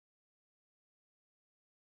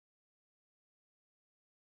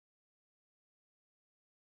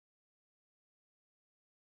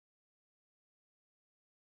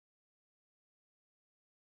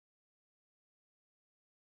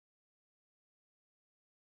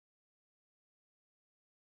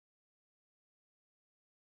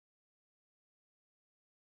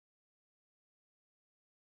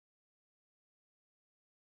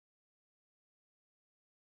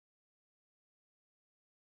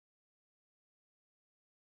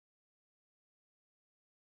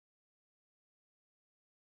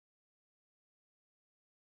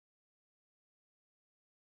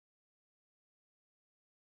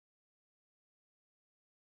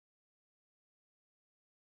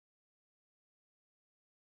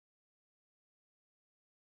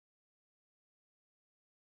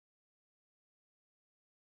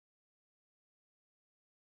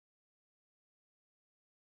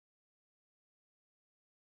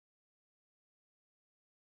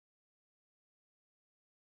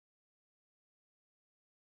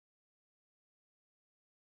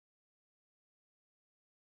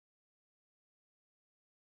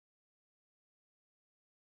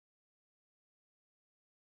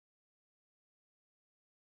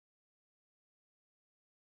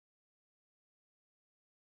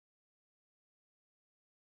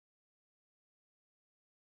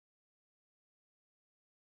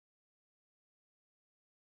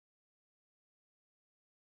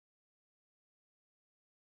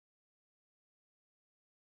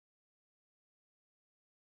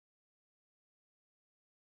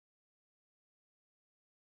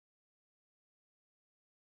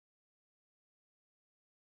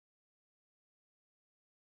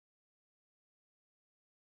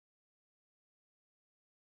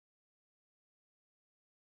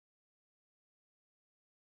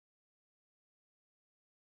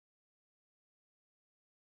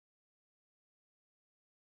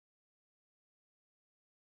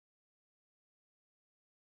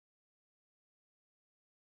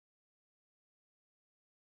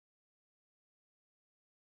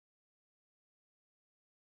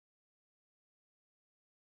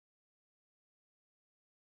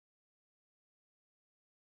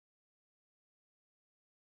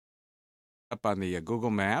up on the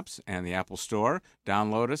Google Maps and the Apple Store.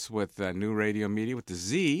 Download us with New Radio Media with the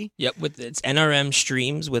Z. Yep, it's NRM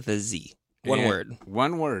Streams with a Z. One word.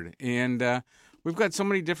 One word. And we've got so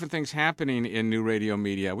many different things happening in New Radio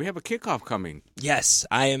Media. We have a kickoff coming. Yes,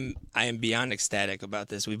 I am beyond ecstatic about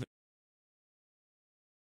this. We've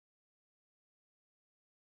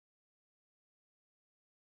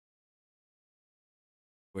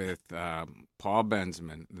with Paul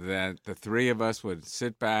Benzman, that the three of us would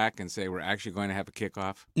sit back and say we're actually going to have a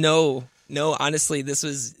kickoff? No, honestly, this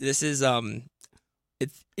is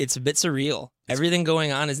it's a bit surreal. Everything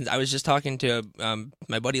going on is. I was just talking to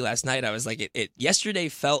my buddy last night. I was like, it yesterday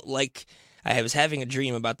felt like I was having a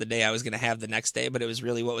dream about the day I was going to have the next day, but it was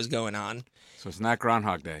really what was going on. So it's not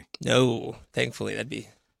Groundhog Day. No, thankfully that'd be.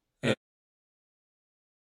 And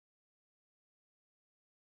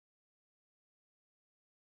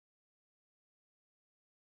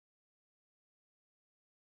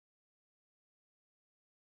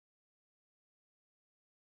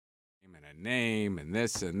a name and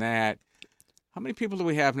this and that. How many people do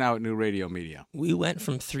we have now at New Radio Media? We went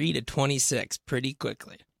from 3 to 26 pretty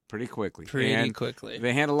quickly. Pretty quickly. Quickly.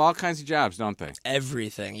 They handle all kinds of jobs, don't they?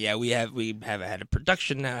 Everything. Yeah, we have had a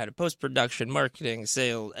production now, had a post-production, marketing,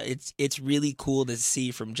 sale. It's really cool to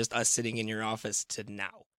see from just us sitting in your office to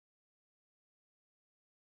now.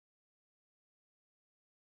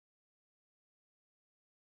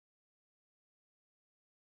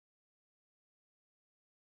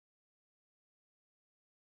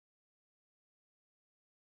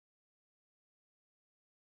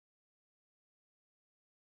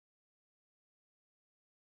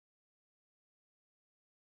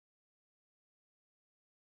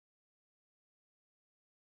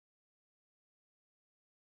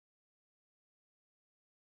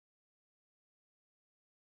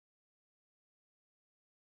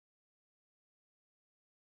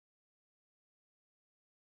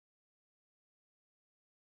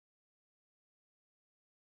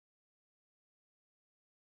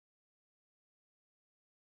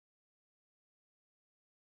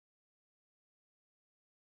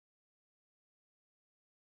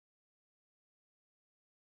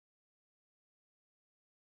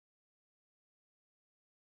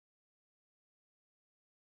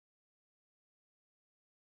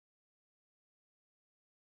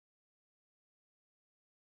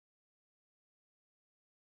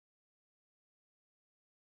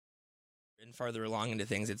 And farther along into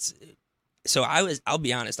things, I'll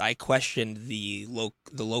be honest, I questioned the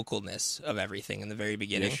localness of everything in the very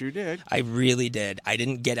beginning. Yes, you did. I really did. I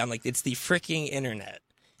didn't get. I'm like, it's the freaking internet.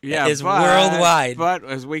 Yeah, it is worldwide. But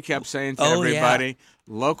as we kept saying to everybody,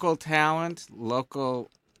 local talent, local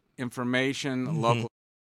information, local.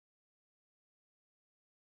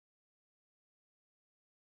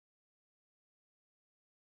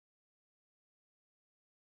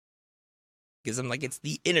 Because I'm like, it's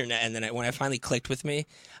the internet, and then when I finally clicked with me,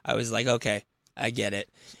 I was like, okay, I get it.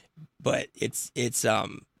 But it's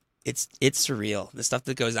surreal. The stuff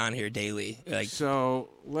that goes on here daily. Like, so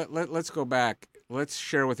let's go back. Let's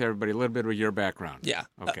share with everybody a little bit of your background. Yeah.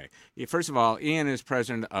 Okay. First of all, Ian is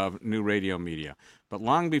president of New Radio Media, but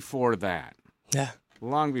long before that. Yeah.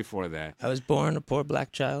 Long before that. I was born a poor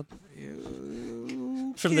black child.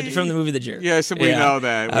 From the movie The Jerk. Yes, we know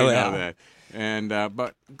that. We know that. And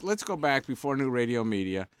but let's go back before New Radio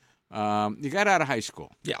Media. You got out of high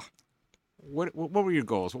school. Yeah. What were your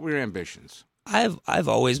goals? What were your ambitions? I've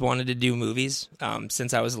always wanted to do movies.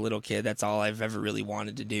 Since I was a little kid, that's all I've ever really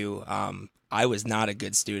wanted to do. I was not a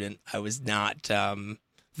good student. I was not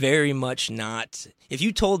very much not. If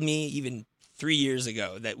you told me even 3 years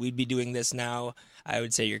ago that we'd be doing this now, I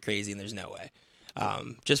would say you're crazy and there's no way.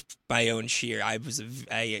 Just my own sheer, I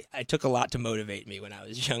took a lot to motivate me when I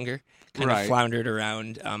was younger. Kind of floundered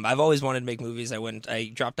around. I've always wanted to make movies.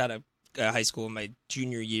 I dropped out of high school in my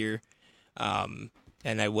junior year, and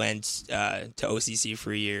I went to OCC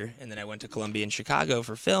for a year, and then I went to Columbia in Chicago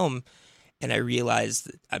for film, and I realized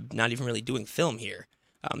that I'm not even really doing film here.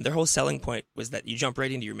 Their whole selling point was that you jump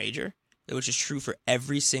right into your major, which is true for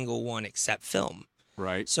every single one except film.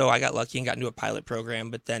 Right. So I got lucky and got into a pilot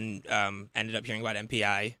program, but then ended up hearing about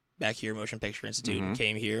MPI back here, Motion Picture Institute, and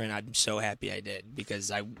came here, and I'm so happy I did,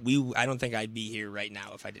 because I don't think I'd be here right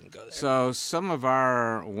now if I didn't go there. So some of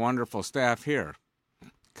our wonderful staff here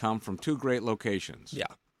come from two great locations. Yeah.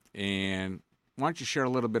 And why don't you share a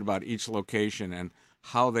little bit about each location and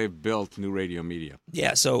how they've built New Radio Media?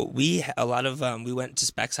 Yeah, so we went to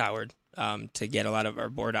Specs Howard to get a lot of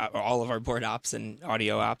our all of our board ops and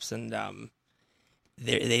audio ops, and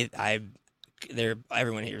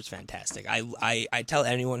everyone here is fantastic. I tell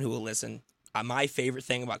anyone who will listen, my favorite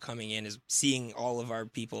thing about coming in is seeing all of our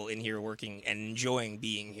people in here working and enjoying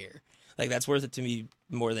being here. Like, that's worth it to me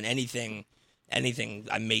more than anything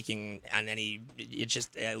I'm making on any. It's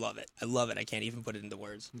just, I love it. I can't even put it into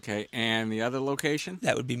words. Okay, and the other location?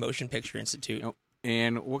 That would be Motion Picture Institute. Oh,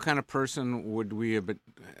 and what kind of person would we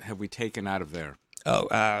have we taken out of there?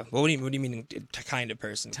 Oh, what do you mean kind of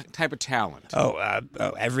person? Type of talent.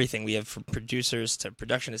 Everything. We have from producers to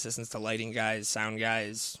production assistants to lighting guys, sound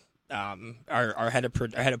guys. Our head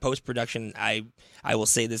of post production. I will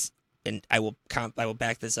say this, and I will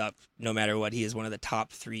back this up. No matter what, he is one of the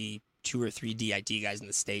top 2 or 3 DIT guys in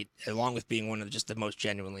the state, along with being one of just the most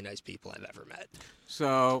genuinely nice people I've ever met.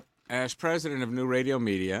 So, as president of New Radio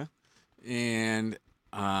Media, and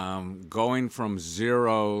going from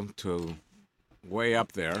zero to way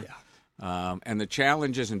up there, and the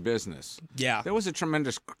challenges in business. Yeah, there was a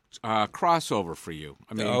tremendous crossover for you.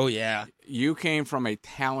 I mean, you came from a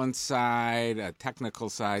talent side, a technical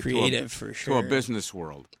side, creative for sure, to a business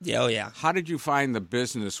world. Yeah. How did you find the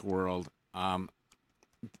business world, and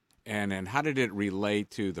how did it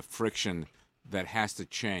relate to the friction that has to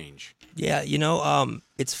change? Yeah,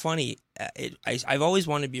 it's funny. I've always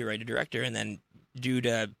wanted to be a writer-director, and then due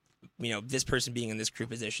to this person being in this crew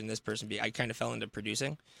position, I kind of fell into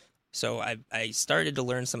producing. So I started to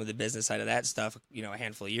learn some of the business side of that stuff, a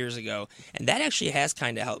handful of years ago, and that actually has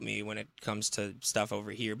kind of helped me when it comes to stuff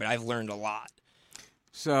over here. But I've learned a lot.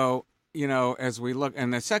 So as we look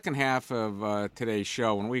in the second half of today's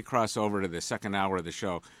show, when we cross over to the second hour of the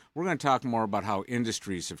show, we're going to talk more about how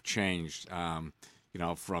industries have changed.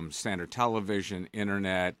 From standard television,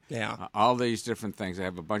 internet, all these different things. I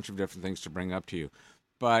have a bunch of different things to bring up to you,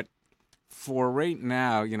 but for right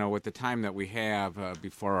now, with the time that we have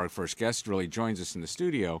before our first guest really joins us in the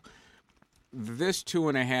studio, this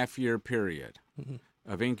 2.5-year period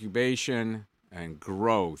of incubation and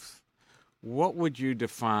growth, what would you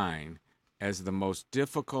define as the most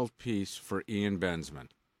difficult piece for Ian Bensman?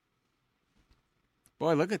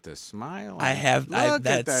 Boy, look at this smile. I have. Look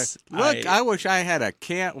at that. Look, I wish I had I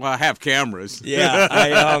have cameras.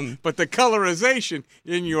 Yeah, but the colorization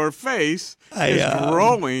in your face is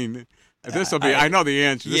growing. This will be. I know the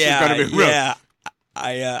answer. This is going to be real. Yeah.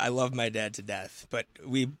 I love my dad to death, but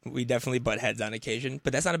we definitely butt heads on occasion.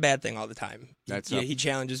 But that's not a bad thing all the time. He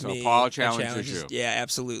challenges me. Paul challenges you. Yeah,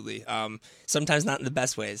 absolutely. Sometimes not in the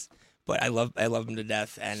best ways, but I love him to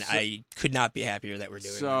death, and I could not be happier that we're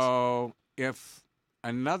doing this. So if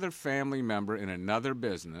another family member in another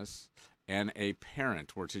business and a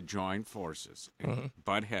parent were to join forces and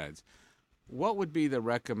butt heads, what would be the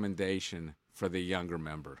recommendation for the younger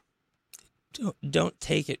member? Don't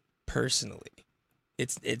take it personally.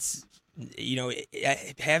 It's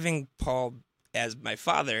having Paul as my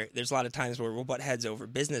father, there's a lot of times where we'll butt heads over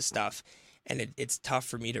business stuff, and it's tough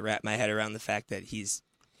for me to wrap my head around the fact that he's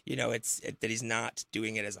that he's not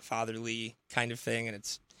doing it as a fatherly kind of thing, and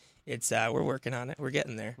it's we're working on it. We're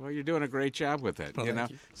getting there. Well, you're doing a great job with it. Well, you know.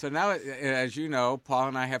 You. So now, as you know, Paul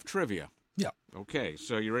and I have trivia. Yeah. Okay.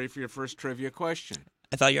 So you ready for your first trivia question?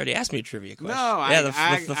 I thought you already asked me a trivia question. No,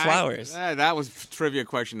 the flowers. That was trivia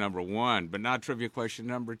question number 1, but not trivia question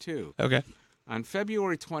number 2. Okay. On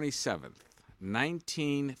February 27th,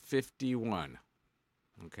 1951.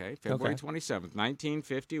 Okay, February 27th,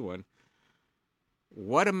 1951.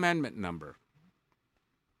 What amendment number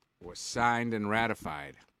was signed and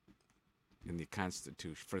ratified in the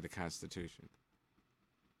Constitution for the Constitution?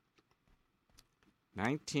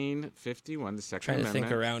 1951, the Second Trying Amendment. to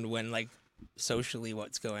think around when, socially,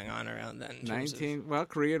 what's going on around then.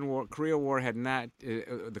 Korea War had not.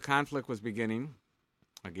 The conflict was beginning.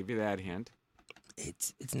 I'll give you that hint.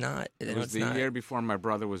 It's not. It was the year before my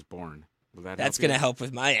brother was born. That's going to help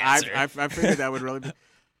with my answer. I figured that would really be.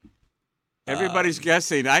 Everybody's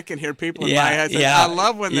guessing. I can hear people in my head saying, I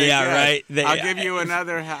love when they guess. Right. I'll give you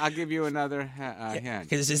another hint.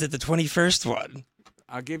 Because is it the 21st one?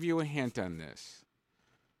 I'll give you a hint on this.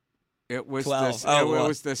 It was 12. It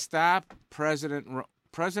was the stop. President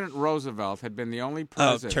Roosevelt had been the only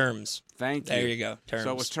president. Terms. Thank you. There you go. Terms.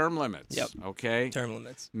 So it was term limits. Yep. Okay. Term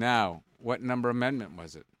limits. Now, what number amendment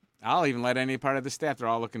was it? I'll even let any part of the staff. They're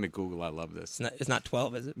all looking to Google. I love this. It's not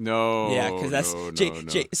 12, is it? No. Yeah, because that's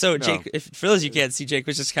Jake. So Jake, for those you can't see, Jake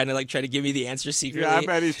was just kind of trying to give me the answer secretly. Yeah, I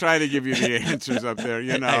bet he's trying to give you the answers up there.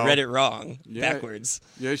 I read it wrong, backwards.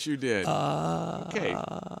 Yes, you did. Okay.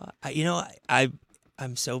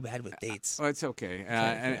 I'm so bad with dates. Oh, it's okay.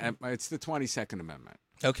 And it's the 22nd Amendment.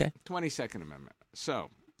 Okay. 22nd Amendment. So,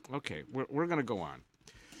 okay, we're going to go on.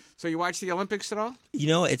 So you watched the Olympics at all?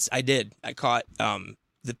 I did. I caught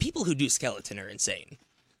the people who do skeleton are insane.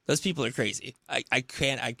 Those people are crazy. I don't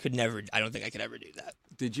think I could ever do that.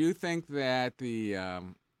 Did you think that the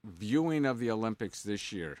viewing of the Olympics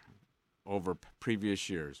this year over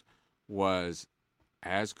previous years was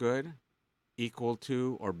as good, equal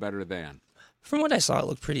to, or better than? From what I saw, it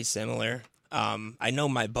looked pretty similar. I know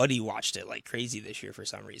my buddy watched it like crazy this year for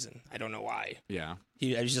some reason. I don't know why. Yeah.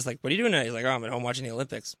 I was just like, what are you doing tonight? He's like, oh, I'm at home watching the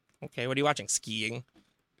Olympics. Okay, what are you watching? Skiing.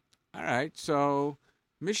 All right. So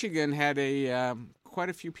Michigan had quite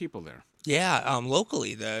a few people there. Yeah,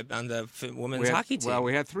 locally, on the women's hockey team. Well,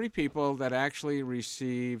 we had 3 people that actually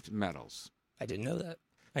received medals. I didn't know that.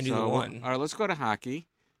 I knew the one. All right, let's go to hockey.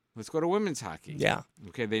 Let's go to women's hockey. Yeah.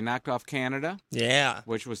 Okay, they knocked off Canada. Yeah.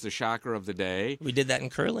 Which was the shocker of the day. We did that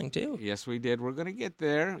in curling, too. Yes, we did. We're going to get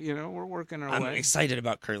there. We're working our way. I'm excited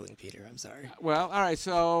about curling, Peter. I'm sorry. Well, all right,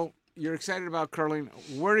 so you're excited about curling.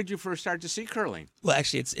 Where did you first start to see curling? Well,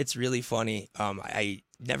 actually, it's really funny. I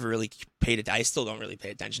never really I still don't really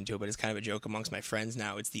pay attention to it, but it's kind of a joke amongst my friends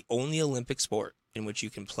now. It's the only Olympic sport in which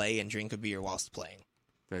you can play and drink a beer whilst playing.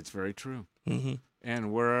 That's very true. Mm-hmm.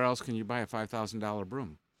 And where else can you buy a $5,000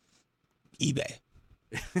 broom? eBay.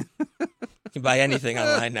 You can buy anything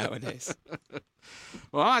online nowadays.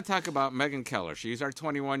 Well, I want to talk about Megan Keller. She's our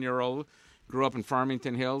 21-year-old, grew up in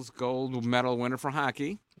Farmington Hills, gold medal winner for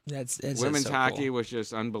hockey. That's Women's so hockey cool. was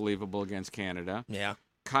just unbelievable against Canada. Yeah.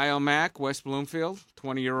 Kyle Mack, West Bloomfield,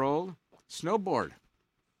 20-year-old, snowboard.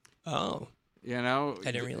 Oh. I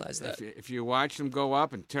didn't realize that. If you watch them go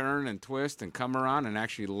up and turn and twist and come around and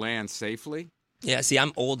actually land safely. Yeah, see,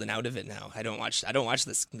 I'm old and out of it now. I don't watch the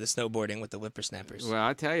snowboarding with the whippersnappers. Well,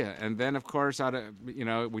 I tell you. And then, of course,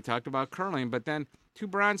 we talked about curling, but then 2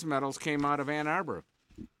 bronze medals came out of Ann Arbor.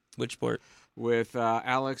 Which sport? With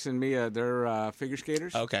Alex and Mia. They're figure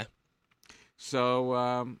skaters. Okay.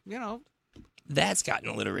 So, That's gotten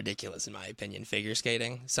a little ridiculous, in my opinion, figure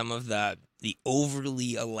skating. Some of the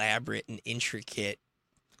overly elaborate and intricate,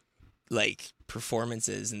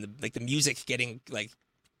 performances and the music getting,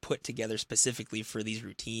 put together specifically for these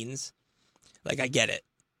routines. I get it.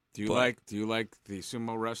 Do you like the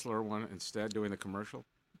sumo wrestler one instead, doing the commercial?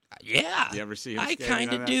 Yeah. You ever see him I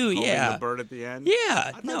kind of do, yeah. the bird at the end?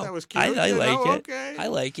 Yeah. I thought that was cute. I like it. Okay. I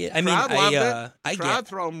like it. Crowd loved it. I Crowd get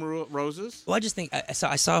throw roses. Well, I just think I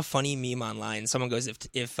saw a funny meme online. Someone goes,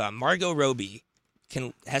 if Margot Robbie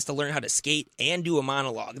has to learn how to skate and do a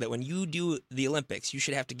monologue, that when you do the Olympics, you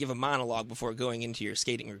should have to give a monologue before going into your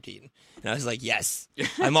skating routine. And I was like, yes,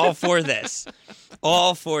 I'm all for this.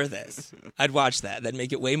 All for this. I'd watch that. That'd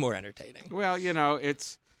make it way more entertaining. Well,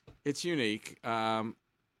 it's unique.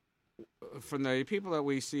 From the people that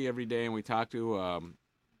we see every day and we talk to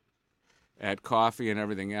at coffee and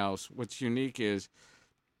everything else, what's unique is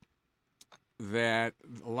that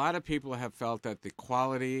a lot of people have felt that the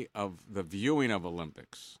quality of the viewing of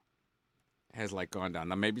Olympics has gone down.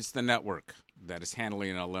 Now maybe it's the network that is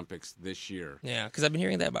handling the Olympics this year. Yeah, because I've been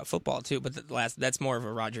hearing that about football too, but that's more of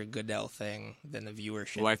a Roger Goodell thing than the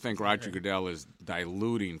viewership. Well, I think Roger Goodell is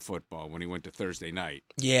diluting football when he went to Thursday night.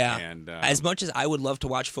 Yeah, and as much as I would love to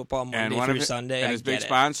watch football Monday through Sunday, and his big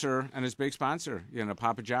sponsor,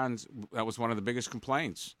 Papa John's, that was one of the biggest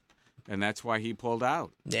complaints, and that's why he pulled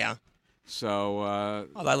out. Yeah. So,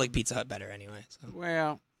 I like Pizza Hut better anyway. So.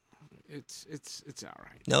 Well, it's all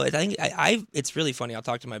right. No, I think it's really funny. I'll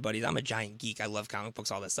talk to my buddies. I'm a giant geek. I love comic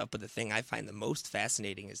books, all that stuff. But the thing I find the most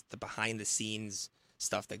fascinating is the behind the scenes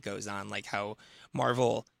stuff that goes on, like how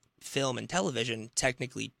Marvel film and television,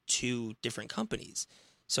 technically 2 different companies.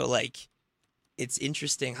 So it's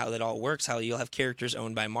interesting how that all works, how you'll have characters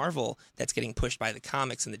owned by Marvel that's getting pushed by the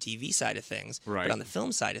comics and the TV side of things. Right. But on the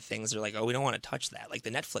film side of things, they're like, oh, we don't want to touch that, like the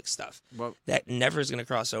Netflix stuff. Well, that never is going to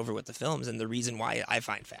cross over with the films, and the reason why I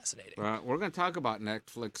find fascinating. We're going to talk about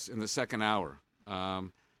Netflix in the second hour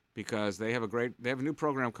because they have a new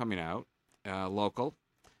program coming out, local,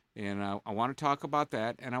 and I want to talk about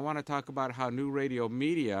that, and I want to talk about how New Radio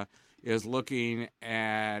Media is looking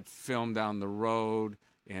at film down the road,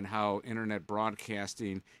 and how internet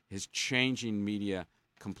broadcasting is changing media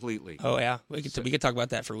completely. Oh yeah, we could talk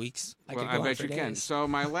about that for weeks. I bet you can. So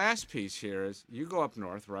my last piece here is you go up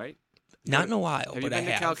north, right? Not in a while, have you been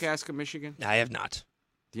to Kalkaska, Michigan? I have not.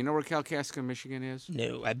 Do you know where Kalkaska, Michigan is?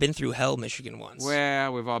 No, I've been through Hell, Michigan once.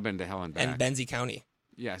 Well, we've all been to hell and back. And Benzie County.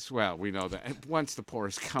 Yes, well, we know that. Once the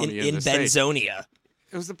poorest county in the state. Benzonia.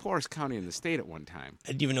 It was the poorest county in the state at one time. I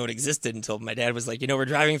didn't even know it existed until my dad was like, we're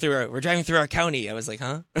driving through our county. I was like,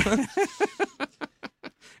 huh?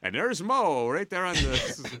 And there's Mo right there on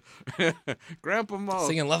the Grandpa Mo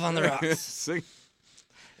singing "Love on the Rocks."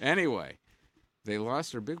 Anyway, they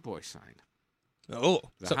lost their big boy sign. Oh,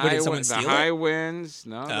 the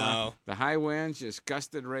high winds just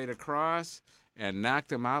gusted right across and knocked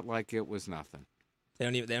them out like it was nothing. They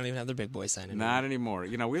don't even have their big boy sign anymore. Not anymore.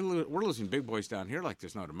 You know, we're losing big boys down here like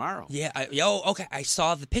there's no tomorrow. Yeah. Okay. I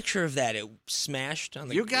saw the picture of that. It smashed on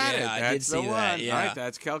the. You got it. I did see that. Yeah. All right,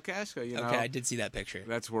 that's Kalkaska. You know, okay, I did see that picture.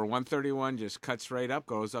 That's where 131 just cuts right up,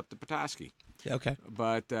 goes up to Petoskey. Okay.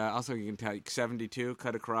 But also you can take 72,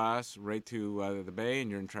 cut across right to the bay, and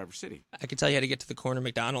you're in Traverse City. I can tell you how to get to the corner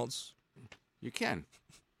McDonald's. You can.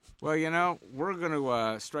 Well, you know, we're going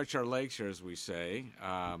to stretch our legs here, as we say.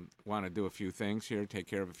 Want to do a few things here, take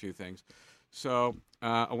care of a few things. So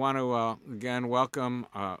I want to, again, welcome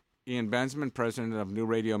Ian Bensman, president of New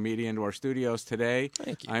Radio Media, into our studios today.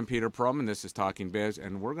 Thank you. I'm Peter Perlman. This is Talking Biz,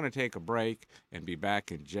 and we're going to take a break and be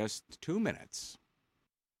back in just 2 minutes.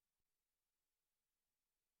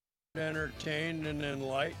 Entertained and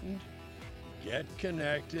enlightened? Get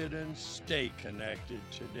connected and stay connected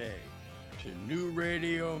today to New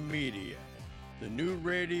Radio Media. The New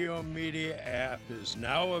Radio Media app is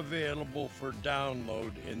now available for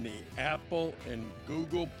download in the Apple and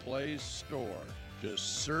Google Play Store.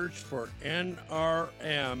 Just search for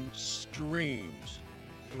NRM Streams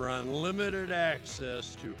for unlimited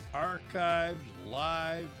access to archived,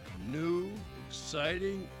 live, new,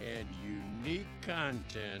 exciting, and unique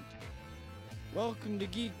content. Welcome to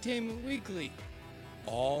Geektainment Weekly.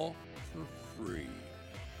 All for free.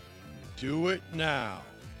 Do it now.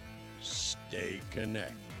 Stay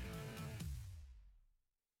connected.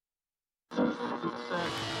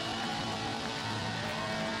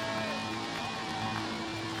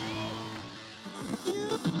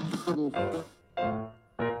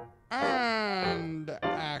 And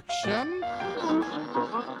action.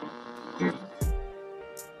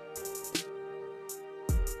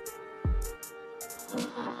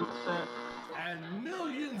 And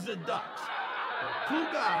millions of ducks. Two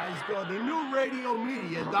guys go to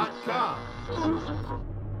newradiomedia.com.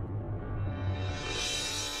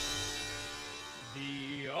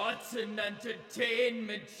 The Arts and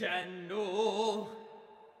Entertainment Channel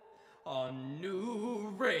on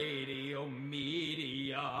New Radio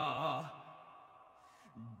Media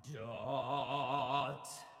dot com.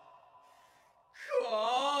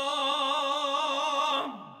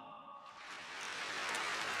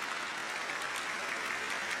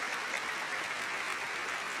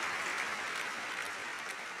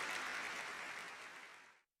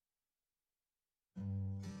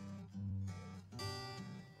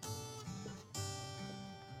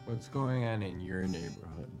 What's going on in your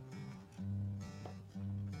neighborhood?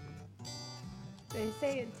 They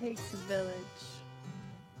say it takes a village.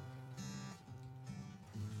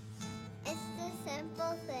 It's the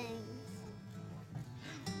simple things.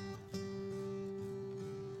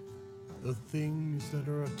 The things that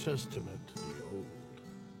are a testament to the old.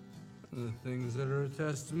 The things that are a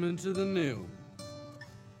testament to the new.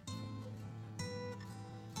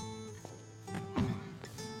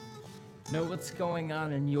 Know what's going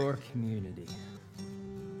on in your community.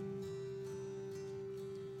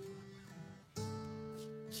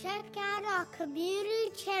 Check out our community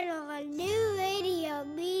channel on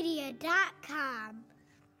newradiomedia.com.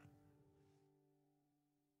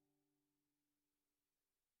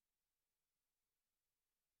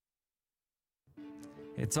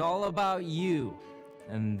 It's all about you,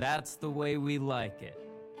 and that's the way we like it.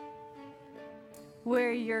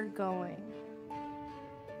 Where you're going.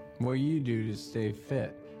 What you do to stay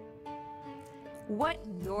fit. What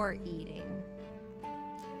you're eating.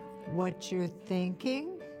 What you're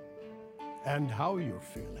thinking. And how you're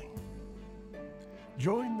feeling.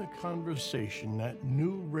 Join the conversation at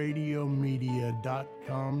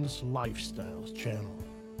newradiomedia.com's Lifestyles channel.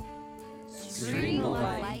 Stream the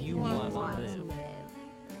life you want to live.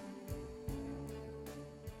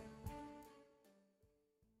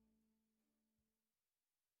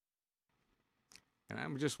 And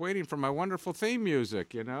I'm just waiting for my wonderful theme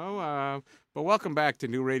music, you know. But welcome back to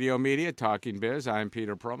New Radio Media, Talking Biz. I'm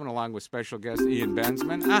Peter Perlman, along with special guest Ian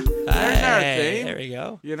Bensman. There's our theme. There we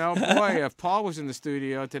go. You know, boy, if Paul was in the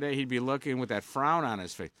studio today, he'd be looking with that frown on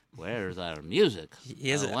his face. Where's our music?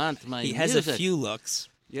 He has music. a few looks.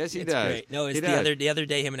 Yes, he It's does. great. No, it's He the other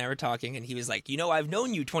day him and I were talking, and he was like, I've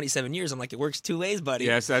known you 27 years. I'm like, it works two ways, buddy.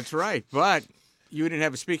 Yes, that's right. But you didn't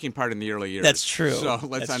have a speaking part in the early years. That's true. So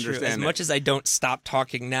let's That's true. understand As that. much as I don't stop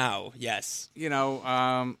talking now, yes. You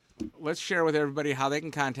know, let's share with everybody how they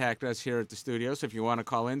can contact us here at the studio. So if you want to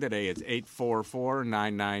call in today, it's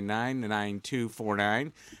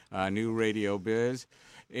 844-999-9249, New Radio Biz.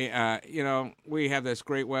 You know, we have this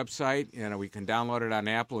great website. You know, we can download it on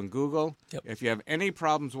Apple and Google. Yep. If you have any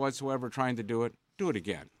problems whatsoever trying to do it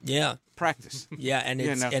again. Yeah. Practice. Yeah, and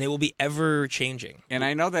You know. and it will be ever changing. And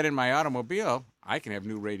I know that in my automobile, I can have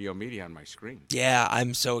new radio media on my screen. Yeah,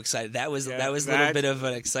 I'm so excited. That was a little that's- bit of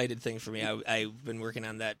an excited thing for me. I've been working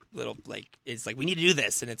on that little, it's like, we need to do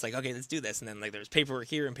this, and it's like, okay, let's do this, and then there's paperwork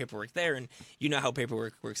here and paperwork there, and you know how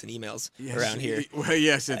paperwork works in emails around here. Well,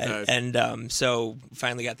 yes, it does. And so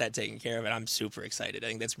finally got that taken care of, and I'm super excited. I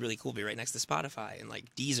think that's really cool. Be right next to Spotify and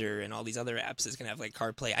Deezer and all these other apps that's gonna have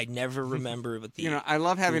CarPlay. I never remember what the I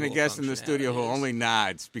love having Google a guest in the studio who functionality is. only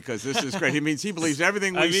nods because this is great. He means he believes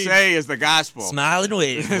everything we say is the gospel. Smile and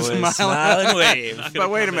wave, boys. Smile and wave. But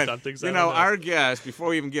wait a minute. Our guest, before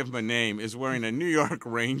we even give him a name, is wearing a New York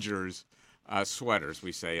Rangers sweaters,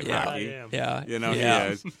 we say in hockey. I am. Yeah. He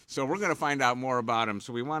is. So we're going to find out more about him.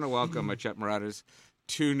 So we want to welcome Chet Muratas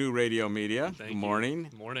to New Radio Media. Good morning.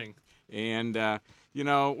 Good morning. And,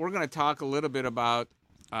 we're going to talk a little bit about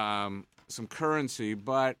some currency,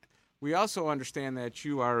 but we also understand that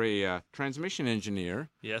you are a transmission engineer.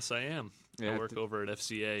 Yes, I am. Yeah, I work over at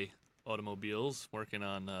FCA Automobiles, working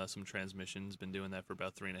on some transmissions. Been doing that for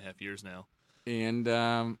about 3.5 years now. And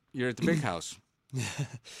you're at the big house.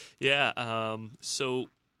 Yeah. So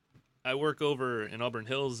I work over in Auburn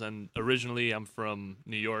Hills, and originally I'm from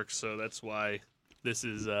New York, so that's why this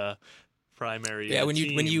is primary. Yeah, when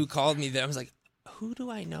team. you called me there, I was like, who do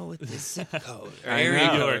I know with this zip code or I area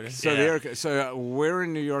know. code? So where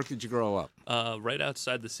in New York did you grow up? Right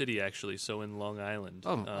outside the city, actually. So in Long Island.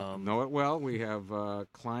 Know it well. We have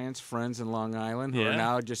clients, friends in Long Island who are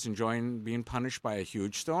now just enjoying being punished by a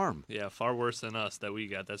huge storm. Yeah, far worse than us that we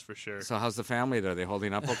got, that's for sure. So how's the family there? Are they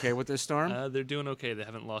holding up okay with this storm? They're doing okay. They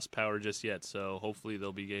haven't lost power just yet, so hopefully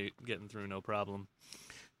they'll be getting through no problem.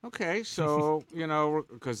 Okay, so,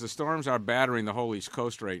 because the storms are battering the whole East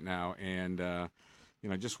Coast right now, and,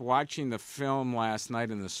 just watching the film last night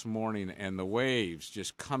and this morning and the waves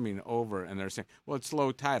just coming over, and they're saying, well, it's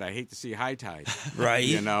low tide. I hate to see high tide. Right.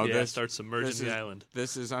 Start submerging the island.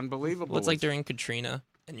 This is unbelievable. Well, it's like during Katrina,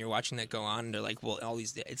 and you're watching that go on, and they're like, well, all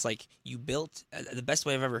these, it's like you built, the best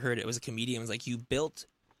way I've ever heard it was a comedian was like, you built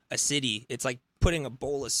a city. It's like putting a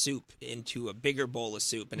bowl of soup into a bigger bowl of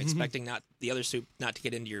soup and expecting the other soup not to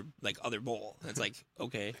get into your other bowl. And it's like,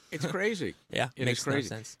 okay, it's crazy. Yeah, it makes crazy.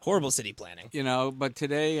 no sense. Horrible city planning. But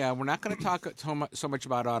today we're not going to talk so much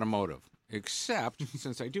about automotive, except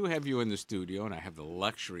since I do have you in the studio and I have the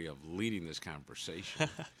luxury of leading this conversation.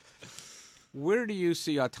 Where do you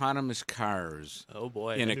see autonomous cars? Oh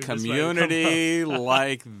boy! In a community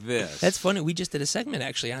like this. That's funny. We just did a segment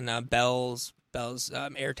actually on Bell's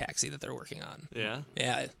air taxi that they're working on.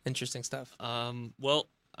 Yeah, interesting stuff. Well,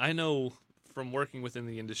 I know from working within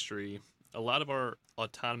the industry, a lot of our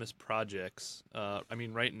autonomous projects,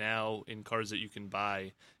 right now in cars that you can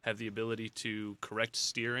buy, have the ability to correct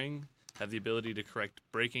steering, have the ability to correct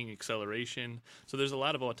braking, acceleration. So there's a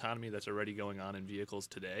lot of autonomy that's already going on in vehicles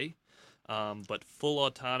today. But full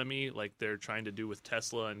autonomy, like they're trying to do with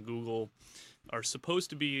Tesla and Google, are supposed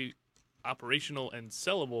to be operational and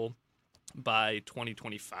sellable by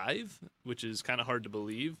 2025, which is kind of hard to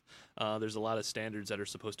believe. There's a lot of standards that are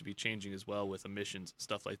supposed to be changing as well with emissions,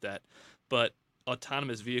 stuff like that. But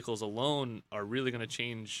autonomous vehicles alone are really going to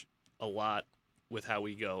change a lot with how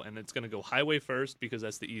we go. And it's going to go highway first because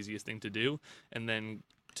that's the easiest thing to do, and then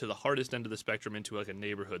to the hardest end of the spectrum into a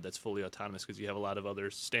neighborhood that's fully autonomous because you have a lot of other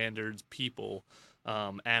standards, people,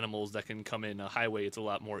 animals that can come in. A highway, it's a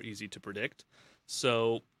lot more easy to predict.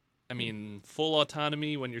 So full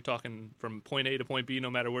autonomy when you're talking from point A to point B, no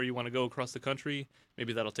matter where you want to go across the country,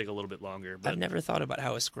 maybe that'll take a little bit longer. But I've never thought about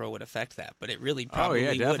how a squirrel would affect that, but it really probably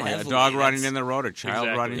would definitely. heavily. A dog running in the road, a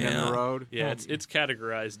child running in the road. Yeah, it's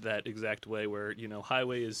categorized that exact way where,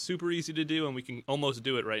 highway is super easy to do and we can almost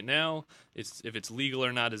do it right now. If it's legal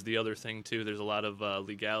or not is the other thing, too. There's a lot of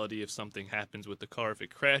legality if something happens with the car. If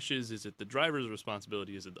it crashes, is it the driver's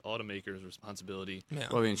responsibility? Is it the automaker's responsibility? Yeah.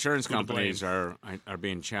 Well, the insurance companies are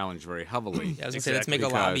being challenged very heavily. I was going to say, let's make a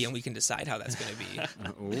lobby and we can decide how that's going to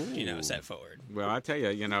be set forward. Well, I tell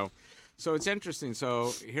you, so it's interesting.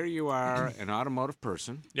 So here you are, an automotive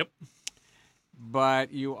person. Yep.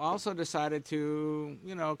 But you also decided to,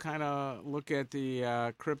 kind of look at the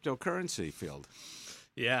cryptocurrency field.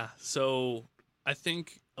 Yeah. So I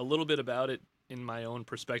think a little bit about it in my own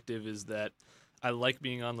perspective is that I like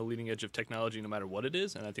being on the leading edge of technology no matter what it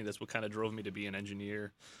is. And I think that's what kind of drove me to be an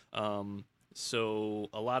engineer. So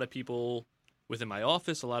a lot of people within my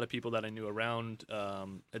office, a lot of people that I knew around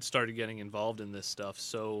had started getting involved in this stuff.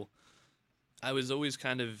 So I was always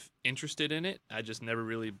kind of interested in it. I just never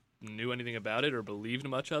really knew anything about it or believed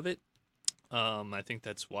much of it. I think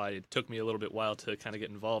that's why it took me a little bit while to kind of get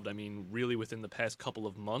involved. Really within the past couple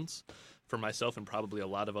of months for myself and probably a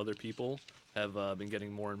lot of other people have been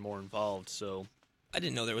getting more and more involved. So I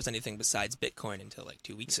didn't know there was anything besides Bitcoin until like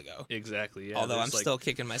 2 weeks ago. Exactly. Yeah. Although I'm still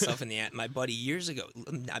kicking myself in the ass. My buddy years ago,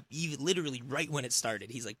 literally right when it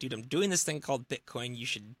started, he's like, "Dude, I'm doing this thing called Bitcoin. You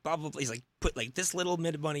should probably," he's like, "put like this little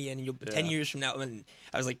bit of money in, and you'll 10 years from now." And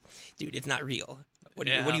I was like, "Dude, it's not real. What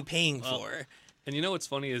are you paying for?" And you know what's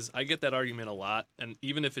funny is I get that argument a lot, and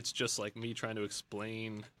even if it's just like me trying to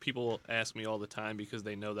explain, people ask me all the time because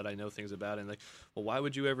they know that I know things about it, and like, well, why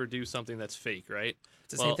would you ever do something that's fake, right?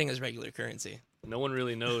 It's the same thing as regular currency. No one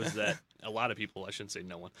really knows that. A lot of people, I shouldn't say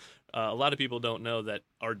no one, a lot of people don't know that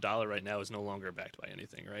our dollar right now is no longer backed by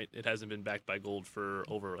anything, right? It hasn't been backed by gold for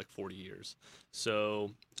over like 40 years. So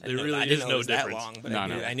there really is no difference. That long, but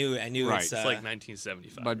I knew right. It's like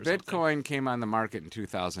 1975. But Bitcoin came on the market in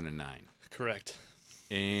 2009. Correct.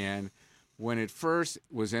 And when it first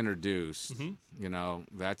was introduced, you know,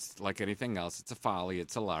 that's like anything else. It's a folly.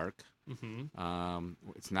 It's a lark.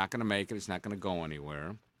 It's not going to make it. It's not going to go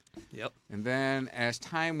anywhere. Yep. And then as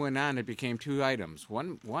time went on, it became two items.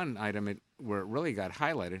 One item where it really got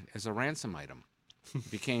highlighted as a ransom item. It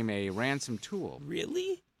became a ransom tool.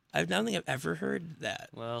 Really? I don't think I've ever heard that.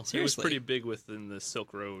 Well, seriously. It was pretty big within the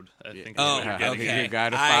Silk Road, I think. Oh, okay. You got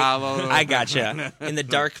to follow. I gotcha. In the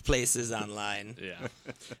dark places online. Yeah.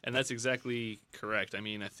 And that's exactly correct. I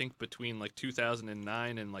mean, I think between like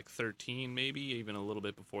 2009 and like 13, maybe, even a little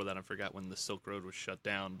bit before that, I forgot when the Silk Road was shut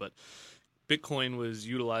down, but Bitcoin was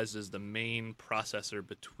utilized as the main processor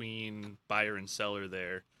between buyer and seller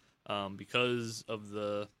there because of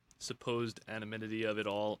the supposed anonymity of it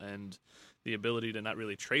all and the ability to not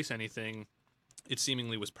really trace anything. It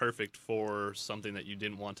seemingly was perfect for something that you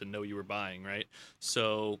didn't want to know you were buying, right?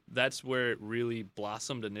 So that's where it really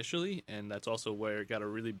blossomed initially, and that's also where it got a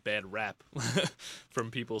really bad rap from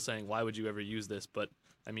people saying, why would you ever use this? But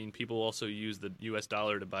I mean, people also use the U.S.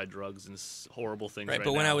 dollar to buy drugs and horrible things. Right,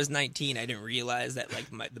 but when I was 19, I didn't realize that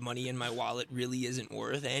like the money in my wallet really isn't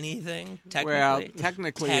worth anything. Technically, well,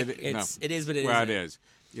 technically, it is, but it isn't. It is.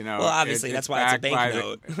 You know, well, obviously, that's why it's a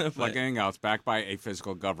banknote. Like anything else, backed by a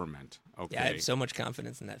physical government. Okay. Yeah, I have so much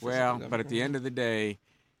confidence in that. Well, but at the end of the day,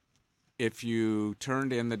 if you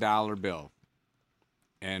turned in the dollar bill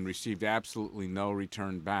and received absolutely no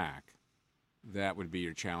return back, that would be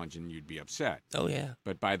your challenge and you'd be upset. Oh, yeah.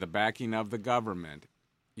 But by the backing of the government,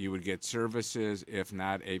 you would get services, if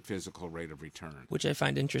not a physical rate of return. Which I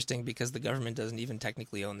find interesting because the government doesn't even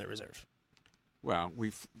technically own the reserve. Well,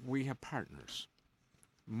 we have partners.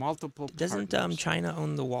 Multiple Doesn't partners. China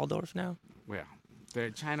own the Waldorf now? Well,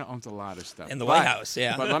 China owns a lot of stuff. And the White House,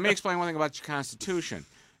 yeah. But let me explain one thing about the Constitution.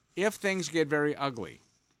 If things get very ugly,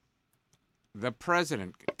 the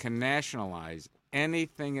president can nationalize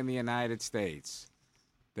anything in the United States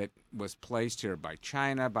that was placed here by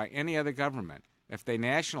China, by any other government. If they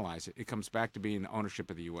nationalize it, it comes back to being the ownership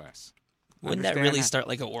of the U.S. Wouldn't that really start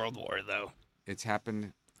like a world war, though? It's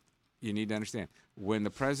happened. You need to understand. When the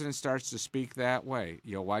president starts to speak that way,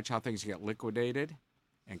 you'll watch how things get liquidated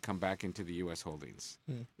and come back into the U.S. holdings.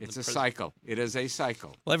 It's a cycle. It is a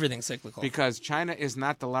cycle. Well, everything's cyclical. Because China is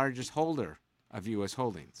not the largest holder of U.S.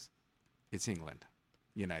 holdings. It's England,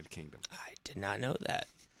 United Kingdom. I did not know that.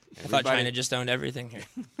 I thought China just owned everything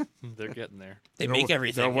here. They're getting there. They make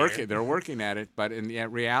everything. They're working at it, but in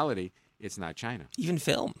reality, it's not China. Even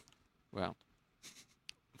film. Well,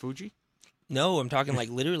 Fuji? No, I'm talking like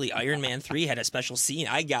literally Iron Man 3 had a special scene.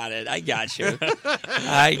 I got it. I got you.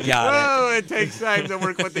 I got it. Oh, it takes time to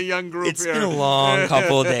work with the young group It's here. been a long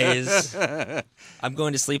couple of days. I'm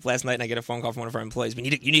going to sleep last night and I get a phone call from one of our employees. You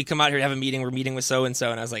need to come out here to have a meeting. We're meeting with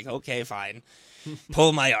so-and-so. And I was like, okay, fine.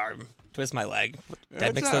 Pull my arm. Twist my leg. Did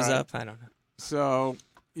I mix those up? I don't know. So,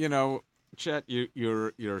 you know, Chet,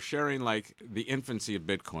 you're sharing like the infancy of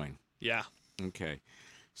Bitcoin. Yeah. Okay.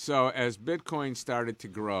 So as Bitcoin started to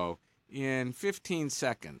grow, in 15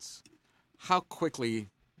 seconds, how quickly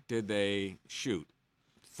did they shoot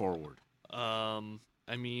forward?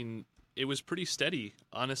 I mean, it was pretty steady,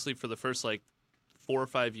 honestly, for the first, 4 or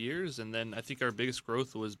 5 years. And then I think our biggest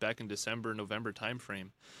growth was back in December, November timeframe,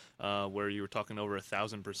 where you were talking over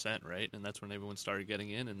 1,000%, right? And that's when everyone started getting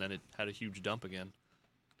in, and then it had a huge dump again.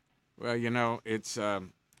 Well, you know, it's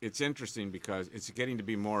interesting because it's getting to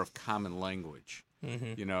be more of common language.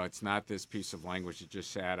 Mm-hmm. You know, it's not this piece of language that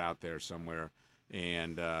just sat out there somewhere.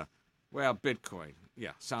 And, well, Bitcoin,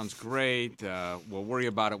 yeah, sounds great. We'll worry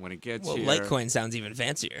about it when it gets here. Well, Litecoin sounds even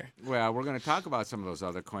fancier. Well, we're going to talk about some of those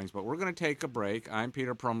other coins, but we're going to take a break. I'm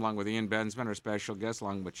Peter Prum, along with Ian Bensman, our special guest,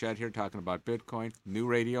 along with Chet here, talking about Bitcoin, New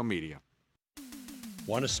Radio Media.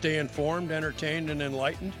 Want to stay informed, entertained, and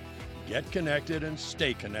enlightened? Get connected and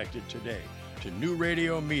stay connected today to New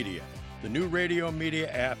Radio Media, The new Radio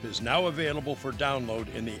Media app is now available for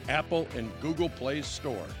download in the Apple and Google Play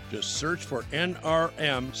Store. Just search for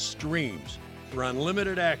NRM Streams for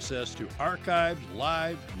unlimited access to archived,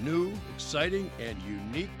 live, new, exciting, and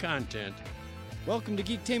unique content. Welcome to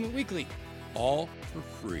Geektainment Weekly. All for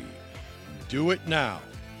free. Do it now.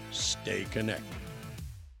 Stay connected.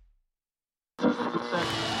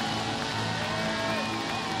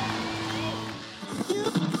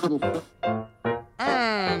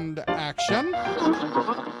 And action.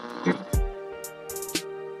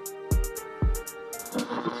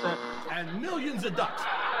 And millions of ducks. The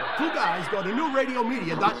two guys go to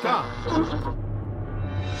newradiomedia.com.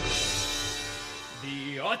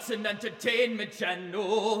 The Arts and Entertainment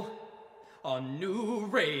Channel on New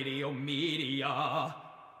Radio Media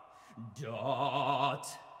 .com.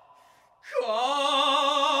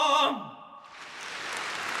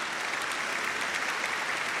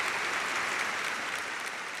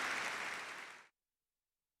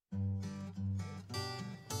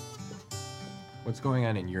 What's going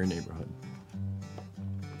on in your neighborhood?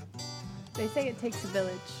 They say it takes a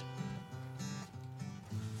village.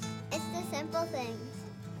 It's the simple things.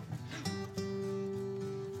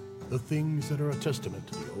 The things that are a testament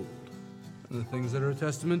to the old. And the things that are a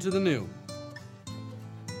testament to the new.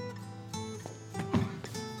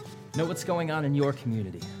 Know what's going on in your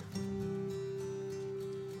community.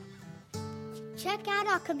 Check out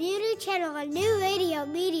our community channel on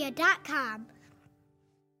newradiomedia.com.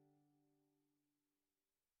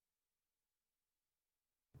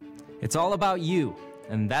 It's all about you,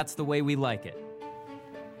 and that's the way we like it.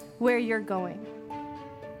 Where you're going.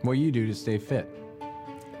 What you do to stay fit.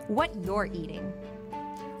 What you're eating.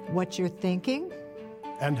 What you're thinking.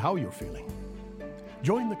 And how you're feeling.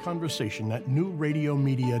 Join the conversation at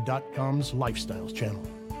newradiomedia.com's Lifestyles channel.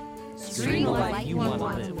 Stream the life you want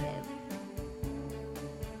to live.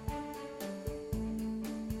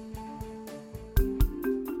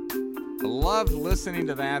 Love listening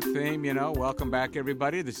to that theme, you know. Welcome back,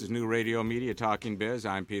 everybody. This is New Radio Media Talking Biz.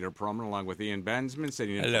 I'm Peter Perlman, along with Ian Bensman,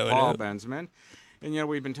 sitting in for Paul Bensman. And, you know,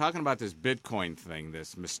 we've been talking about this Bitcoin thing,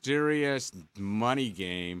 this mysterious money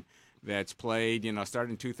game that's played, you know,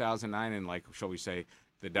 started in 2009 in, like, shall we say,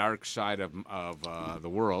 the dark side of the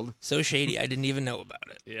world. So shady, I didn't even know about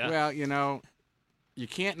it. Yeah. Well, you know, you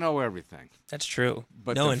can't know everything. That's true.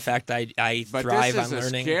 But no, in fact, I thrive on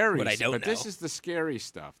learning what I don't know. But this is the scary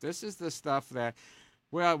stuff. This is the stuff that,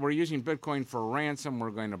 well, we're using Bitcoin for ransom.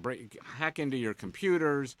 We're going to hack into your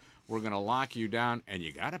computers. We're going to lock you down, and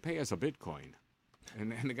you got to pay us a Bitcoin.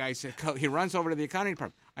 And the guy said, he runs over to the accounting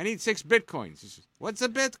department. I need 6 Bitcoins. He says, what's a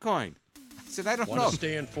Bitcoin? I said, I don't know. Want to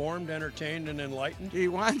stay informed, entertained, and enlightened? He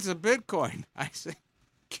wants a Bitcoin. I said,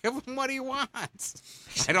 give him what he wants.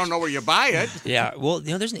 I don't know where you buy it. Yeah, well,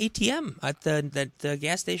 you know, there's an ATM at the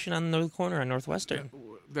gas station on the corner on Northwestern.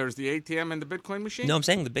 There's the ATM and the Bitcoin machine? No, I'm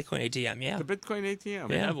saying the Bitcoin ATM, yeah. The Bitcoin ATM.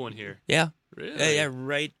 They have one here. Yeah. Really? Yeah,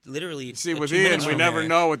 right. Literally. See, with Ian, we never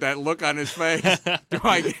know with that look on his face. Do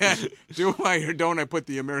I or don't I put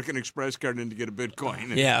the American Express card in to get a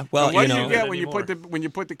Bitcoin? Yeah, well, and what do you get when you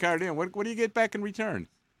put the card in? What do you get back in return?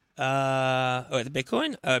 The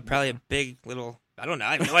Bitcoin? Probably a big little. I don't know.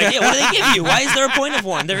 I have no idea. What do they give you? Why is there a point of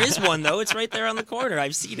one? There is one though. It's right there on the corner.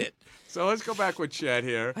 I've seen it. So let's go back with Chet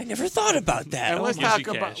here. I never thought about that. And let's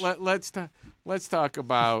talk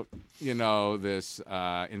about you know, this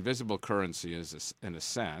invisible currency in a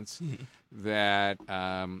sense that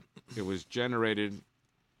it was generated,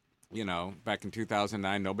 you know, back in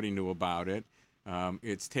 2009. Nobody knew about it.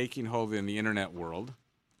 It's taking hold in the internet world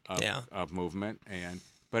of movement,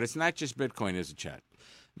 but it's not just Bitcoin, is it, Chet?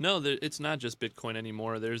 No, it's not just Bitcoin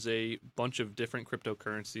anymore. There's a bunch of different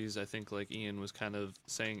cryptocurrencies. I think, like Ian was kind of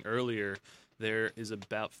saying earlier, there is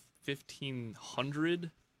about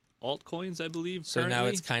 1,500 altcoins, I believe. So currently. Now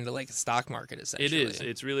it's kind of like a stock market, essentially. It is.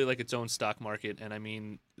 It's really like its own stock market. And I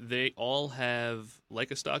mean, they all have,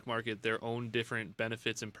 like a stock market, their own different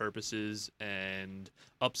benefits and purposes and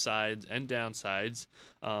upsides and downsides.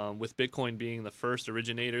 With Bitcoin being the first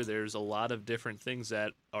originator, there's a lot of different things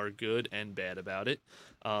that are good and bad about it.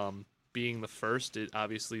 Being the first, it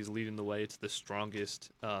obviously is leading the way. It's the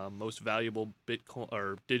strongest, most valuable Bitcoin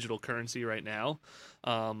or digital currency right now.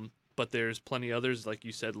 But there's plenty others, like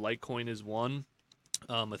you said. Litecoin is one.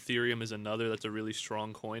 Ethereum is another. That's a really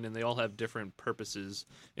strong coin, and they all have different purposes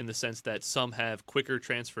in the sense that some have quicker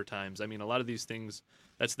transfer times. I mean, a lot of these things,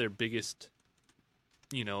 that's their biggest,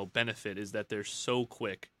 you know, benefit is that they're so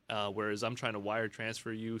quick. Whereas I'm trying to wire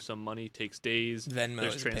transfer you some money, takes days. Venmo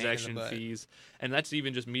There's is a pain in the transaction butt. fees. And that's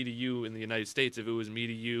even just me to you in the United States. If it was me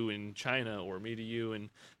to you in China or me to you in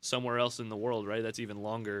somewhere else in the world, right, that's even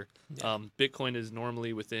longer. Yeah. Bitcoin is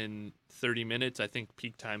normally within 30 minutes. I think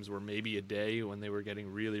peak times were maybe a day when they were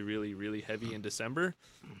getting really, really, really heavy in December.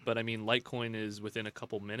 But, I mean, Litecoin is within a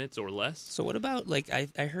couple minutes or less. So what about, like,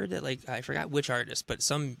 I heard that, like, I forgot which artist, but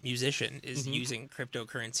some musician is Mm-hmm. using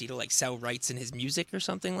cryptocurrency to, like, sell rights in his music or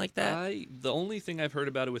something like that? The only thing I've heard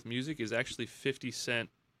about it with music is actually 50 Cent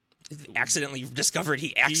Accidentally discovered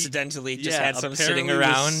he accidentally just had some apparently sitting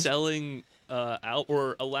around. was selling out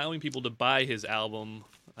or allowing people to buy his album.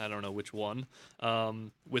 I don't know which one,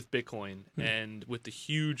 with Bitcoin. And with the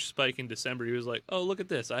huge spike in December, he was like, oh, look at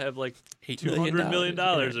this. I have like $200 million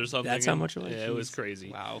or something. That's how much it was? Yeah, it was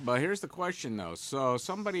crazy. Wow. But here's the question, though. So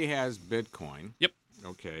somebody has Bitcoin. Yep.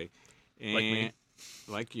 Okay. And, Like me.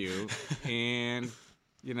 Like you. And,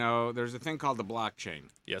 you know, there's a thing called the blockchain.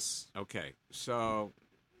 Yes. Okay. So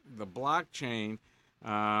the blockchain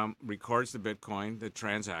records the Bitcoin, the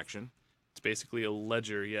transaction. It's basically a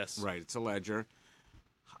ledger, yes. Right. It's a ledger.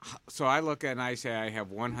 So I look at it and I say I have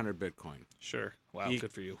 100 Bitcoin. Sure. Wow,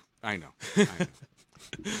 good for you. I know. I know.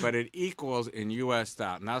 But it equals in U.S.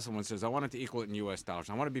 dollars. Now someone says, I want it to equal it in U.S. dollars.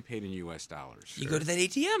 I want to be paid in U.S. dollars. You go to that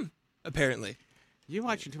ATM, apparently. You're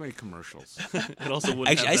watching too many commercials. It also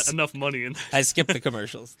wouldn't have enough money in there. I skipped the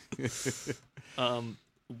commercials.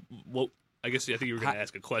 Well, I guess I think you were going to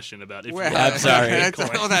ask a question about if I'm sorry.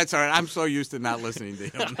 That's all right. I'm so used to not listening to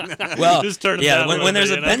him. Well, just turn it yeah, down when there's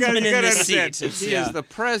a bit, Benjamin in this understand, seat, he is the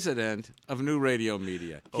president of New Radio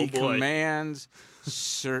Media. Oh, He boy. commands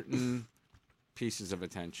certain pieces of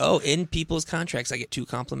attention. Oh, in people's contracts, I get 2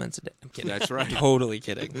 compliments a day. I'm kidding. That's right. Totally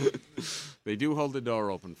kidding. They do hold the door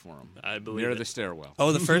open for him. I believe near it. the stairwell.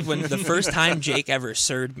 Oh, the first time Jake ever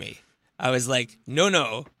served me, I was like,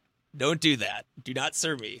 no, don't do that. Do not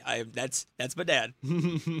serve me. That's my dad.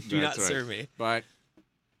 Do not serve me. But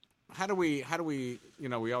how do we,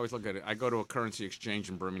 we always look at it. I go to a currency exchange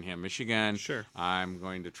in Birmingham, Michigan. Sure. I'm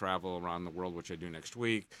going to travel around the world, which I do next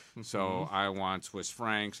week. So I want Swiss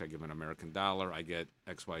francs. I give an American dollar. I get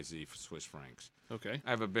XYZ Swiss francs. Okay. I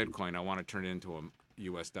have a Bitcoin. I want to turn it into a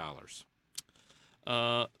U.S. dollars.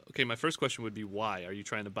 Okay, my first question would be why? Are you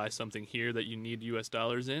trying to buy something here that you need U.S.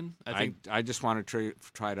 dollars in? I just want to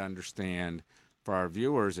try to understand for our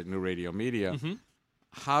viewers at New Radio Media,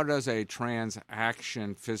 how does a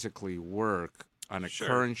transaction physically work on a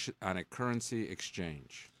currency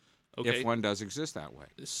exchange? Okay. If one does exist that way.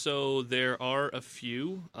 So there are a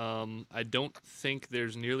few. I don't think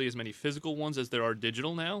there's nearly as many physical ones as there are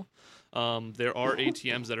digital now. There are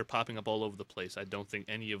ATMs that are popping up all over the place. I don't think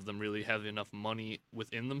any of them really have enough money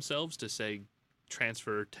within themselves to say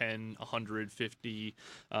transfer 10, 150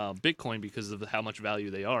 Bitcoin because of how much value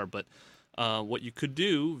they are. But what you could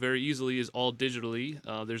do very easily is all digitally.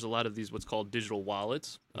 There's a lot of these what's called digital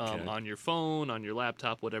wallets on your phone, on your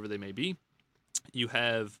laptop, whatever they may be. You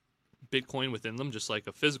have Bitcoin within them, just like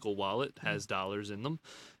a physical wallet has dollars in them.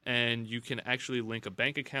 And you can actually link a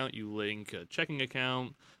bank account, you link a checking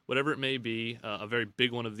account, whatever it may be. A very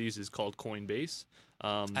big one of these is called Coinbase.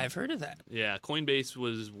 I've heard of that. Yeah, Coinbase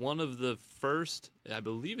was one of the first, I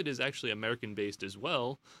believe it is actually American-based as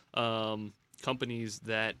well, companies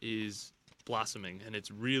that is blossoming. And it's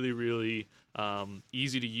really, really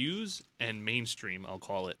easy to use and mainstream, I'll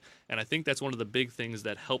call it. And I think that's one of the big things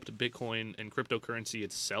that helped Bitcoin and cryptocurrency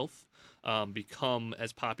itself become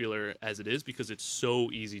as popular as it is because it's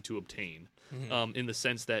so easy to obtain in the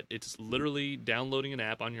sense that it's literally downloading an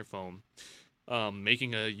app on your phone,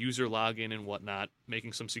 making a user login and whatnot,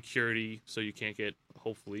 making some security so you can't get,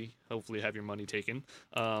 hopefully have your money taken.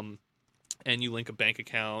 And you link a bank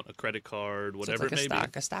account, a credit card, whatever so it's like it may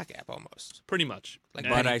be. A stock app almost. Pretty much.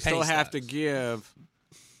 But I still have to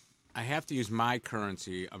I have to use my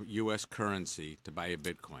currency, a U.S. currency, to buy a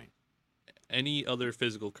Bitcoin. Any other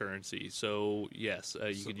physical currency. So, yes,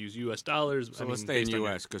 you could use U.S. dollars. So let's stay in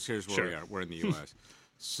U.S. because here's where we are. We're in the U.S.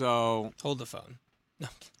 So hold the phone. No,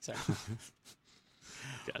 sorry.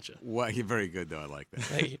 Gotcha. You're very good, though. I like that.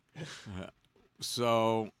 Thank you.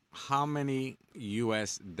 So how many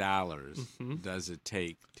U.S. dollars does it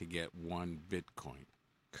take to get one Bitcoin?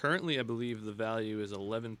 Currently, I believe the value is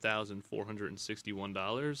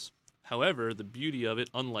 $11,461. However, the beauty of it,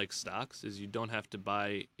 unlike stocks, is you don't have to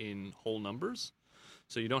buy in whole numbers.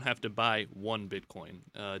 So you don't have to buy one Bitcoin.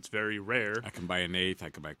 It's very rare. I can buy an eighth. I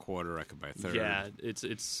can buy a quarter. I can buy a third. Yeah,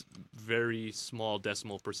 it's very small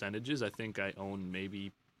decimal percentages. I think I own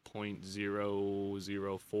maybe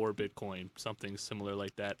 0.004 Bitcoin, something similar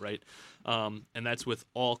like that, right? And that's with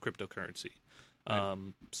all cryptocurrency.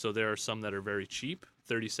 So there are some that are very cheap,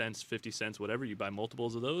 30 cents, 50 cents, whatever. You buy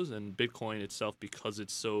multiples of those, and Bitcoin itself, because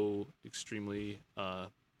it's so extremely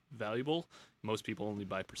valuable, most people only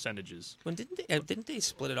buy percentages. When didn't they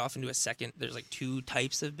split it off into a second? There's like 2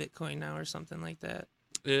 types of Bitcoin now or something like that.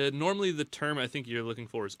 Normally the term I think you're looking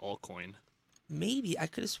for is altcoin. Maybe I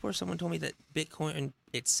could have swore someone told me that Bitcoin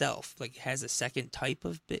itself like has a second type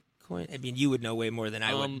of Bitcoin. I mean, you would know way more than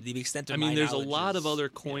I would. The extent of my there's a knowledge lot is, of other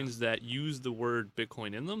coins that use the word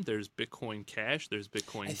Bitcoin in them. There's Bitcoin Cash. There's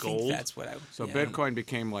Bitcoin I Gold. think that's what I. So Bitcoin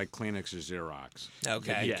became like Kleenex or Xerox.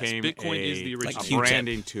 Okay. It became Bitcoin is the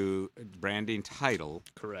original branding title.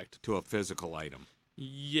 Correct. To a physical item.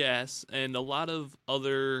 Yes, and a lot of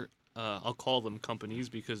other. I'll call them companies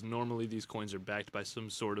because normally these coins are backed by some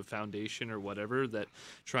sort of foundation or whatever that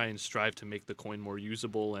try and strive to make the coin more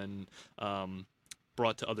usable and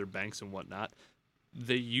brought to other banks and whatnot.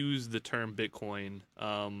 They use the term Bitcoin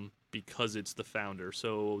because it's the founder.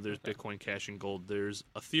 So there's Bitcoin Cash and Gold. There's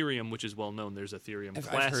Ethereum, which is well known. There's Ethereum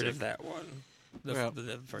Classic. I've heard of that one.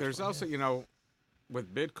 There's one, also,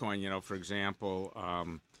 with Bitcoin, for example,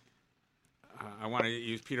 I want to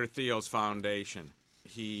use Peter Thiel's foundation.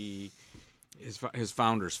 His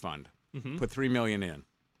founders fund put $3 million in,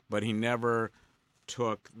 but he never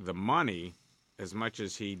took the money as much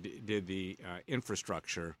as he did the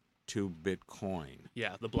infrastructure to Bitcoin.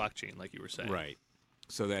 Yeah, the blockchain, like you were saying. Right,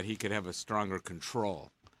 so that he could have a stronger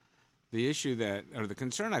control. The issue the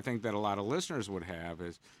concern I think that a lot of listeners would have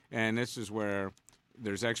is, and this is where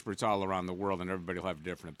there's experts all around the world and everybody will have a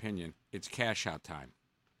different opinion, it's cash out time.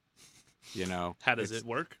 How does it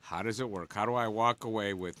work? How does it work? How do I walk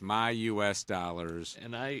away with my U.S. dollars?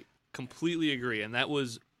 And I completely agree. And that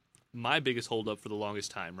was my biggest holdup for the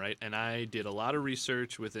longest time, right? And I did a lot of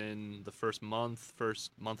research within the first month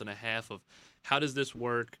and a half of how does this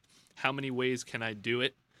work? How many ways can I do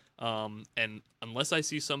it? And unless I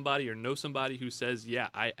see somebody or know somebody who says, yeah,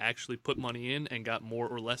 I actually put money in and got more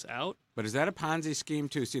or less out. But is that a Ponzi scheme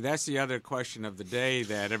too? See, that's the other question of the day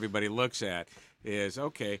that everybody looks at is,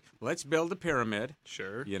 okay, let's build a pyramid.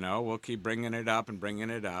 Sure. We'll keep bringing it up and bringing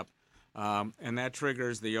it up. And that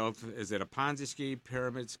triggers the oath. Is it a Ponzi scheme,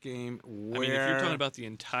 pyramid scheme? I mean, if you're talking about the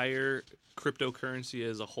entire cryptocurrency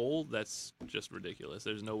as a whole, that's just ridiculous.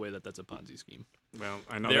 There's no way that that's a Ponzi scheme. Well,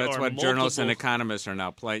 I know that's what journalists and economists are now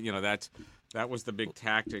playing. That was the big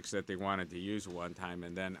tactics that they wanted to use one time.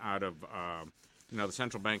 And then out of, the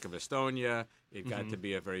Central Bank of Estonia, it got to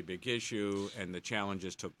be a very big issue, and the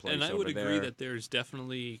challenges took place over there. And I would agree that there's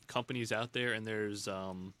definitely companies out there, and there's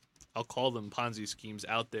I'll call them Ponzi schemes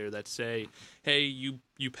out there that say, hey, you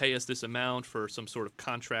pay us this amount for some sort of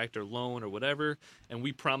contract or loan or whatever, and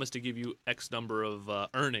we promise to give you X number of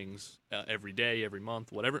earnings every day, every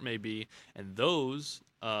month, whatever it may be. And those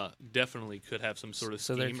definitely could have some sort of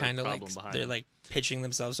scheme they're kind or of problem like behind they're them. like pitching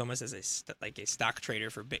themselves almost as a stock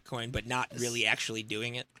trader for Bitcoin, but not really actually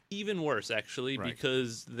doing it. Even worse, actually, Right.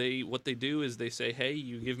 because what they do is they say, hey,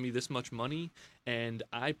 you give me this much money, and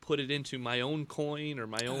I put it into my own coin or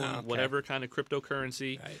my own whatever kind of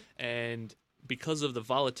cryptocurrency, right. And because of the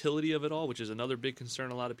volatility of it all, which is another big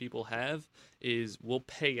concern a lot of people have, is we'll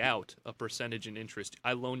pay out a percentage in interest.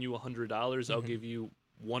 I loan you $100, I'll give you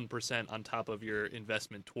 1% on top of your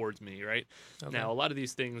investment towards me, right? Okay. Now, a lot of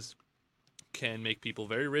these things can make people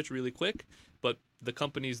very rich really quick, but the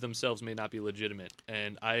companies themselves may not be legitimate.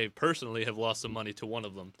 And I personally have lost some money to one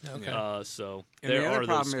of them. Okay. So and there the other are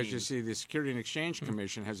problem those is, you see, the Security and Exchange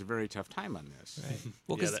Commission has a very tough time on this. Right.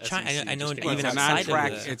 Well, Yeah, because the China, SEC I know just even It's a outside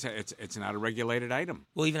non-track. of the, It's not a regulated item.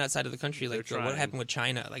 well, even outside of the country, like They're what trying. happened with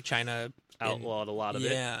China? Like China outlawed a lot of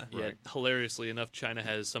it. Yeah. Yet, hilariously enough, China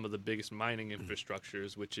has some of the biggest mining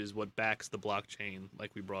infrastructures, which is what backs the blockchain,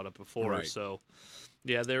 like we brought up before. Right. So,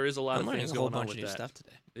 yeah, there is a lot I'm of things learning a whole going on bunch with of new that. stuff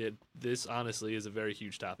today. This honestly is a very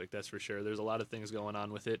huge topic, that's for sure. There's a lot of things going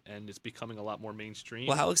on with it, and it's becoming a lot more mainstream.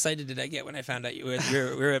 Well, how excited did I get when I found out we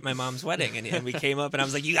were at my mom's wedding, and we came up, and I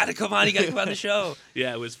was like, "You got to come on! You got to come on the show!"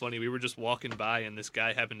 Yeah, it was funny. We were just walking by, and this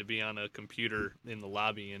guy happened to be on a computer in the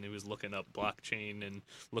lobby, and he was looking up blockchain and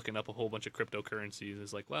looking up a whole bunch of cryptocurrencies.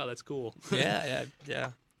 It's like, wow, that's cool. Yeah.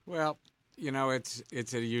 Well,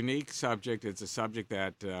 it's a unique subject. It's a subject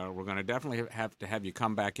that we're going to definitely have to have you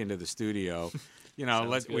come back into the studio.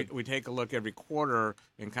 We take a look every quarter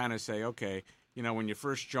and kind of say, okay, when you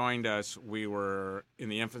first joined us, we were in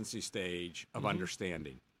the infancy stage of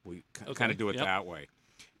understanding. We kind of do it that way.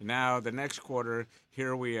 Now, the next quarter,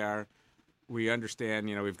 here we are. We understand,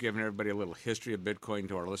 we've given everybody a little history of Bitcoin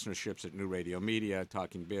to our listenerships at New Radio Media,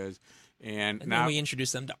 Talking Biz. And now then we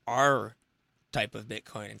introduce them to our type of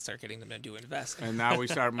Bitcoin and start getting them to invest. And now we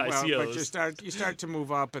start. ICOs. But you start to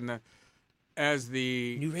move up, and as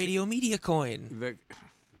the New Radio Media coin.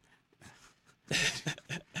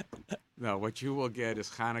 No, what you will get is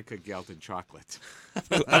Hanukkah gelt and chocolate.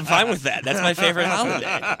 I'm fine with that. That's my favorite holiday.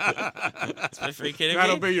 That's my freaking kidding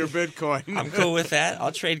That'll me? be your Bitcoin. I'm cool with that.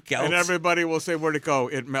 I'll trade gelt. And everybody will say, where'd it go?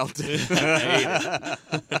 It melted.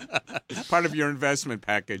 Part of your investment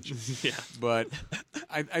package. Yeah. But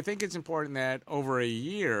I think it's important that over a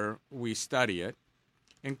year we study it,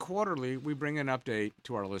 and quarterly we bring an update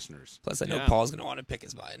to our listeners. Plus, I know Paul's going to want to pick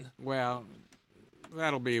his mind. Well,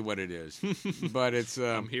 that'll be what it is. But it's...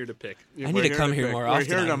 I'm here to pick. I need to come here more often.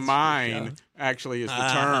 We're here to mine, actually, is the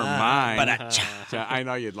term, mine. So I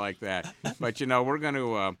know you'd like that. But, we're going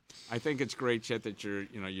to... I think it's great, Chet, that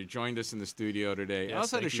you joined us in the studio today. Yes,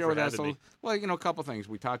 also to thank you share for with us, having me. a couple things.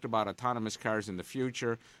 We talked about autonomous cars in the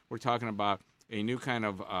future. We're talking about a new kind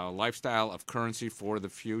of lifestyle of currency for the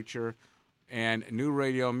future. And New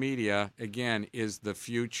Radio Media, again, is the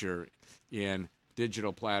future in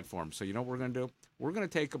digital platforms. So you know what we're going to do? We're going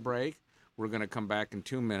to take a break. We're going to come back in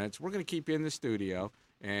 2 minutes. We're going to keep you in the studio.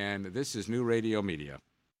 And this is New Radio Media.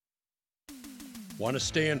 Want to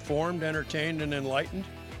stay informed, entertained, and enlightened?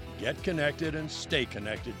 Get connected and stay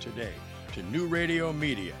connected today to New Radio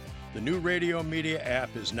Media. The New Radio Media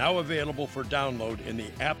app is now available for download in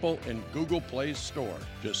the Apple and Google Play Store.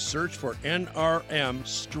 Just search for NRM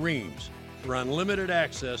Streams for unlimited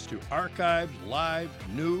access to archived, live,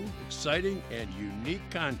 new, exciting, and unique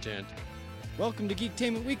content. Welcome to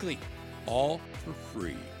Geektainment Weekly. All for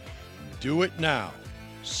free. Do it now.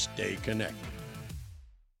 Stay connected.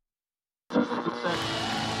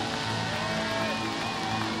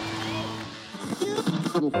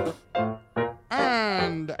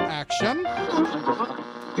 And action.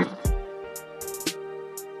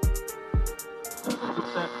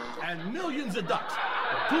 And millions of ducks.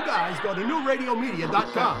 Two guys go to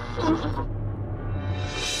newradiomedia.com.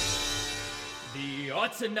 The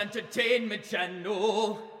Arts and Entertainment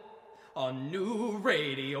Channel on New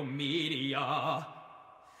Radio Media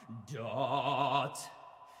 .com.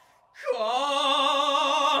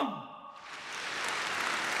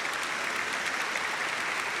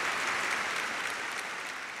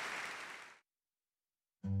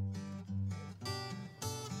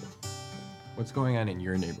 What's going on in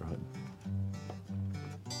your neighborhood?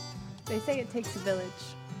 They say it takes a village.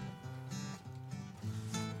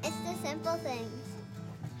 It's the simple things.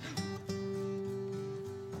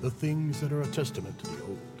 The things that are a testament to the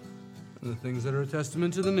old. The things that are a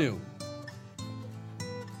testament to the new.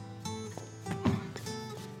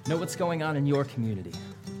 Know what's going on in your community.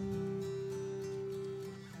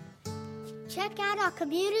 Check out our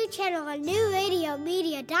community channel on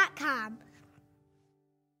newradiomedia.com.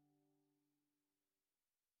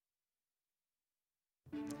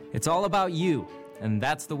 It's all about you, and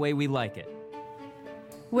that's the way we like it.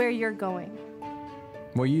 Where you're going.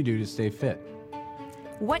 What you do to stay fit.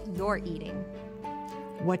 What you're eating.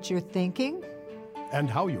 What you're thinking. And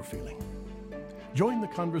how you're feeling. Join the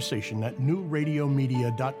conversation at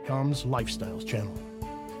newradiomedia.com's Lifestyles channel.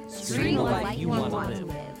 Stream the life you want to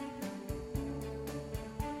live.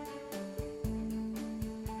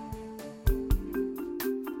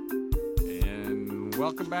 And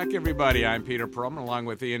welcome back, everybody. I'm Peter Perlman, along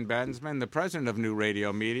with Ian Bensman, the president of New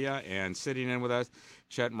Radio Media, and sitting in with us,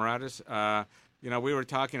 Chet Maratis. We were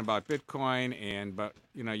talking about Bitcoin, but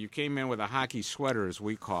you came in with a hockey sweater, as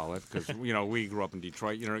we call it, because we grew up in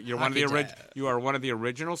Detroit. You're one of the you are one of the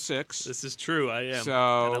original six. This is true. I am.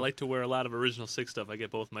 So, and I like to wear a lot of original six stuff. I get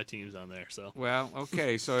both my teams on there. So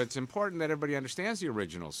okay. So it's important that everybody understands the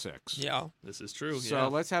original six. Yeah, this is true. So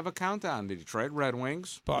let's have a countdown: the Detroit Red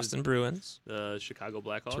Wings, Boston Bruins, the Chicago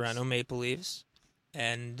Blackhawks, Toronto Maple Leafs,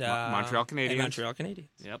 and Montreal Canadiens.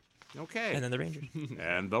 Yep. Okay. And then the Rangers.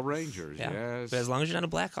 And the Rangers, yes. But as long as you're not a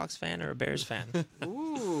Blackhawks fan or a Bears fan.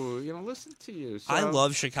 Ooh, listen to you. So, I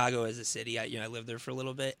love Chicago as a city. I lived there for a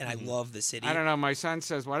little bit, and I love the city. I don't know. My son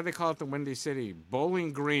says, why do they call it the Windy City?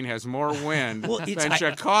 Bowling Green has more wind than I,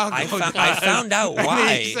 Chicago. I found out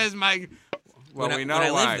why. He says, we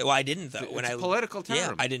know why. I didn't, though. It's a political term.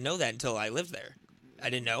 Yeah, I didn't know that until I lived there. I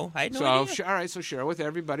didn't know. I had no idea. All right, so share with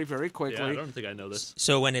everybody very quickly. Yeah, I don't think I know this.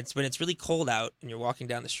 So when it's really cold out and you're walking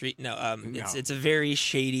down the street, it's a very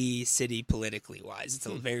shady city politically wise. It's a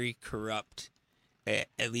very corrupt.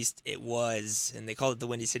 At least it was, and they called it the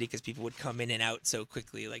Windy City because people would come in and out so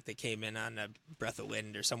quickly, like they came in on a breath of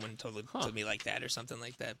wind, or someone told me like that, or something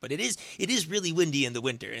like that. But it is really windy in the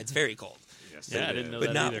winter, and it's very cold. Yes, I didn't know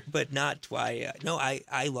that either. But not why.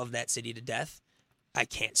 I love that city to death. I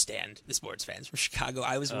can't stand the sports fans from Chicago.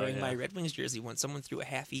 I was wearing my Red Wings jersey when someone threw a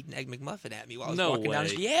half-eaten Egg McMuffin at me while I was walking down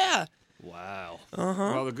the street. Yeah. Wow.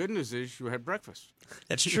 Well, the good news is you had breakfast.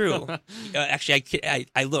 That's true. Actually,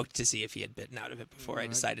 I looked to see if he had bitten out of it before I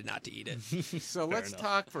decided not to eat it. So let's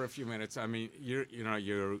talk for a few minutes. I mean, you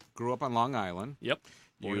grew up on Long Island. Yep.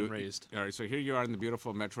 Born and raised. All right. So here you are in the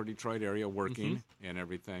beautiful Metro Detroit area, working and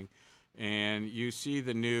everything, and you see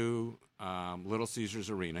the new Little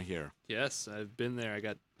Caesars Arena here. Yes, I've been there. I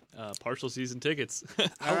got partial season tickets.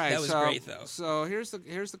 All right, that was great, though. So here's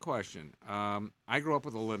the question. I grew up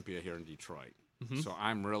with Olympia here in Detroit, so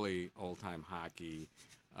I'm really old-time hockey,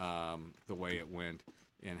 the way it went,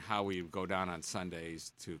 and how we would go down on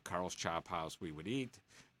Sundays to Carl's Chop House. We would eat.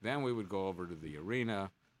 Then we would go over to the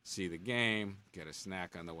arena, see the game, get a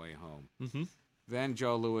snack on the way home. Then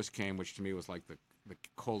Joe Louis came, which to me was like the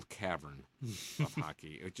cold cavern of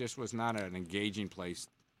hockey. It just was not an engaging place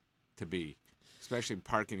to be. Especially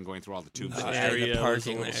parking and going through all the tubes. Area, the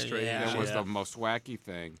parking was strange. That was the most wacky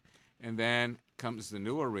thing. And then comes the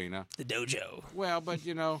new arena. The dojo. Well, but,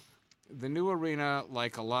 the new arena,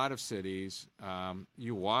 like a lot of cities,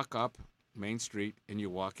 you walk up Main Street and you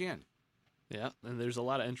walk in. Yeah, and there's a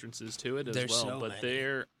lot of entrances to it as There's well. so But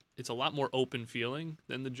many. it's a lot more open feeling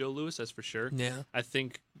than the Joe Louis, that's for sure. Yeah. I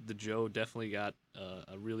think the Joe definitely got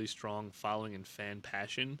a really strong following and fan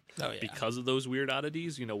passion because of those weird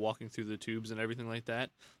oddities, walking through the tubes and everything like that.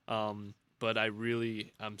 But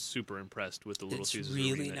I'm super impressed with the Little Caesars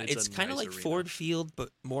Arena. Nice. It's kind of like arena. Ford Field, but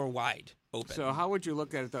more wide open. So how would you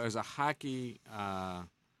look at it, though, as a hockey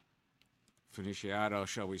aficionado,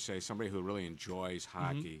 shall we say, somebody who really enjoys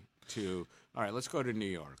hockey, to, all right, let's go to New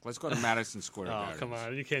York. Let's go to Madison Square Gardens. Oh, come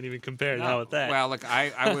on. You can't even compare now with that. Well, look,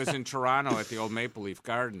 I was in Toronto at the old Maple Leaf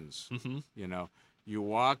Gardens. You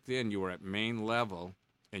walked in, you were at main level,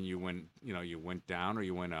 and you went down or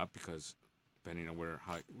you went up because depending on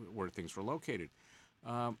where things were located.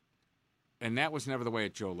 And that was never the way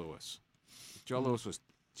at Joe Louis. Joe Louis was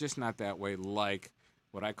just not that way, like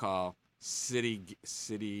what I call city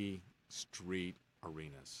street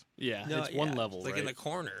arenas. Yeah, it's one level, like right? in the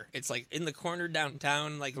corner. It's like in the corner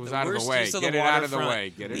downtown, like it was the out worst of the way. use of Get the it out of the waterfront. way.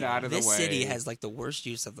 Get it out of the way. This city has like the worst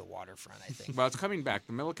use of the waterfront, I think. Well, it's coming back.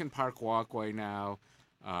 The Milliken Park Walkway now.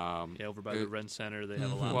 Over by the Ren Center, they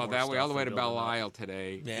have a lot more Well, that way, all the way to building Belle up. Isle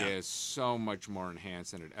today is so much more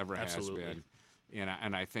enhanced than it ever has been.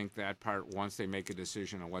 And I think that part, once they make a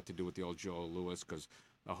decision on what to do with the old Joe Louis, because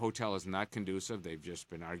the hotel is not conducive. They've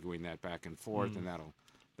just been arguing that back and forth, and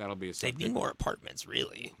that'll be a They need more apartments,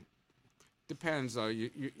 really. Depends, though.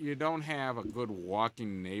 You don't have a good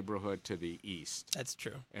walking neighborhood to the east. That's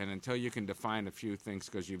true. And until you can define a few things,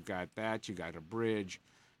 because you've got that, you got a bridge,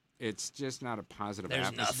 it's just not a positive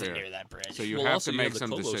atmosphere. Nothing near that bridge. So you have to make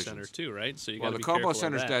some decisions. decisions. Center too, right? So you well, got the to be careful Cobo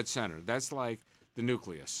Center's of that. dead center. That's like the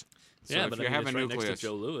nucleus. So yeah, if but you I mean, have it's a right nucleus, next to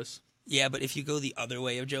Joe Louis. Yeah, but if you go the other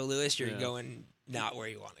way of Joe Louis, you're going not where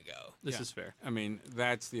you want to go. This is fair. I mean,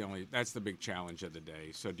 that's the big challenge of the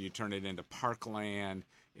day. So do you turn it into parkland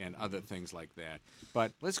and other things like that?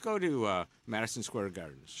 But let's go to Madison Square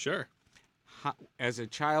Gardens. Sure. As a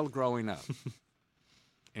child growing up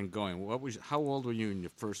and going, how old were you when you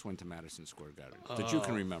first went to Madison Square Gardens that you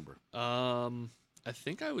can remember? I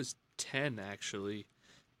think I was 10 actually,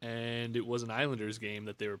 and it was an Islanders game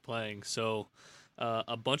that they were playing. So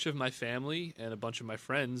a bunch of my family and a bunch of my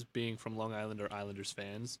friends, being from Long Island, are Islanders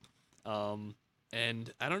fans.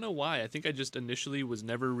 And I don't know why. I think I just initially was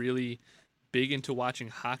never really big into watching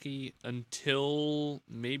hockey until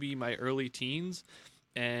maybe my early teens.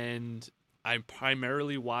 And I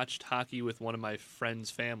primarily watched hockey with one of my friends'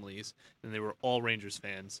 families, and they were all Rangers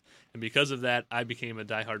fans. And because of that, I became a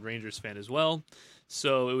diehard Rangers fan as well.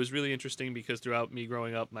 So it was really interesting because throughout me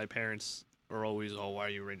growing up, my parents were always, oh, why are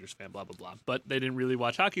you a Rangers fan, blah, blah, blah. But they didn't really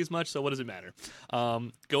watch hockey as much, so what does it matter?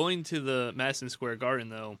 Going to the Madison Square Garden,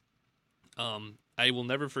 though, I will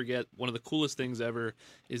never forget one of the coolest things ever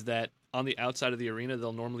is that on the outside of the arena,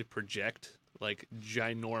 they'll normally project like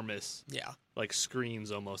ginormous like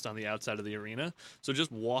screens almost on the outside of the arena. So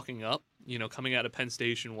just walking up, coming out of Penn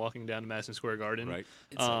Station, walking down to Madison Square Garden, right.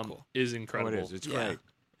 It's so cool. Is incredible. Oh, it is. It's great.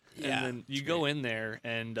 And then you go in there,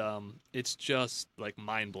 and it's just like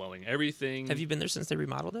mind-blowing. Everything. Have you been there since they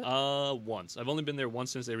remodeled it? Once. I've only been there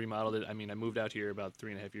once since they remodeled it. I mean, I moved out here about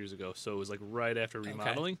 3.5 years ago, so it was like right after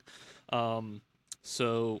remodeling.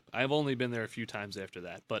 So I've only been there a few times after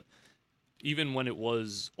that. But even when it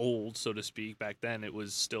was old, so to speak, back then, it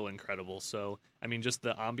was still incredible. So, I mean, just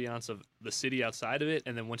the ambiance of the city outside of it,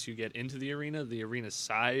 and then once you get into the arena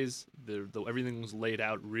size, everything was laid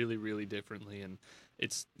out really, really differently, and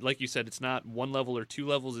it's like you said, it's not one level or two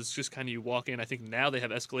levels. It's just kind of you walk in. I think now they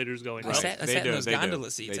have escalators going I up. sat in those gondola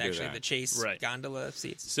seats, actually, the Chase right. gondola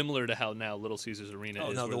seats. Similar to how now Little Caesars Arena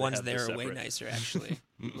is. Oh, no, the ones there are way nicer, actually.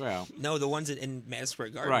 Well, no, the ones in Madison Square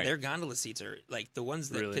Garden, right. Their gondola seats are like the ones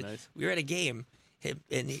that really nice. We were at a game.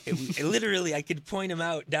 And literally, I could point him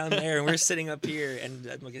out down there, and we're sitting up here, and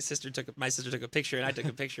my sister took a picture, and I took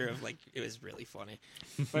a picture of it was really funny.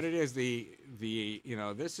 But it is the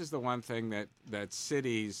this is the one thing that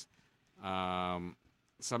cities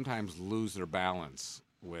sometimes lose their balance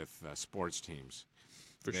with sports teams.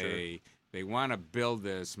 For sure. They want to build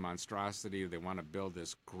this monstrosity. They want to build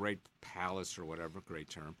this great palace or whatever,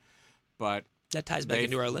 great term, but that ties back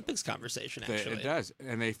into our Olympics conversation. Actually, it does,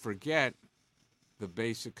 and they forget the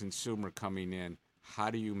basic consumer coming in.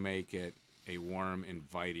 How do you make it a warm,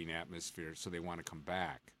 inviting atmosphere so they want to come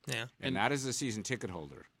back? Yeah. And not as a season ticket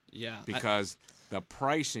holder. Yeah. Because the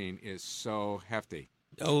pricing is so hefty.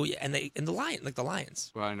 Oh yeah, and the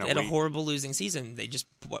Lions. Well, I know they had a horrible losing season. They just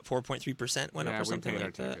 4.3% went up or something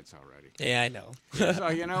like that. Yeah, we paid our tickets already. Yeah, I know.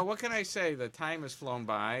 So what can I say? The time has flown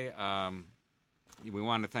by. We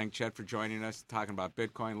want to thank Chet for joining us, talking about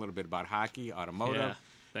Bitcoin, a little bit about hockey, automotive. Yeah.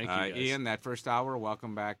 Thank you, guys. Ian, that first hour,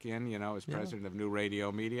 welcome back in, as president of New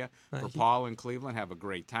Radio Media. Thank for you. Paul in Cleveland, have a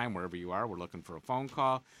great time wherever you are. We're looking for a phone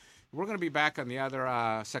call. We're going to be back on the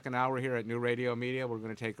other second hour here at New Radio Media. We're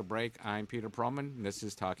going to take a break. I'm Peter Perlman, and this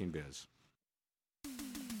is Talking Biz.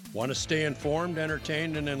 Want to stay informed,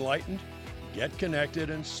 entertained, and enlightened? Get connected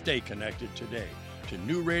and stay connected today to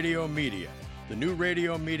New Radio Media. The New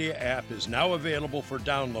Radio Media app is now available for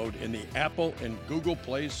download in the Apple and Google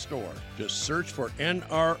Play Store. Just search for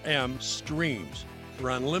NRM Streams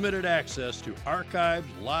for unlimited access to archived,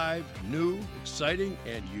 live, new, exciting,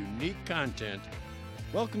 and unique content.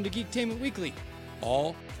 Welcome to Geektainment Weekly.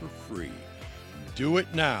 All for free. Do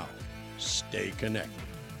it now. Stay connected.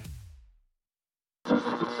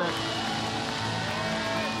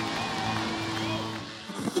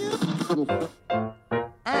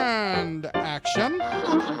 And action.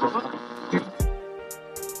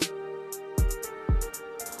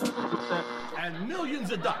 And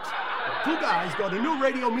millions of ducks. Two guys go to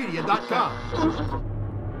newradiomedia.com.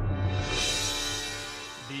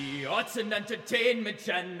 The Arts and Entertainment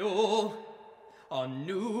Channel on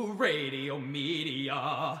New Radio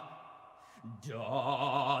Media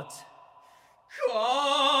 .com.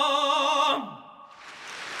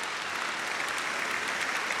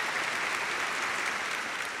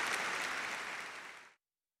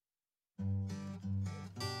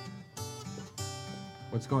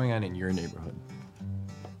 What's going on in your neighborhood?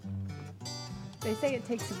 They say it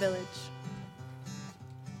takes a village.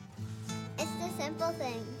 It's the simple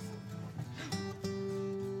things.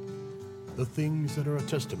 The things that are a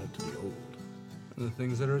testament to the old. And the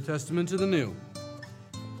things that are a testament to the new.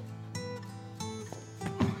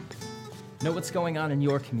 Know what's going on in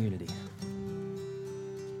your community.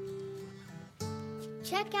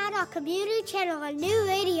 Check out our community channel on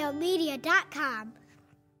newradiomedia.com.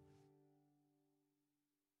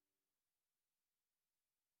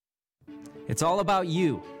 It's all about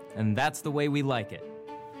you, and that's the way we like it.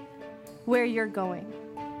 Where you're going.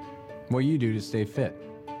 What you do to stay fit.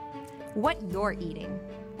 What you're eating.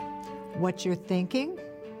 What you're thinking.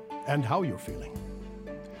 And how you're feeling.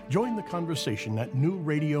 Join the conversation at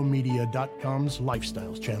newradiomedia.com's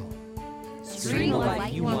Lifestyles channel. Stream the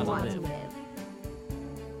life you want to live.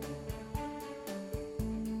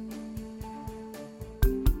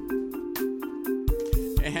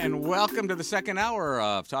 And welcome to the second hour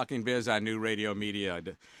of Talking Biz on New Radio Media.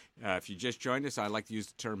 If you just joined us, I like to use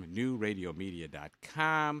the term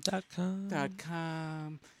newradiomedia.com.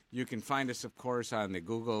 .com. You can find us, of course, on the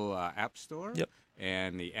Google App Store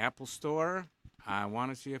and the Apple Store. I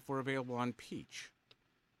want to see if we're available on Peach.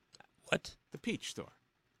 What? The Peach Store.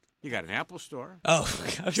 You got an Apple Store. Oh,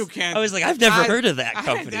 I was like, I've never heard of that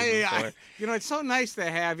company before. It's so nice to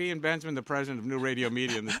have Ian Benjamin, the president of New Radio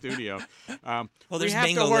Media, in the studio. Well, there's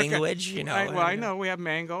Mango Language, I know. We have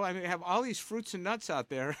mango. I mean, we have all these fruits and nuts out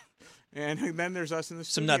there. And then there's us in the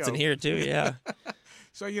studio. Some nuts in here, too, yeah.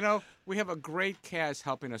 So, we have a great cast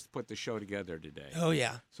helping us put the show together today. Oh,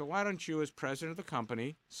 yeah. So why don't you, as president of the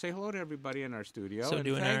company, say hello to everybody in our studio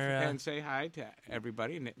and say hi to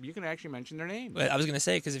everybody. And you can actually mention their name. But I was going to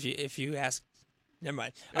say, because if you ask... Never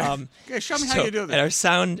mind. Okay, show me how you do this. Our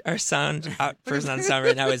sound person on sound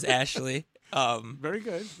right now is Ashley. Very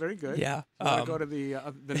good, very good. Yeah. So go to the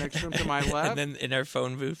next room to my left. And then in our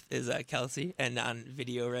phone booth is Kelsey, and on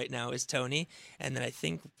video right now is Tony, and then I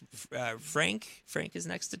think Frank is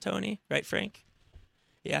next to Tony, right, Frank?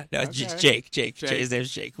 Yeah, no, Okay. just Jake.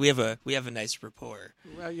 There's Jake. We have a nice rapport.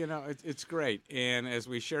 Well, it's great. And as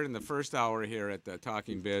we shared in the first hour here at the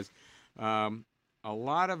Talking Biz, a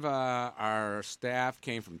lot of our staff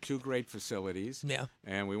came from 2 great facilities. Yeah.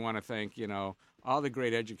 And we want to thank, all the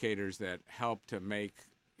great educators that help to make,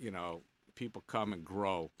 people come and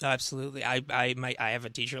grow. Absolutely. I have a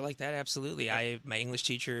teacher like that. Absolutely. My English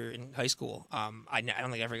teacher in high school. I don't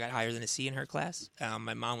think I ever got higher than a C in her class.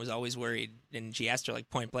 My mom was always worried, and she asked her like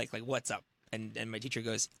point blank, like, "What's up?" And my teacher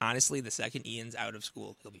goes, "Honestly, the second Ian's out of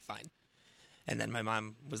school, he'll be fine." And then my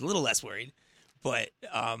mom was a little less worried, but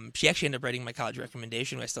she actually ended up writing my college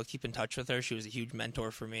recommendation. I still keep in touch with her. She was a huge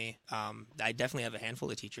mentor for me. I definitely have a handful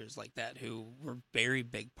of teachers like that who were a very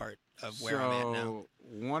big part of where I'm at now. So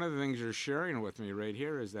one of the things you're sharing with me right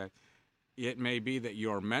here is that it may be that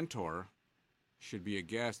your mentor should be a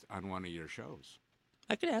guest on one of your shows.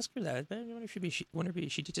 I could ask her that. I wonder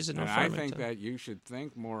if she teaches in North And I Farmington. think that you should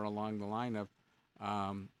think more along the line of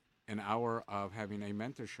an hour of having a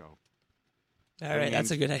mentor show. All right, that's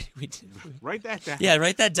a good idea. Write that down. Yeah,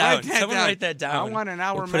 write that down. Someone write that down. I want an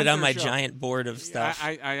hour. We'll put it on my mentor show. giant board of stuff.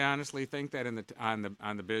 I honestly think that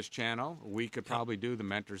on the Biz channel, we could probably do the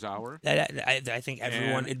Mentors Hour. I think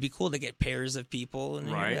everyone. It'd be cool to get pairs of people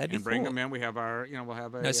and right, that'd be and bring cool. them in. We have we'll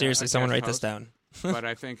have a. No, seriously, someone write this host. down. But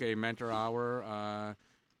I think a Mentor Hour,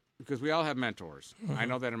 because we all have mentors. Mm-hmm. I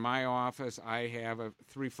know that in my office, I have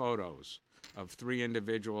 3 photos of 3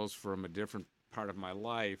 individuals from a different part of my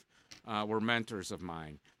life. Were mentors of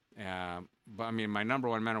mine. But I mean, my number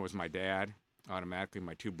one mentor was my dad. Automatically,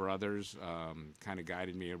 my 2 brothers kind of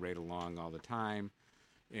guided me right along all the time,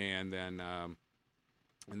 and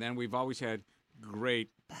then we've always had great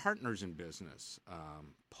partners in business.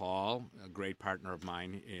 Paul, a great partner of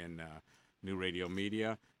mine in New Radio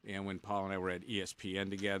Media, and when Paul and I were at ESPN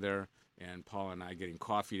together, and Paul and I getting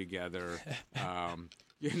coffee together,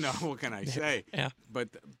 what can I say? Yeah.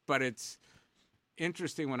 But it's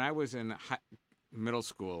interesting. When I was in middle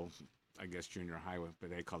school, I guess junior high,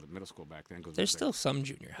 but they called it middle school back then. There's still some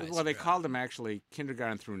junior highs. Well, they called them actually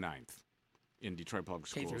kindergarten through 9th in Detroit Public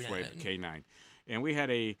Schools, K-9. And we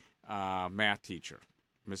had a math teacher,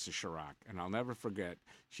 Mrs. Chirac, and I'll never forget,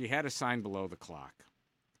 she had a sign below the clock.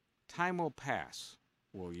 Time will pass,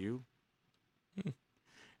 will you?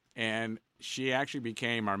 And she actually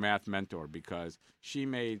became our math mentor because she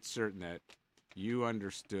made certain that you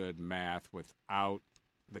understood math without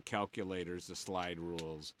the calculators, the slide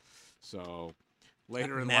rules. So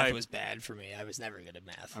later in life, math was bad for me. I was never good at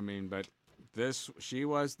math. I mean, but she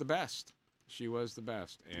was the best. She was the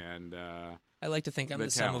best, and I like to think I'm the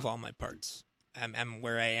sum of all my parts. I'm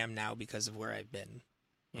where I am now because of where I've been.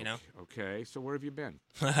 You know. Okay, so where have you been?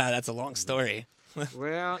 That's a long story.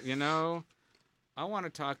 Well, I want to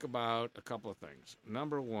talk about a couple of things.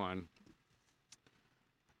 Number one.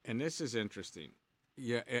 And this is interesting.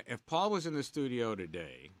 Yeah, if Paul was in the studio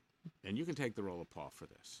today, and you can take the role of Paul for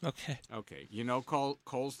this. Okay. Okay.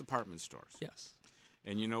 Kohl's department stores. Yes.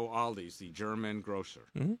 And Aldi's, the German grocer.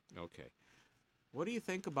 Mm-hmm. Okay. What do you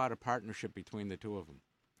think about a partnership between the 2 of them?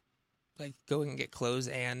 Like going and get clothes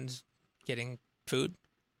and getting food?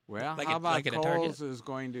 Well, like how about Kohl's is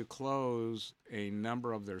going to close a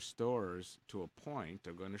number of their stores to a point.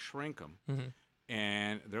 They're going to shrink them. Mm-hmm.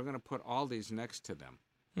 And they're going to put Aldi's next to them.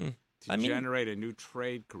 To generate a new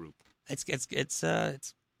trade group. It's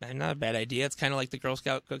not a bad idea. It's kind of like the Girl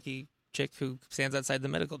Scout cookie chick who stands outside the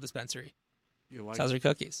medical dispensary. Sells her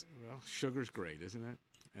cookies. Well, sugar's great, isn't it?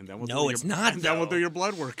 And then it's not. And then we'll do your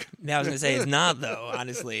blood work. Yeah, I was going to say it's not though.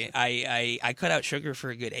 Honestly, I cut out sugar for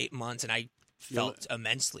a good 8 months, and I felt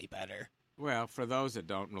immensely better. Well, for those that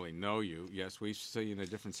don't really know you, yes, we see in a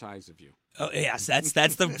different size of you. Oh, yes, that's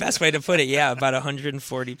the best way to put it. Yeah, about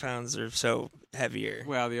 140 pounds or so heavier.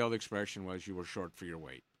 Well, the old expression was you were short for your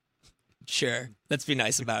weight. Sure. Let's be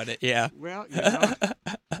nice about it, yeah. Well,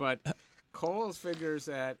 but Kohl's figures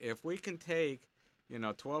that if we can take,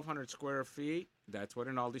 1,200 square feet, that's what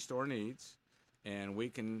an Aldi store needs, and we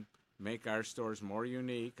can make our stores more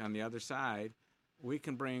unique on the other side, we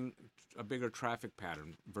can bring a bigger traffic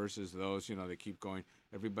pattern versus those, they keep going.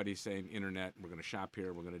 Everybody's saying internet, we're going to shop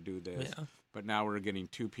here, we're going to do this. Yeah. But now we're getting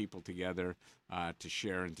 2 people together to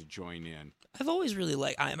share and to join in. I've always really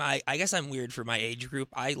liked, I guess I'm weird for my age group.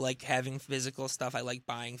 I like having physical stuff. I like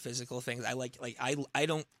buying physical things. I like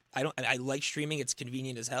streaming. It's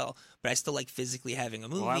convenient as hell, but I still like physically having a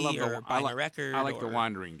movie or buying a record. I like the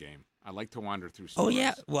wandering game. I like to wander through stores. Oh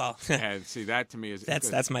yeah, well, and see that to me is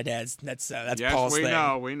that's my dad's. That's yes, Paul's thing.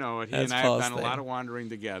 We know it. He and I have done a lot of wandering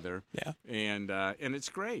together. Yeah, and it's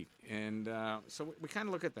great. And so we kind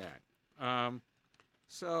of look at that.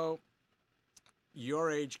 So your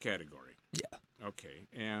age category. Yeah. Okay,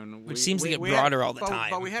 and which seems to get broader all the time.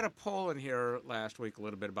 But we had a poll in here last week a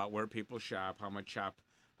little bit about where people shop, how much shop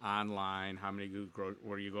online, how many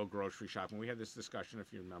where you go grocery shopping. We had this discussion,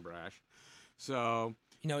 if you remember, Ash. So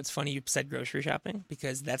it's funny you said grocery shopping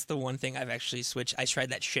because that's the one thing I've actually switched. I tried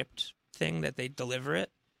that shipped thing that they deliver it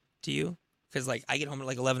to you because like I get home at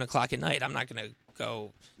like 11 o'clock at night. I'm not gonna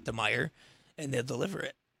go to Meijer and they'll deliver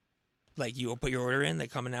it. Like you put your order in, they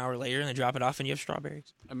come an hour later and they drop it off, and you have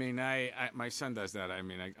strawberries. I mean, my son does that. I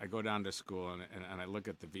mean, I go down to school and I look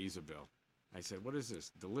at the Visa bill. I said, "What is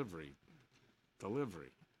this? Delivery.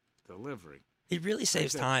 It really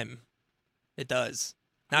saves time. It does.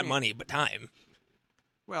 Not money, but time.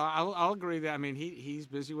 Well, I'll agree that. I mean, he's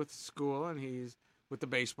busy with school and he's with the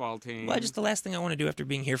baseball team. Well, just the last thing I want to do after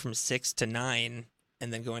being here from 6 to 9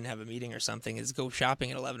 and then go and have a meeting or something is go shopping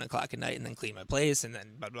at 11 o'clock at night and then clean my place and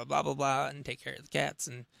then blah, blah, blah, blah, blah, and take care of the cats.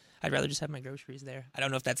 And I'd rather just have my groceries there. I don't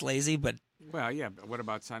know if that's lazy, but... Well, yeah, but what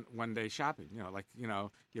about one-day shopping?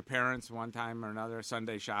 Your parents one time or another,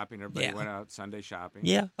 Sunday shopping, everybody went out Sunday shopping.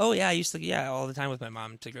 Yeah. Oh, yeah, I used to, all the time with my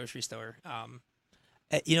mom to the grocery store.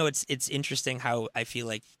 It's interesting how I feel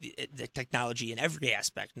like the technology in every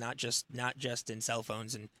aspect, not just in cell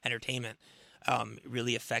phones and entertainment,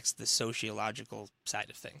 really affects the sociological side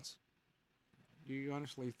of things. Do you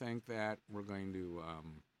honestly think that we're going to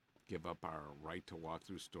give up our right to walk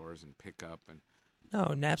through stores and pick up and?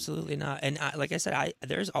 No, absolutely not. And like I said,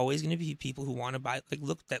 there's always going to be people who want to buy. Like,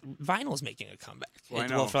 look, that vinyl's making a comeback. Well, I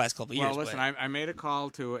know. For the last couple of years. Well, listen, I made a call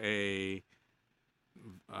to a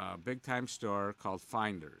big time store called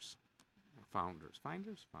Founders.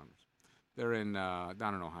 They're in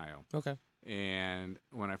down in Ohio. Okay. And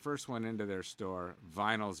when I first went into their store,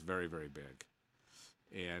 vinyl's very, very big.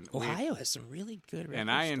 And Ohio has some really good record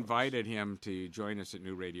And I stores. invited him to join us at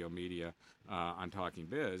New Radio Media on Talking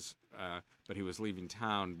Biz, but he was leaving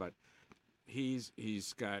town. But he's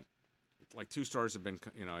got like 2 stores have been,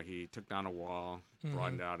 he took down a wall,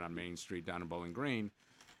 broadened out on Main Street down in Bowling Green,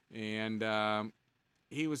 and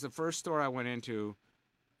he was the first store I went into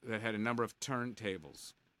that had a number of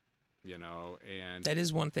turntables. And that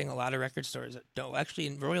is one thing a lot of record stores don't. Actually,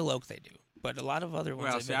 in Royal Oak they do, but a lot of other ones.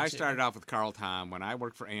 Well, see, I started off with Carl Tom when I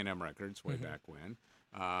worked for A&M Records way back when,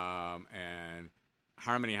 and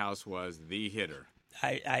Harmony House was the hitter.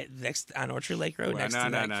 I next on Orchard Lake Road next to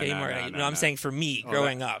Kmart. I'm saying for me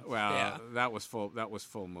growing up. Well, that was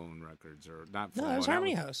Full Moon Records or not? Full No, it was Moon.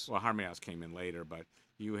 Harmony House. Well, Harmony House came in later, but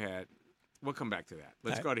you had. We'll come back to that.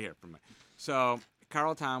 Let's go to here for a minute. So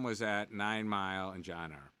Carl Tom was at 9 Mile and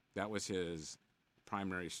John R. That was his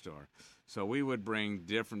primary store. So we would bring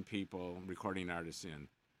different people, recording artists in,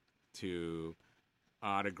 to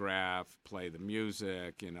autograph, play the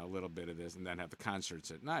music, a little bit of this, and then have the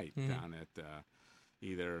concerts at night down at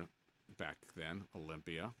either back then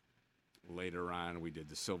Olympia. Later on, we did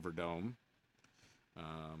the Silver Dome,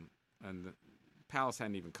 and the Palace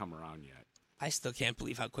hadn't even come around yet. I still can't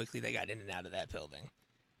believe how quickly they got in and out of that building.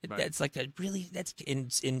 That's like that's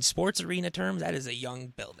in sports arena terms, that is a young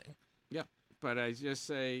building. Yeah, but I just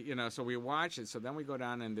say, so we watch it. So then we go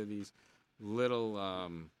down into these little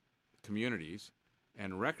communities,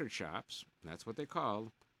 and record shops, that's what they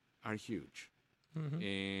call, are huge.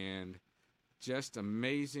 And just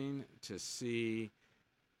amazing to see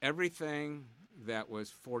everything that was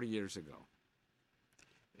 40 years ago.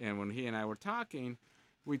 And when he and I were talking,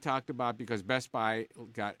 we talked about because Best Buy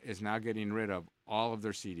is now getting rid of all of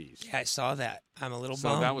their CDs. Yeah, I saw that. I'm a little so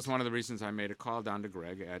bummed. That was one of the reasons I made a call down to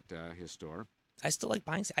Greg at his store. I still like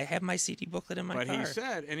buying. I have my CD booklet in my car. But he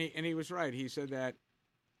said, and he was right. He said that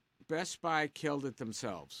Best Buy killed it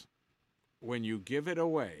themselves. When you give it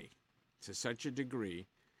away to such a degree,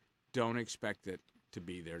 don't expect it to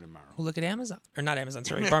be there tomorrow. Well, look at Amazon, or not Amazon.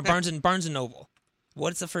 Sorry, Barnes and Noble.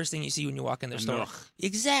 What's the first thing you see when you walk in their store?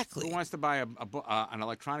 Exactly. Who wants to buy an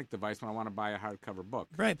electronic device when I want to buy a hardcover book?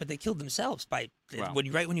 Right, but they killed themselves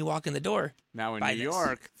when you walk in the door. Now in New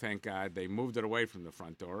York, thank God, they moved it away from the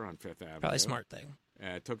front door on Fifth Avenue. Probably a smart thing.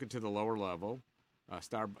 Took it to the lower level.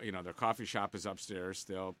 Their coffee shop is upstairs,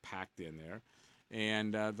 still packed in there,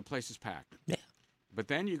 and the place is packed. Yeah. But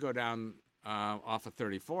then you go down off of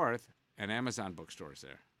 34th, and Amazon bookstore's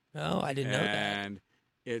there. Oh, I didn't know that. And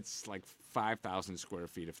it's like 5,000 square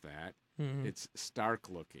feet of that. It's stark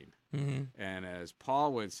looking. And as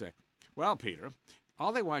Paul would say, well, Peter,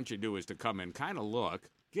 all they want you to do is to come in, kind of look,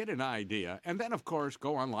 get an idea, and then, of course,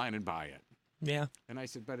 go online and buy it. Yeah. And I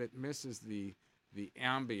said, but it misses the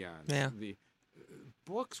ambiance. Yeah. The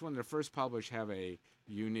books, when they're first published, have a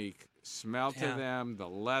unique smell to them, the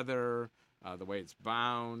leather, the way it's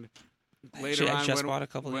bound. Later on, bought a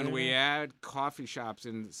couple when we add coffee shops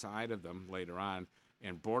inside of them later on,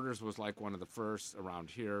 and Borders was like one of the first around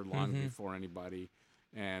here, long before anybody,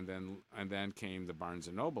 and then came the Barnes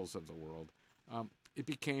and Nobles of the world. It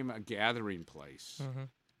became a gathering place,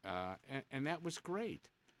 and that was great.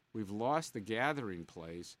 We've lost the gathering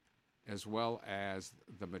place as well as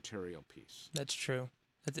the material piece. That's true.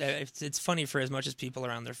 It's funny, for as much as people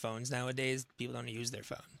are on their phones nowadays, people don't use their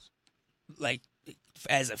phones like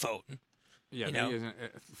as a phone. Yeah, the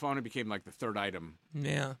phone became like the third item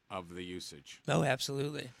of the usage. Oh,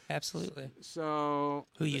 absolutely. Absolutely. So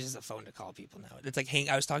who uses a phone to call people now? It's like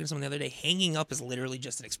I was talking to someone the other day, hanging up is literally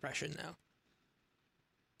just an expression now.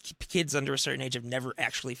 Kids under a certain age have never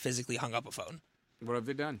actually physically hung up a phone. What have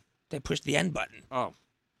they done? They pushed the end button. Oh,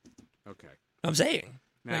 okay. I'm saying.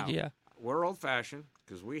 Now, we're old-fashioned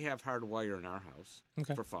because we have hardwire in our house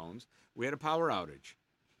for phones. We had a power outage.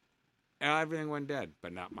 And everything went dead,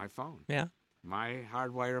 but not my phone. Yeah. My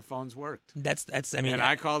hardwire phones worked. That's. I mean, and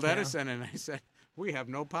I called Edison and I said, "We have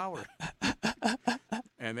no power."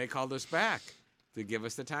 And they called us back to give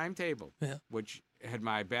us the timetable. Yeah. Which, had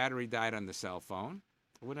my battery died on the cell phone,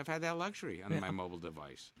 I wouldn't have had that luxury on my mobile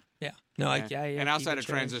device. Yeah. No, and I also had a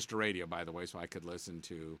transistor radio, by the way, so I could listen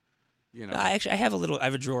to, I have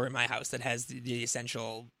a drawer in my house that has the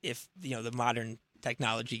essential, if the modern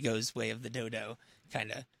technology goes way of the dodo,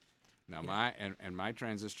 kind of. Now my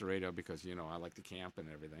transistor radio, because I like to camp and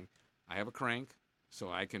everything, I have a crank,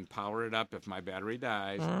 so I can power it up if my battery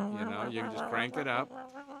dies. You can just crank it up,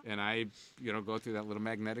 and I go through that little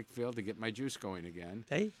magnetic field to get my juice going again.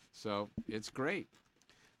 Hey. So it's great.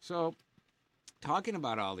 So, talking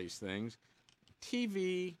about all these things,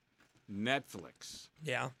 TV, Netflix.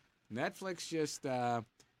 Yeah. Netflix just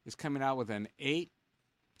is coming out with an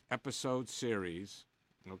 8-episode series.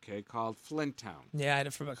 Okay, called Flint Town. Yeah, I had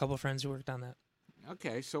a couple of friends who worked on that.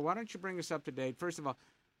 Okay, so why don't you bring us up to date? First of all,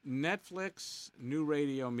 Netflix, New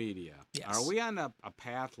Radio Media. Yes. Are we on a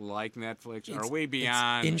path like Netflix? Or are we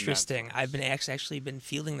beyond? It's interesting. Netflix? I've been actually been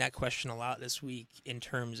fielding that question a lot this week in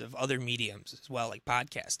terms of other mediums as well, like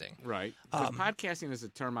podcasting. Right. Because podcasting is a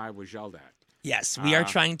term I was yelled at. Yes, we are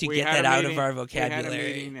trying to get that out of our vocabulary. We had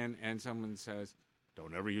a meeting and someone says,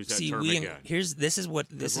 "Don't ever use that term again." This is what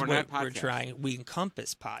we're trying. We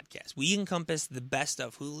encompass podcasts. We encompass the best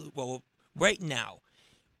of Hulu. Well, right now,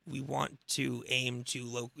 we want to aim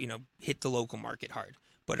to hit the local market hard,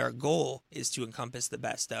 but our goal is to encompass the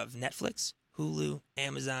best of Netflix, Hulu,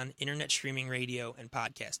 Amazon, internet streaming radio, and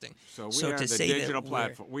podcasting. So we are the digital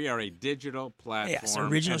platform. We are a digital platform. Yes,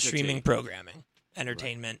 original streaming programming,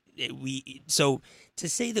 entertainment. Right. So to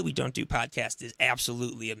say that we don't do podcasts is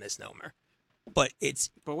absolutely a misnomer. But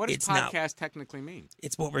what does podcast technically mean?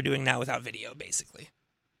 It's what we're doing now without video, basically.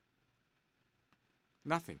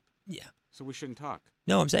 Nothing. Yeah. So we shouldn't talk.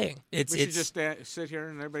 No, I'm saying we should just sit here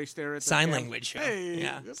and everybody stare at the sign camera. Language show. Hey,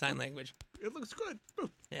 yeah, sign language. It looks good.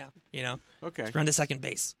 Yeah, Okay. Run to second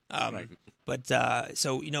base. Right. But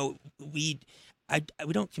so we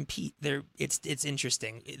don't compete. It's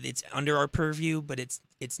interesting. It's under our purview, but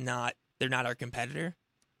it's not. They're not our competitor.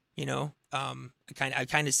 I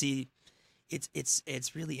kind of see.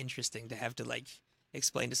 It's really interesting to have to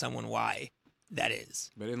explain to someone why that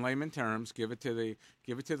is. But in layman terms, give it to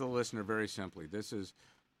the listener very simply. This is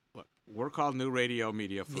we're called New Radio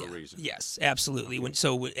Media for a reason. Yes, absolutely.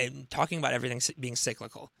 And talking about everything being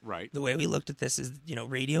cyclical. Right. The way we looked at this is,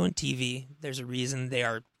 radio and TV, there's a reason they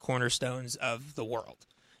are cornerstones of the world.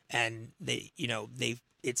 And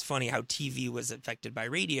it's funny how TV was affected by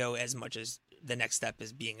radio as much as the next step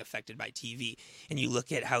is being affected by TV. And you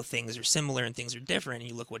look at how things are similar and things are different,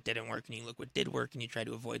 and you look what didn't work and you look what did work, and you try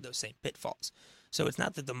to avoid those same pitfalls. So it's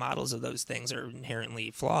not that the models of those things are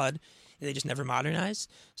inherently flawed. They just never modernize.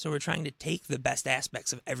 So we're trying to take the best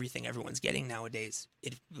aspects of everything everyone's getting nowadays,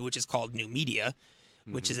 which is called new media,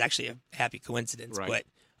 which is actually a happy coincidence. Right.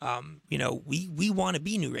 But, we want to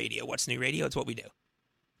be new radio. What's new radio? It's what we do.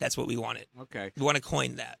 That's what we wanted. Okay. We want to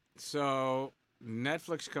coin that. So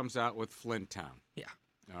Netflix comes out with Flint Town. Yeah.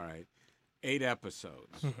 All right. 8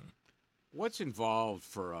 episodes. Mm-hmm. What's involved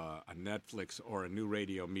for a Netflix or a New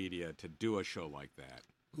Radio Media to do a show like that?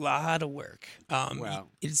 A lot of work.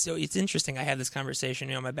 It's interesting. I have this conversation.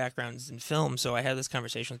 My background's in film, so I have this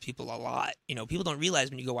conversation with people a lot. People don't realize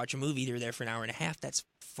when you go watch a movie, they're there for an hour and a half. That's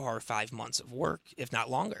 4 or 5 months of work, if not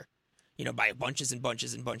longer. By bunches and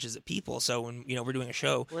bunches and bunches of people. So when we're doing a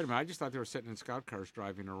show. Wait a minute! I just thought they were sitting in scout cars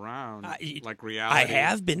driving around like reality. I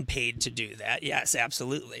have been paid to do that. Yes,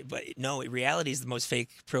 absolutely. But no, reality is the most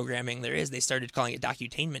fake programming there is. They started calling it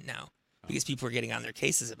docutainment now because people are getting on their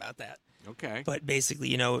cases about that. Okay. But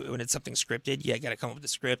basically, when it's something scripted, you got to come up with a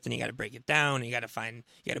script and you got to break it down. And you got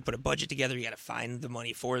to put a budget together. You got to find the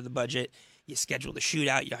money for the budget. you schedule the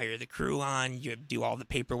shootout, you hire the crew on, you do all the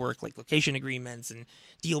paperwork like location agreements and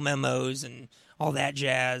deal memos and all that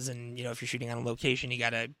jazz. And, you know, if you're shooting on a location, you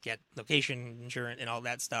got to get location insurance and all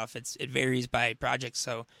that stuff. It varies by project.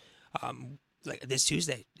 So, like this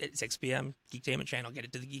Tuesday at 6 p.m., Geektainment Channel, Get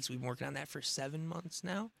It to the Geeks. We've been working on that for 7 months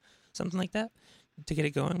now, something like that, to get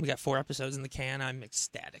it going. We got 4 episodes in the can. I'm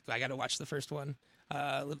ecstatic. I got to watch the first one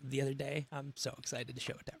the other day. I'm so excited to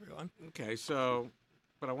show it to everyone. Okay, so,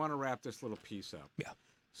 but I want to wrap this little piece up. Yeah.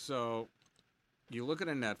 So, you look at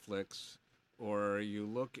a Netflix, or you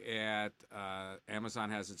look at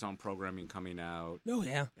Amazon has its own programming coming out. Oh,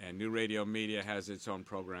 yeah. And New Radio Media has its own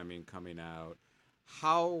programming coming out.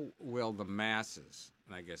 How will the masses,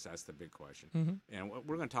 and I guess that's the big question, and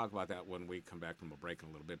we're going to talk about that when we come back from a break in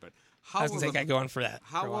a little bit, but how I go on for that.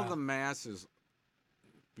 How will the masses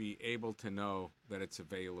be able to know that it's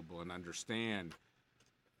available and understand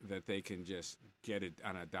that they can just get it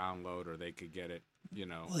on a download, or they could get it, you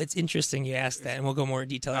know? Well, it's interesting you asked that, and we'll go more in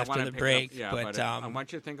detail after the break. But I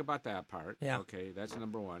want you to think about that part. Yeah. Okay, that's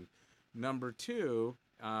number one. Number two,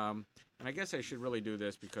 and I guess I should really do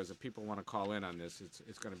this because if people want to call in on this,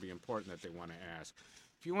 it's going to be important that they want to ask.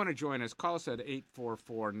 If you want to join us, call us at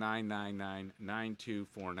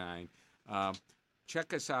 844-999-9249.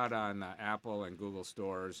 Check us out on Apple and Google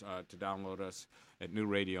stores to download us at New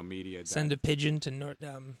Radio Media. Send a pigeon to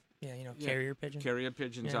carrier pigeon. Carrier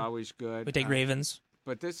pigeon's always good. We take ravens.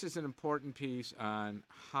 But this is an important piece on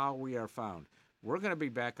how we are found. We're going to be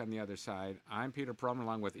back on the other side. I'm Peter Perlman,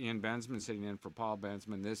 along with Ian Bensman, sitting in for Paul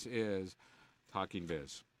Bensman. This is Talking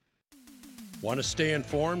Biz. Want to stay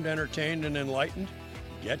informed, entertained, and enlightened?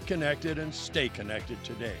 Get connected and stay connected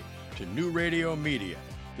today to New Radio Media.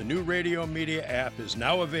 The New Radio Media app is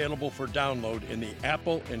now available for download in the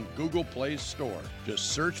Apple and Google Play Store.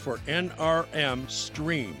 Just search for NRM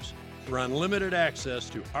Streams for unlimited access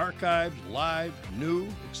to archived, live, new,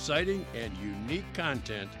 exciting, and unique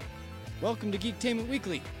content. Welcome to Geektainment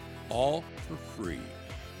Weekly. All for free.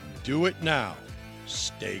 Do it now.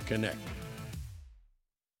 Stay connected.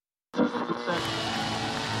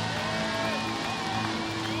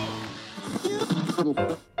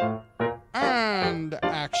 And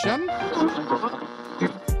action.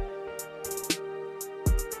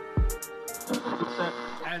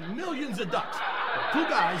 And millions of ducks. The 2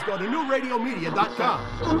 guys go to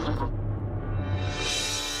newradiomedia.com.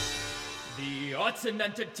 The Arts and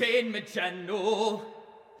Entertainment Channel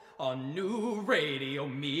on New Radio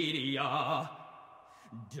Media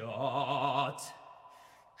 .com.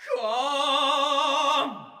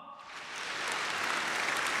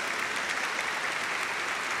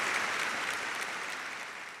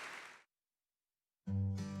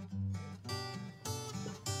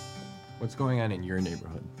 What's going on in your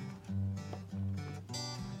neighborhood?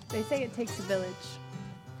 They say it takes a village.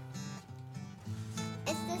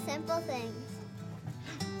 It's the simple things.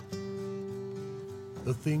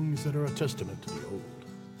 The things that are a testament to the old.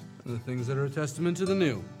 The things that are a testament to the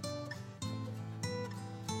new.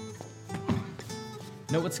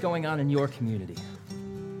 Know what's going on in your community.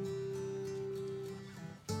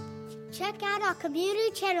 Check out our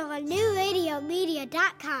community channel on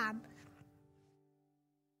newradiomedia.com.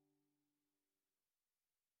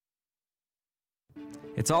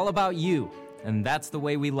 It's all about you, and that's the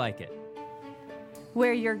way we like it.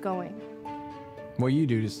 Where you're going. What you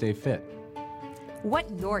do to stay fit. What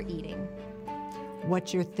you're eating.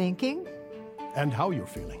 What you're thinking. And how you're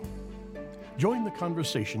feeling. Join the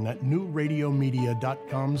conversation at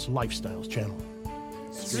newradiomedia.com's Lifestyles channel.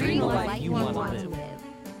 Stream the life you want to live.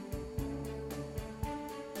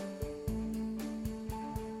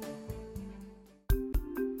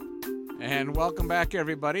 And welcome back,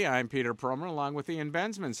 everybody. I'm Peter Perlman, along with Ian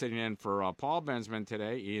Bensman, sitting in for Paul Bensman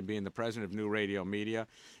today, Ian being the president of New Radio Media.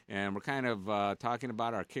 And we're kind of talking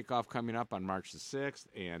about our kickoff coming up on March the 6th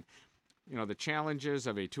and, you know, the challenges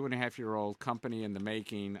of a 2.5-year-old company in the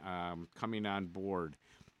making coming on board.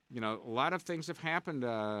 You know, a lot of things have happened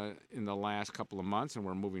in the last couple of months, and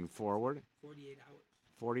we're moving forward.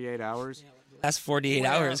 48 hours. Yeah, last 48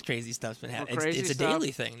 hours, crazy stuff's been happening. It's a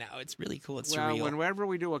daily thing now. It's really cool. It's surreal. Whenever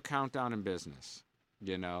we do a countdown in business,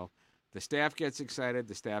 you know, the staff gets excited,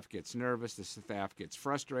 the staff gets nervous, the staff gets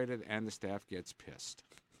frustrated, and the staff gets pissed.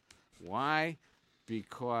 Why?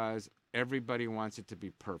 Because everybody wants it to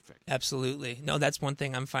be perfect. Absolutely. No, that's one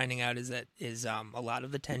thing I'm finding out is a lot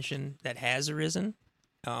of the tension that has arisen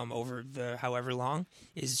over the however long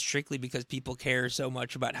is strictly because people care so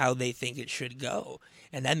much about how they think it should go.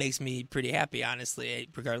 And that makes me pretty happy, honestly,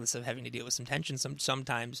 regardless of having to deal with some tension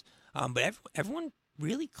sometimes. But everyone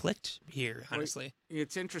really clicked here, honestly.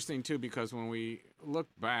 It's interesting, too, because when we look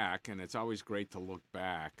back, and it's always great to look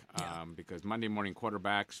back, because Monday morning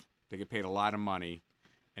quarterbacks, they get paid a lot of money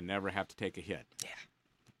and never have to take a hit. Yeah.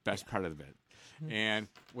 Best part of it. And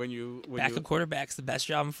when backup quarterback's the best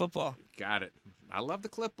job in football. Got it. I love the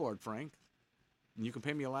clipboard, Frank. You can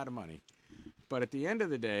pay me a lot of money. But at the end of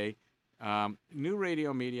the day, New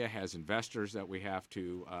Radio Media has investors that we have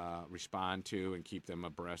to respond to and keep them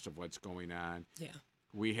abreast of what's going on. Yeah.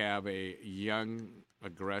 We have a young,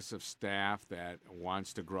 aggressive staff that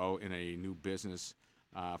wants to grow in a new business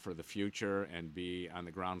for the future and be on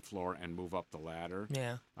the ground floor and move up the ladder.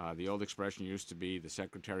 Yeah. The old expression used to be the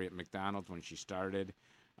secretary at McDonald's when she started.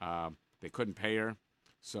 They couldn't pay her.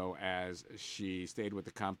 So as she stayed with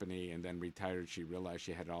the company and then retired, she realized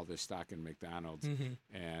she had all this stock in McDonald's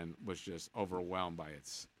and was just overwhelmed by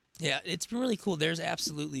it. Yeah, it's been really cool. There's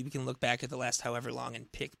absolutely, we can look back at the last however long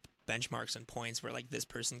and pick benchmarks and points where, like, this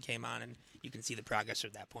person came on and you can see the progress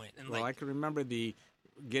at that point. And well, I can remember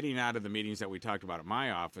getting out of the meetings that we talked about at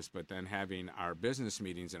my office, but then having our business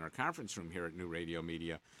meetings in our conference room here at New Radio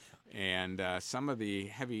Media, and some of the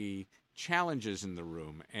heavy challenges in the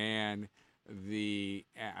room, and the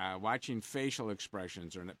watching facial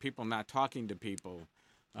expressions or people not talking to people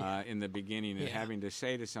in the beginning and having to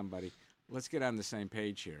say to somebody, let's get on the same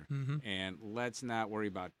page here and let's not worry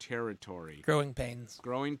about territory. Growing pains.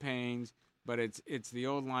 But it's the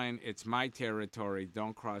old line, it's my territory,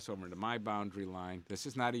 don't cross over into my boundary line. This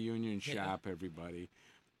is not a union shop, everybody.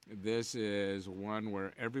 This is one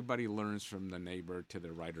where everybody learns from the neighbor to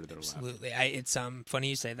their right or their left. Absolutely. It's funny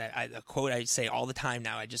you say that. A quote I say all the time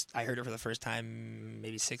now, I heard it for the first time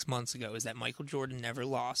maybe 6 months ago, is that Michael Jordan never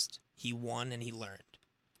lost. He won and he learned.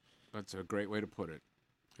 That's a great way to put it.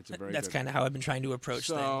 That's kind of how I've been trying to approach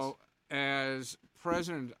things. So as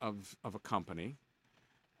president of a company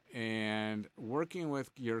and working with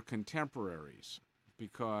your contemporaries,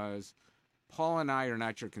 because Paul and I are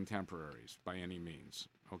not your contemporaries by any means.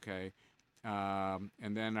 Okay, and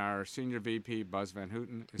then our senior VP, Buzz Van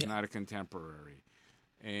Houten, is not a contemporary.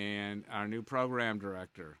 And our new program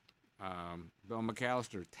director, Bill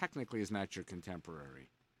McAllister, technically is not your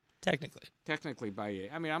contemporary. Technically by age.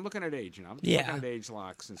 I mean, I'm looking at age, I'm looking at age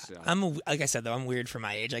locks and stuff. Like I said, though, I'm weird for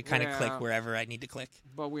my age. I kind of click wherever I need to click.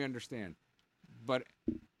 But we understand. But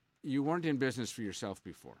you weren't in business for yourself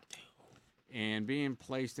before. And being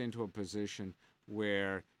placed into a position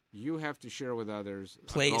where you have to share with others.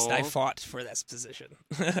 I fought for this position.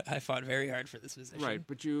 I fought very hard for this position. Right,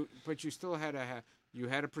 but you still had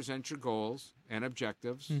to present your goals and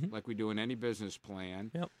objectives like we do in any business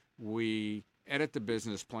plan. Yep. We edit the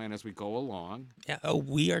business plan as we go along. Yeah. Oh,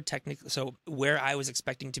 we are technically where I was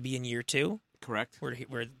expecting to be in year 2. Correct.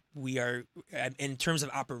 Where we are in terms of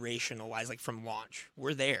operational wise, like from launch,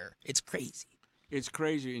 we're there. It's crazy. It's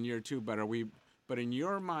crazy in year 2, but in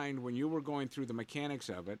your mind, when you were going through the mechanics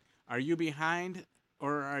of it, are you behind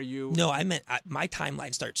or are you? No, I meant my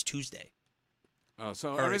timeline starts Tuesday. Oh,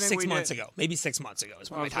 so or 6 months ago, maybe 6 months ago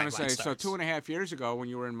is when my timeline starts. So 2.5 years ago, when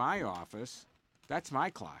you were in my office, that's my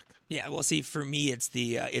clock. Yeah, well, see, for me,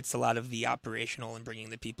 it's a lot of the operational and bringing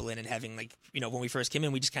the people in and having, like, when we first came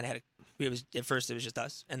in, we just kind of had at first it was just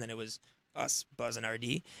us, and then it was us, Buzz, and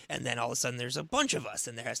RD, and then all of a sudden there's a bunch of us,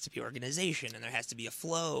 and there has to be organization, and there has to be a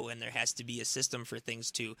flow, and there has to be a system for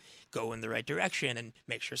things to go in the right direction and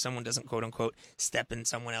make sure someone doesn't, quote unquote, step in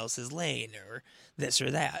someone else's lane or this or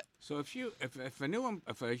that. So if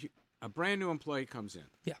a brand new employee comes in,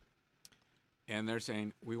 and they're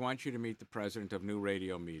saying, we want you to meet the president of New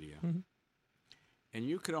Radio Media, and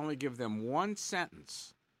you could only give them one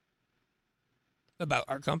sentence about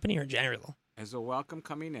our company or general. As a welcome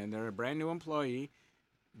coming in, they're a brand new employee.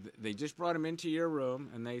 They just brought him into your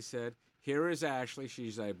room, and they said, here is Ashley.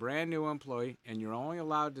 She's a brand new employee, and you're only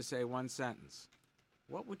allowed to say one sentence.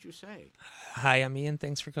 What would you say? Hi, I'm Ian.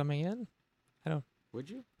 Thanks for coming in. Would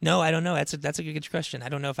you? No, I don't know. That's a good question. I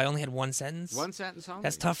don't know if I only had one sentence. One sentence only?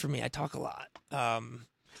 That's tough for me. I talk a lot. I'm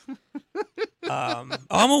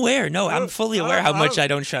aware. No, I'm fully aware how much I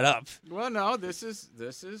don't shut up. Well, no, this is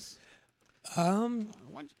I'd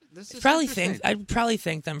probably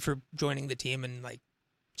thank them for joining the team and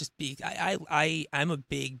just be. I'm a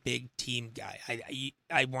big team guy.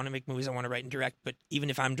 I want to make movies. I want to write and direct. But even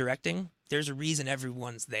if I'm directing, there's a reason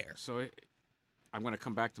everyone's there. So I'm going to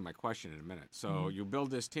come back to my question in a minute. So you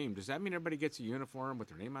build this team. Does that mean everybody gets a uniform with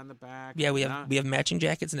their name on the back? Yeah, we have matching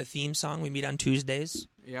jackets and a theme song. We meet on Tuesdays.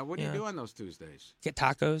 Yeah, what do you do on those Tuesdays? Get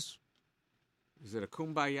tacos. Is it a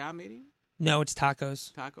kumbaya meeting? No, it's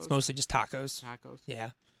tacos. Tacos? It's mostly just tacos. Tacos? Yeah.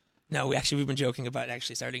 No, we've been joking about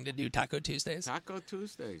actually starting to do Taco Tuesdays. Taco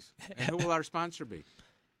Tuesdays. And who will our sponsor be?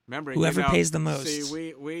 Remember, Whoever pays the most.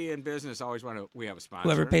 See, we in business always we have a sponsor.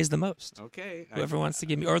 Whoever pays the most. Okay. Whoever wants to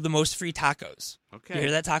give me, or the most free tacos. Okay. You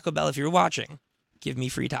hear that, Taco Bell? If you're watching, give me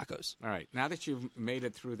free tacos. All right. Now that you've made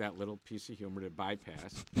it through that little piece of humor to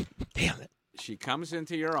bypass. Damn it. She comes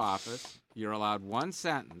into your office. You're allowed one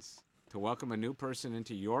sentence to welcome a new person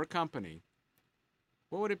into your company.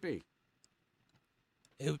 What would it be?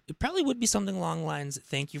 It probably would be something along the lines,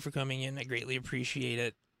 thank you for coming in. I greatly appreciate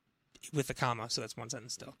it. With a comma, so that's one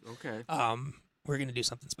sentence still. Okay. We're going to do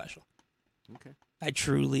something special. Okay. I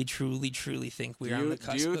truly, truly, truly think we're on the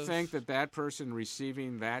cusp Do you think that person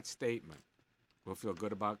receiving that statement will feel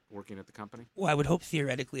good about working at the company? Well, I would hope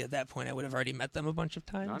theoretically at that point I would have already met them a bunch of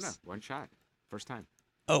times. No, one shot. First time.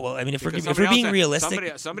 Oh, well, I mean, if we're Because being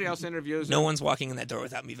realistic, somebody else interviews no them. one's walking in that door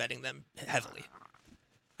without me vetting them heavily.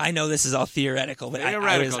 I know this is all theoretical, but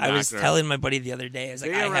I was telling my buddy the other day, I was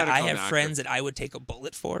like, I have friends that I would take a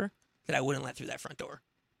bullet for that I wouldn't let through that front door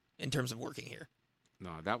in terms of working here. No,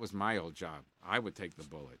 that was my old job. I would take the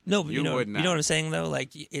bullet. No, but you know would not. You know what I'm saying, though?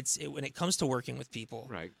 Like, when it comes to working with people,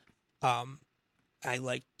 right? I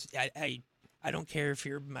don't care if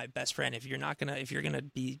you're my best friend. If you're gonna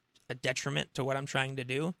be a detriment to what I'm trying to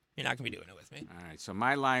do, you're not gonna be doing it with me. All right. So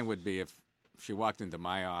my line would be if she walked into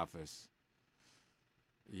my office,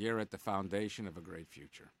 you're at the foundation of a great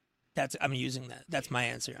future. I'm using that. That's my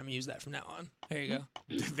answer. I'm gonna use that from now on. There you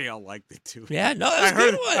go. They all liked it too. Yeah, no, that's a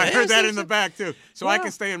good one. I heard that in the back too, so I can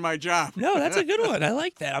stay in my job. No, that's a good one. I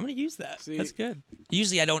like that. I'm gonna use that. See? That's good.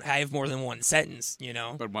 Usually, I have more than one sentence.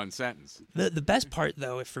 But one sentence. The best part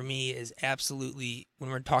though, for me, is absolutely when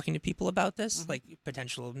we're talking to people about this, like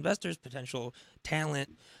potential investors, potential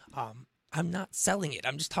talent. I'm not selling it.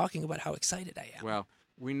 I'm just talking about how excited I am. Well.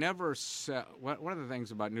 We never sell. One of the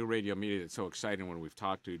things about New Radio Media that's so exciting when we've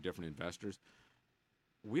talked to different investors,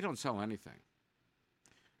 we don't sell anything.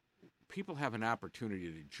 People have an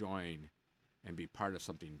opportunity to join and be part of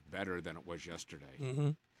something better than it was yesterday. Mm-hmm.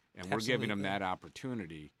 And we're giving them that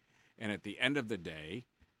opportunity. And at the end of the day,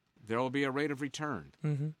 there will be a rate of return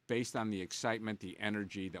based on the excitement, the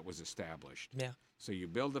energy that was established. Yeah. So you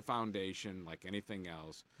build the foundation like anything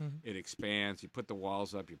else. It expands. You put the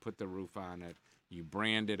walls up. You put the roof on it. You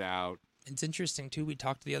brand it out. It's interesting, too. We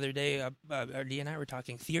talked the other day, RD and I were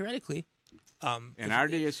talking theoretically. And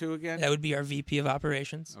RD is who again? That would be our VP of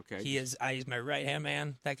operations. Okay. He's my right-hand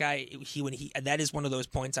man. That guy, that is one of those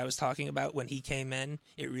points I was talking about. When he came in,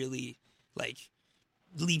 it really,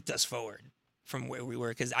 leaped us forward from where we were,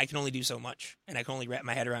 because I can only do so much, and I can only wrap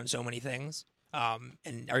my head around so many things.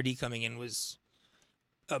 And RD coming in was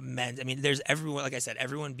immense. I mean, there's everyone, like I said,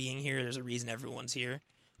 everyone being here, there's a reason everyone's here.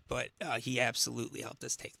 But he absolutely helped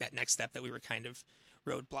us take that next step that we were kind of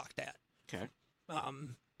roadblocked at. Okay.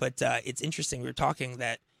 But it's interesting. We were talking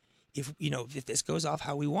that if this goes off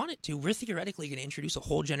how we want it to, we're theoretically going to introduce a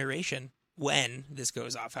whole generation. When this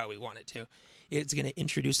goes off how we want it to, it's going to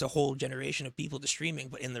introduce a whole generation of people to streaming,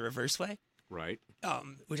 but in the reverse way. Right.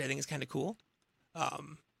 Which I think is kind of cool.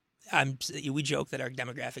 We joke that our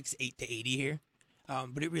demographics 8 to 80 here,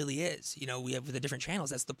 but it really is. We have with the different channels.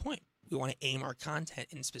 That's the point. We want to aim our content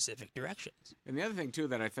in specific directions. And the other thing, too,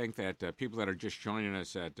 that I think that people that are just joining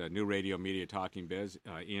us at New Radio Media Talking Biz,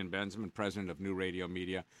 Ian Benjamin, president of New Radio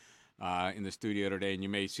Media, in the studio today, and you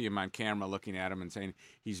may see him on camera looking at him and saying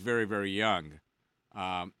he's very, very young.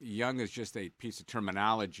 Young is just a piece of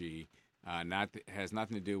terminology, has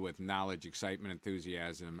nothing to do with knowledge, excitement,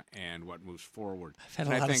 enthusiasm, and what moves forward. I've had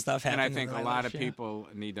a lot of stuff happen. And I think a lot of people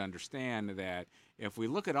need to understand that if we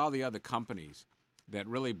look at all the other companies that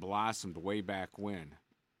really blossomed way back when,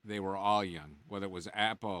 they were all young, whether it was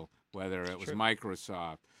Apple, whether it was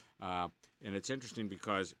Microsoft. And it's interesting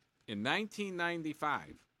because in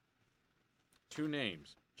 1995, two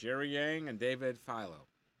names, Jerry Yang and David Philo.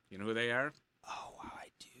 You know who they are? Oh, wow, I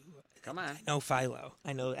do. Come on. I know Philo.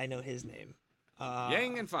 I know his name.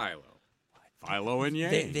 Yang and Philo. Philo and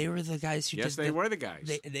Yang. They were the guys who Yes, they were the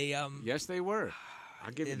guys. Yes, they were.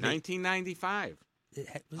 I'll give you 1995.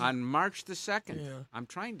 On March the 2nd. Yeah. I'm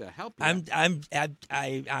trying to help you.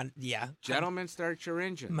 Yeah. Gentlemen, start your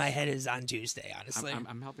engine. My head is on Tuesday, honestly.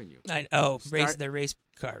 I'm helping you. The race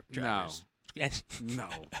car drivers. No.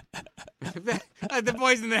 The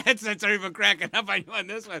boys in the headsets are even cracking up on you on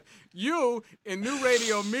this one. You, in New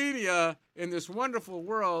Radio Media, in this wonderful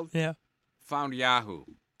world, found Yahoo.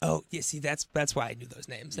 Oh, yeah, see, that's why I knew those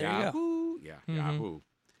names. There Yahoo. You go. Yeah, Yahoo.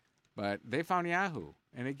 But they found Yahoo.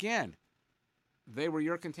 And again, they were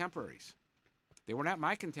your contemporaries. They were not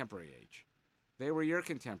my contemporary age. They were your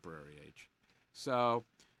contemporary age. So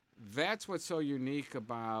that's what's so unique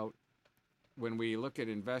about when we look at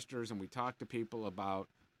investors and we talk to people about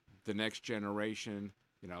the next generation,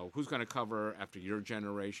 who's going to cover after your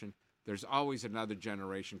generation? There's always another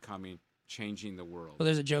generation coming, changing the world. Well,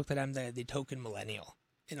 there's a joke that I'm the token millennial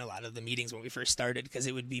in a lot of the meetings when we first started, because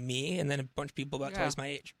it would be me and then a bunch of people about twice my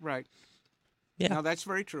age. Right. Yeah. No, that's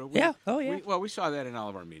very true. We saw that in all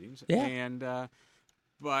of our meetings. Yeah. And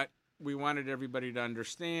but we wanted everybody to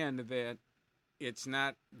understand that it's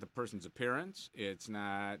not the person's appearance, it's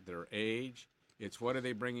not their age, it's what are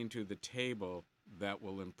they bringing to the table that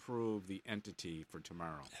will improve the entity for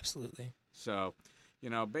tomorrow. Absolutely. So,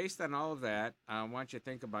 based on all of that, I want you to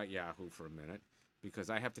think about Yahoo for a minute, because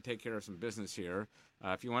I have to take care of some business here.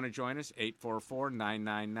 If you want to join us,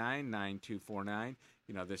 844-999-9249.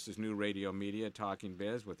 This is New Radio Media Talking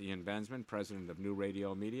Biz with Ian Bensman, president of New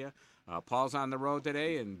Radio Media. Paul's on the road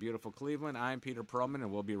today in beautiful Cleveland. I'm Peter Perlman,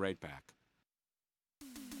 and we'll be right back.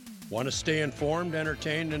 Want to stay informed,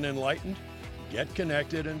 entertained, and enlightened? Get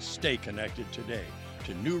connected and stay connected today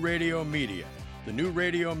to New Radio Media. The New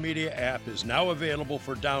Radio Media app is now available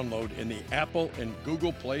for download in the Apple and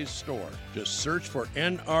Google Play Store. Just search for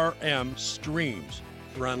NRM Streams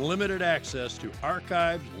for unlimited access to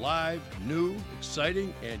archived, live, new,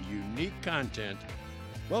 exciting, and unique content.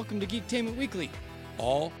 Welcome to Geektainment Weekly.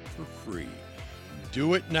 All for free.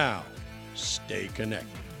 Do it now. Stay connected.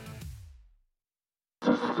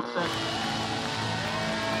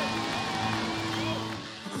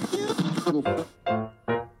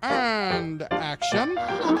 And action.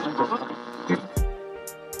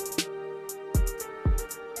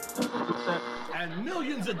 And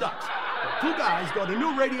millions of ducks. The two guys go to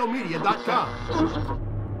newradiomedia.com.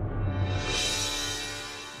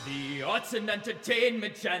 The Arts and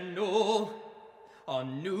Entertainment Channel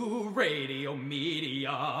on New Radio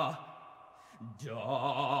Media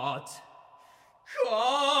 .com.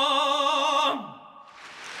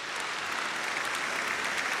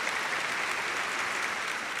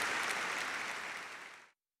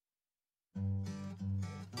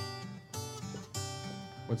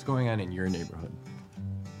 What's going on in your neighborhood?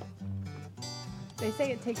 They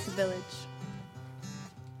say it takes a village.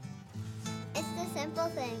 It's the simple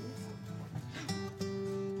things.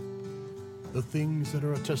 The things that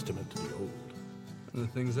are a testament to the old. The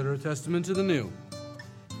things that are a testament to the new.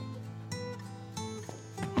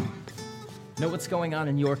 Know what's going on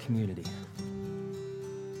in your community.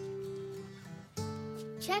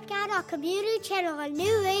 Check out our community channel on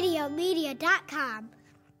newradiomedia.com.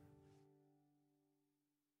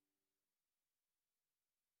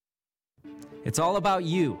 It's all about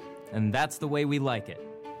you, and that's the way we like it.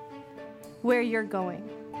 Where you're going.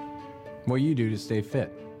 What you do to stay fit.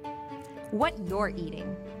 What you're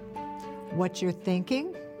eating. What you're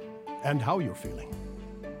thinking. And how you're feeling.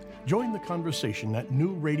 Join the conversation at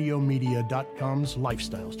newradiomedia.com's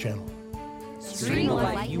Lifestyles channel. Stream the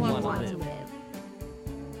life you want to live.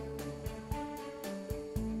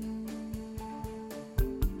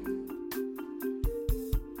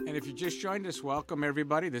 And if you just joined us, welcome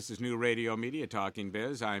everybody. This is New Radio Media Talking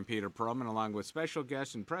Biz. I'm Peter Perlman, along with special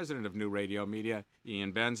guest and president of New Radio Media,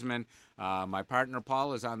 Ian Bensman. My partner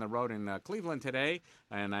Paul is on the road in Cleveland today,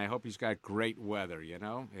 and I hope he's got great weather.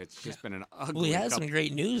 It's just been an ugly. Well, he had some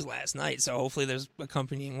great news last night, so hopefully there's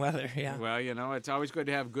accompanying weather. Yeah. Well, it's always good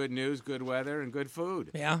to have good news, good weather, and good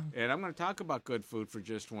food. Yeah. And I'm going to talk about good food for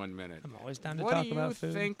just 1 minute. I'm always down to talk about food.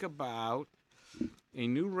 What do you think about a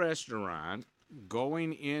new restaurant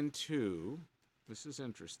going into, this is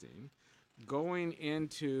interesting, going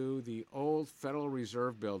into the old Federal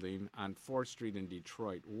Reserve building on 4th Street in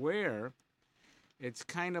Detroit, where it's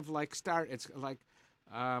kind of like I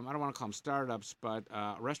don't want to call them startups, but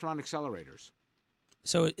restaurant accelerators.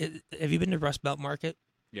 So have you been to Rust Belt Market?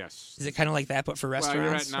 Yes. Is it kind of like that, but for restaurants? Well,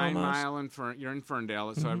 you're at 9 Mile you're in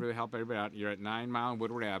Ferndale, so I really help everybody out. You're at 9 Mile and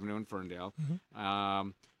Woodward Avenue in Ferndale.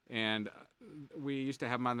 And we used to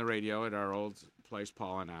have them on the radio at our old place,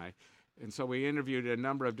 Paul and I. And so we interviewed a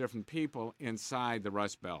number of different people inside the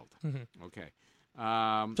Rust Belt. Okay.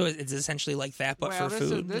 So it's essentially like that, but for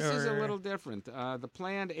food? This is a little different. The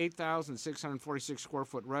planned 8,646 square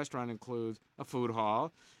foot restaurant includes a food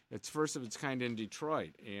hall. It's first of its kind in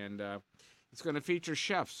Detroit. And it's going to feature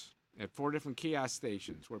chefs at 4 different kiosk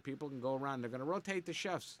stations where people can go around. They're going to rotate the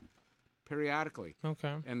chefs periodically.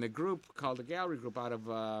 Okay. And the group called the Gallery Group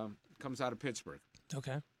comes out of Pittsburgh.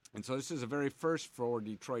 Okay. And so this is a very first for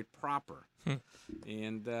Detroit proper.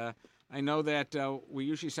 And I know that we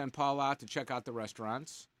usually send Paul out to check out the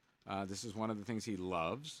restaurants. This is one of the things he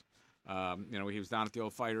loves. He was down at the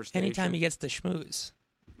old fire station. Anytime he gets to schmooze.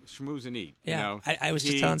 Schmooze and eat. Yeah. I was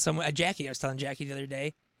just telling Jackie the other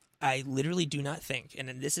day, I literally do not think, and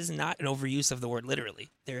this is not an overuse of the word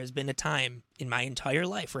literally, there has been a time in my entire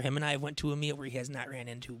life where him and I went to a meal where he has not ran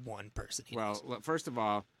into one person. Well, first of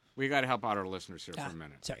all, we got to help out our listeners here for a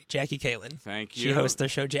minute. Sorry, Jackie Kalen. Thank you. She hosts the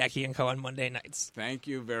show Jackie and Co. on Monday nights. Thank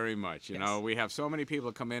you very much. You know, we have so many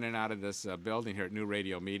people come in and out of this building here at New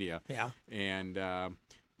Radio Media. Yeah. And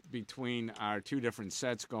between our two different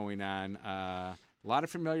sets going on, a lot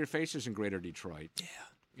of familiar faces in Greater Detroit. Yeah.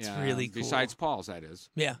 It's really cool. Besides Paul's, that is.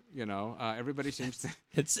 Yeah. You know, everybody seems to.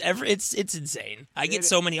 It's insane. I get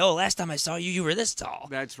so many. Oh, last time I saw you, you were this tall.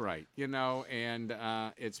 That's right. You know, and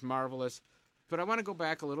it's marvelous. But I want to go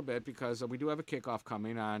back a little bit because we do have a kickoff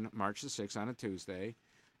coming on March the 6th on a Tuesday.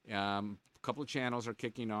 A couple of channels are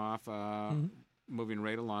kicking off, moving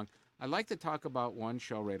right along. I'd like to talk about one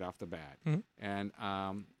show right off the bat, and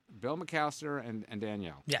Bill McAllister and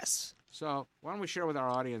Danielle. Yes. So why don't we share with our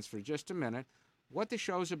audience for just a minute what the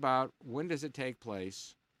show's about, when does it take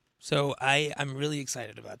place? So I'm really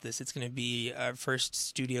excited about this. It's going to be our first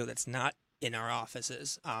studio that's not in our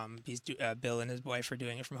offices. Bill and his wife are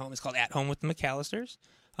doing it from home. It's called At Home with the McAllisters.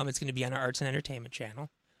 It's going to be on our Arts and Entertainment channel.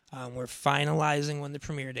 We're finalizing when the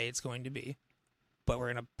premiere date's going to be, but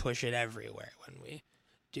we're going to push it everywhere when we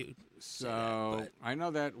do. So I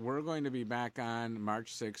know that we're going to be back on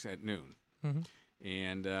March 6th at noon.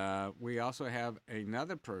 And we also have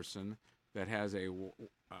another person that has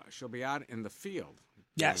she'll be out in the field.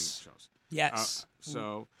 Yes. Shows. Yes.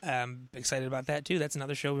 So I'm excited about that, too. That's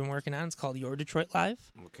another show we've been working on. It's called Your Detroit Live.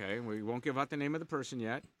 Okay. We won't give out the name of the person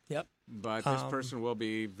yet. Yep. But this person will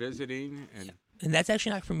be visiting. And that's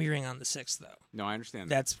actually not premiering on the 6th, though. No, I understand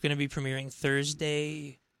that. That's going to be premiering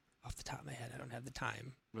Thursday. Off the top of my head, I don't have the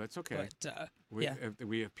time. That's okay. But,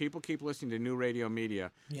 if people keep listening to New Radio Media,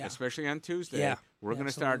 Yeah. especially on Tuesday, we're going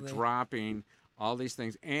to start dropping all these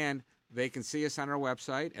things. And they can see us on our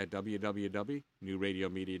website at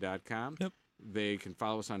www.newradiomedia.com. Yep. They can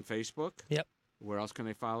follow us on Facebook. Yep. Where else can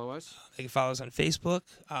they follow us? They can follow us on Facebook,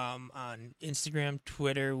 on Instagram,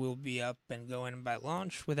 Twitter. We'll be up and going by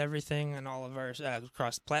launch with everything and all of our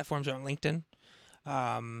across platforms. We're on LinkedIn.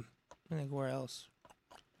 I think where else?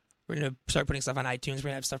 We're going to start putting stuff on iTunes. We're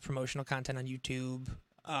going to have stuff, promotional content on YouTube,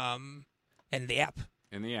 and the app.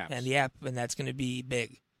 And the app. And that's going to be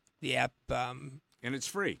big. The app. And it's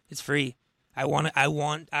free. It's free. I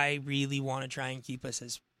really want to try and keep us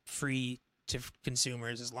as free to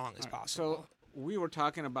consumers as long as possible. So we were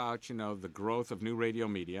talking about, the growth of New Radio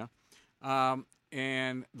Media.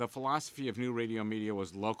 And the philosophy of New Radio Media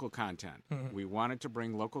was local content. We wanted to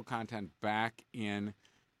bring local content back in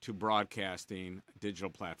to broadcasting digital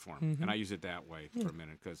platform. And I use it that way for a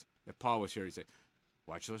minute because if Paul was here, he'd say,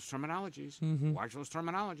 watch those terminologies. Watch those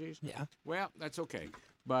terminologies. Yeah. Well, that's okay.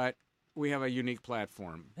 But we have a unique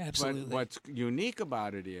platform. Absolutely. But what's unique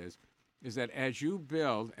about it is that as you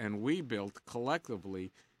build and we build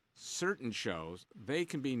collectively certain shows, they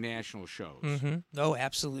can be national shows. Oh,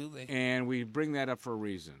 absolutely. And we bring that up for a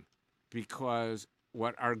reason. Because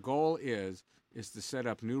what our goal is to set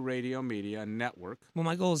up New Radio Media Network. Well,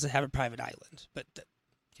 my goal is to have a private island, but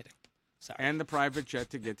kidding. Sorry. And the private jet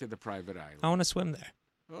to get to the private island. I want to swim there.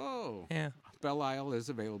 Oh. Yeah. Belle Isle is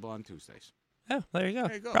available on Tuesdays. Oh, there you go.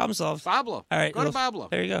 There you go. Problem solved. Pablo. All right. Go to Pablo.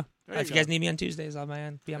 There you go. There If you guys need me on Tuesdays, I'll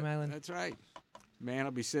be on my island. That's right. Man,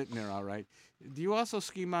 I'll be sitting there all right. Do you also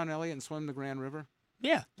ski Mount Elliott and swim the Grand River?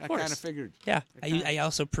 Yeah, I kind of figured. Yeah. I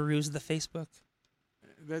also peruse the Facebook.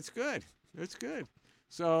 That's good. That's good.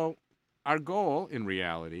 So our goal, in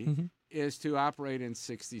reality, is to operate in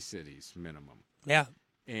 60 cities minimum. Yeah.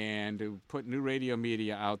 And to put New Radio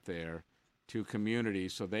Media out there to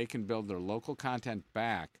communities so they can build their local content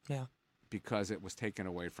back. Yeah. Because it was taken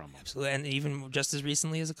away from them. Absolutely. And even just as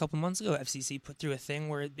recently as a couple months ago, FCC put through a thing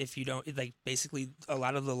where if you don't, basically a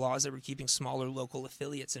lot of the laws that were keeping smaller local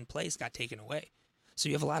affiliates in place got taken away. So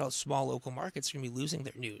you have a lot of small local markets going to be losing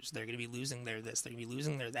their news. They're going to be losing their this. They're going to be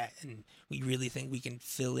losing their that. And we really think we can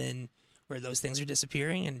fill in where those things are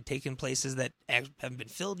disappearing and take in places that haven't been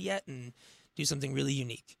filled yet and do something really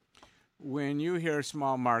unique. When you hear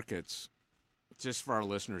small markets, just for our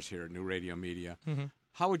listeners here at New Radio Media,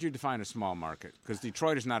 how would you define a small market? Because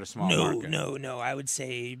Detroit is not a small market. No. I would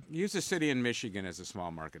say... Use a city in Michigan as a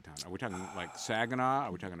small market town. Are we talking like Saginaw?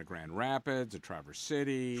 Are we talking a Grand Rapids, a Traverse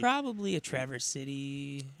City? Probably a Traverse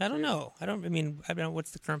City. I don't know. I don't know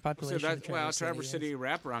what's the current population of Traverse City. Traverse City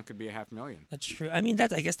wraparound could be 500,000. That's true. I mean,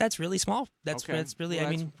 I guess that's really small. That's really.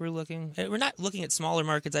 Well, we're not looking at smaller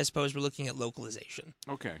markets. I suppose we're looking at localization.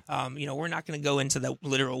 Okay. We're not going to go into the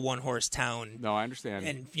literal one-horse town. No, I understand.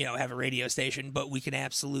 And have a radio station, but we can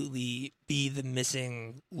absolutely be the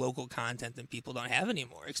missing local content that people don't have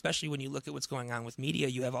anymore. Especially when you look at what's going on with media,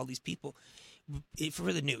 you have all these people.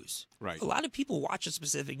 for the news. Right. A lot of people watch a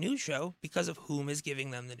specific news show because of whom is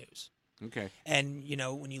giving them the news. Okay. And,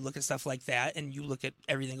 when you look at stuff like that and you look at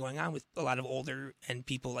everything going on with a lot of older and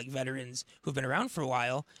people like veterans who've been around for a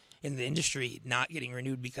while in the industry not getting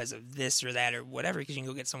renewed because of this or that or whatever, because you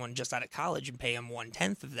can go get someone just out of college and pay them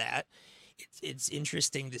 1/10 of that, it's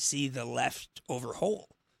interesting to see the leftover hole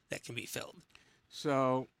that can be filled.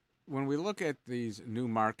 So when we look at these new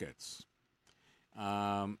markets,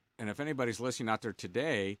 and if anybody's listening out there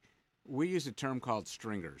today, we use a term called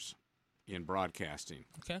stringers in broadcasting.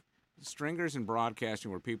 Okay. Stringers in broadcasting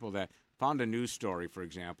were people that found a news story, for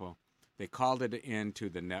example. They called it into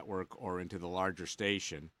the network or into the larger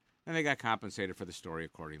station, and they got compensated for the story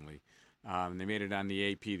accordingly. They made it on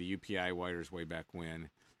the AP, the UPI wires way back when,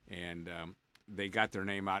 and they got their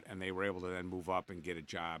name out, and they were able to then move up and get a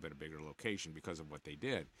job at a bigger location because of what they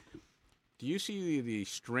did. Do you see the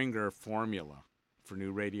stringer formula for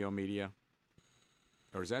new radio media?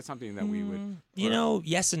 Or is that something that we would...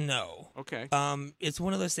 Yes and no. Okay. It's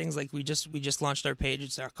one of those things like we just launched our page.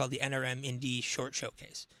 It's called the NRM Indie Short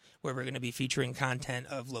Showcase, where we're going to be featuring content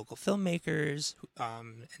of local filmmakers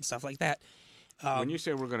and stuff like that. When you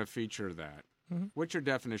say we're going to feature that, what's your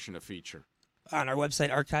definition of feature? On our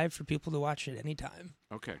website archive for people to watch at any time.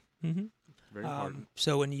 Okay. Mm-hmm. Very important.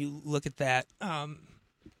 So when you look at that...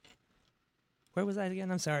 where was I again?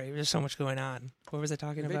 I'm sorry. There's so much going on. What was I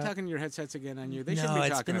talking about? Are they talking your headsets again on you? They No, should be it's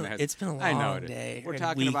talking been on the headsets. it's been a long I know it. day. We're and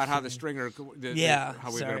talking week about how and- the stringer,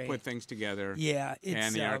 how we're going to put things together. Yeah,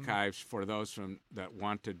 and the it's, archives for those that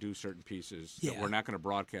want to do certain pieces that Yeah. we're not going to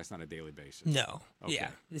broadcast on a daily basis. No. Okay.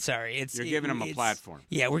 Yeah. Sorry. You're giving them a platform.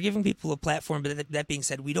 Yeah, we're giving people a platform. But that being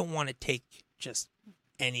said, we don't want to take just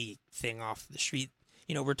anything off the street.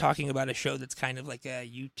 We're talking about a show that's kind of like a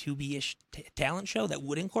YouTube-ish talent show that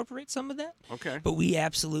would incorporate some of that. Okay. But we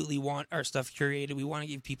absolutely want our stuff curated. We want to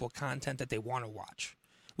give people content that they want to watch.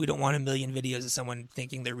 We don't want a million videos of someone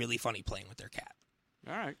thinking they're really funny playing with their cat.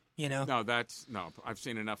 All right. No, I've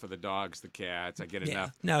seen enough of the dogs, the cats. I get Yeah.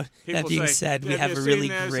 enough. No, People that being say, said, we "Have have you a seen really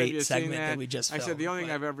this? Have great you seen segment that we just I said the filmed, only thing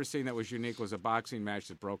but- I've ever seen that was unique was a boxing match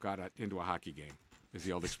that broke out into a hockey game, as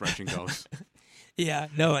the old expression goes. Yeah,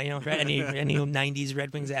 no, any 90s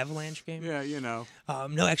Red Wings Avalanche game? Yeah,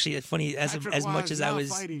 No, actually, it's funny. As Patrick much was as I now was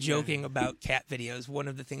fighting joking about cat videos, one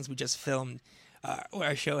of the things we just filmed,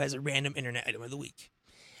 our show has a random internet item of the week.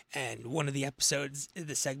 And one of the episodes,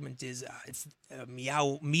 the segment is it's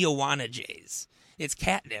Meowana Jays. It's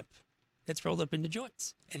catnip that's rolled up into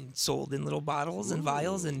joints and sold in little bottles and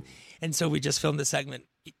vials, and so we just filmed a segment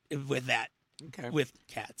with that, with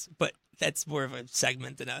cats. But that's more of a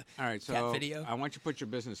segment than a All right, so cat video. I want you to put your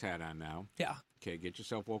business hat on now. Yeah. Okay, get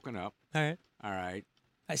yourself woken up. All right. All right.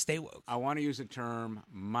 I stay woke. I want to use the term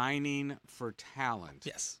mining for talent.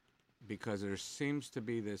 Yes. Because there seems to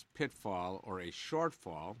be this pitfall or a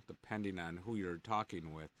shortfall, depending on who you're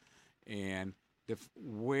talking with, and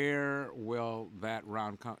where will that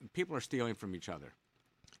round come? People are stealing from each other.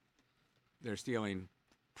 They're stealing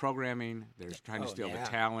programming. They're trying to steal the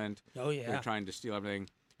talent. Oh, yeah. They're trying to steal everything.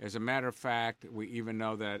 As a matter of fact, we even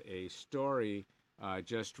know that a story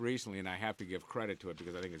just recently, and I have to give credit to it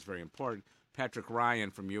because I think it's very important, Patrick Ryan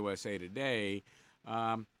from USA Today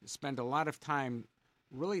spent a lot of time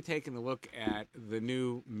really taking a look at the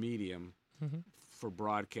new medium for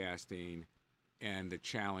broadcasting and the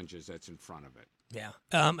challenges that's in front of it. Yeah.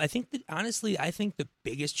 I think that, honestly, the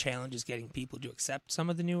biggest challenge is getting people to accept some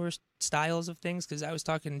of the newer styles of things. Because I was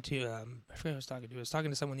talking to, I forget who I was talking to. I was talking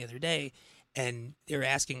to someone the other day, and they were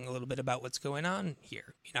asking a little bit about what's going on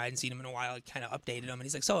here. I hadn't seen him in a while. I kind of updated him, and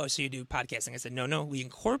he's like, so you do podcasting? I said, no, we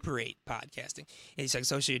incorporate podcasting. And he's like,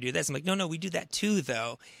 so you do this? I'm like, no, we do that too,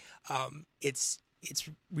 though. It's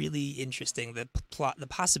really interesting, the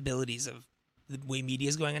possibilities of the way media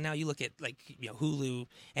is going on now. You look at Hulu,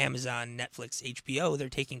 Amazon, Netflix, HBO, they're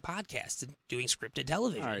taking podcasts and doing scripted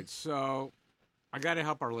television. All right, so I got to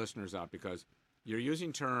help our listeners out because you're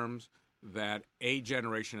using terms that A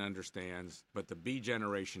generation understands, but the B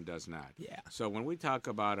generation does not. Yeah. So when we talk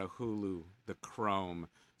about a Hulu, the Chrome,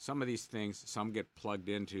 some of these things, some get plugged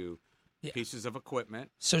into pieces of equipment.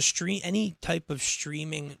 So any type of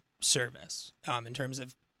streaming service in terms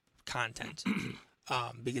of content.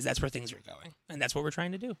 Because that's where things are going, and that's what we're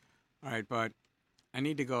trying to do. All right, but I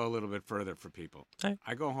need to go a little bit further for people. Okay.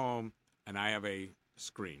 I go home, and I have a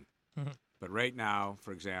screen. Mm-hmm. But right now,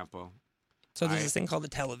 for example... So there's this thing called the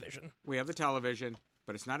television. We have the television,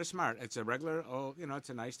 but it's not a smart. It's a regular, it's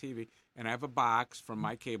a nice TV. And I have a box from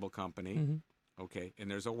my cable company, okay, and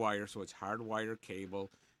there's a wire, so it's hardwire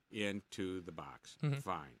cable into the box.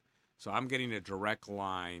 Fine. So I'm getting a direct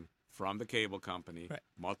line from the cable company,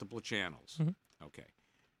 multiple channels. Okay.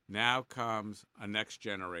 Now comes a next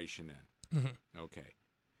generation in. Mm-hmm. Okay.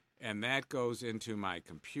 And that goes into my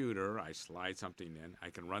computer. I slide something in. I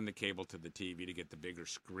can run the cable to the TV to get the bigger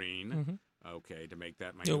screen. Mm-hmm. Okay, to make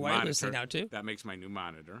that my You're new wirelessly monitor. now, too. That makes my new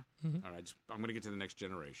monitor. Mm-hmm. All right, I'm going to get to the next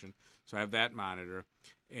generation. So I have that monitor,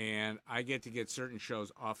 and I get to get certain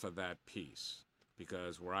shows off of that piece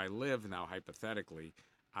because where I live now, hypothetically,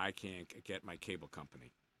 I can't get my cable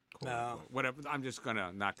company. No. Whatever. I'm just going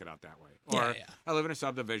to knock it out that way. Yeah, Or yeah. I live in a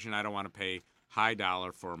subdivision. I don't want to pay high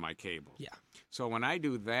dollar for my cable. Yeah. So when I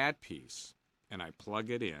do that piece and I plug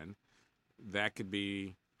it in, that could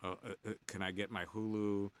be, can I get my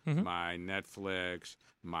Hulu, my Netflix,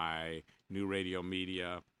 my New Radio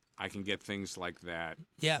Media? I can get things like that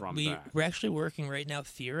from that. We're actually working right now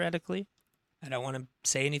theoretically. I don't want to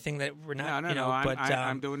say anything that we're not. No.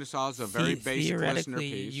 I'm doing this all as a very basic listener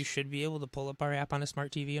theoretically, piece. you should be able to pull up our app on a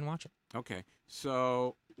smart TV and watch it. Okay.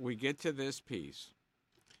 So we get to this piece,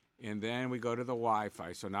 and then we go to the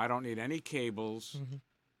Wi-Fi. So now I don't need any cables,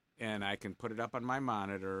 and I can put it up on my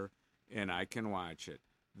monitor, and I can watch it.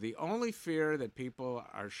 The only fear that people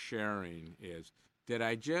are sharing is, did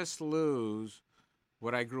I just lose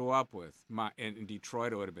what I grew up with? In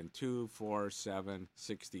Detroit, it would have been 2, 4, 7,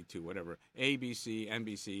 62, whatever. ABC,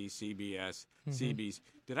 NBC, CBS, CBS.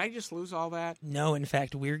 Did I just lose all that? No, in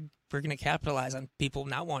fact, we're going to capitalize on people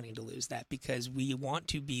not wanting to lose that because we want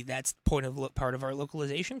to be. That's part of our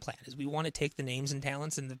localization plan. Is we want to take the names and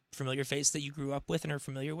talents and the familiar face that you grew up with and are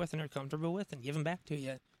familiar with and are comfortable with and give them back to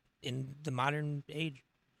you in the modern age.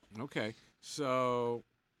 Okay, so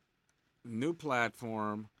new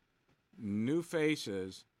platform, new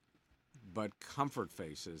faces, but comfort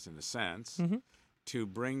faces in a sense, to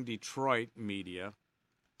bring Detroit media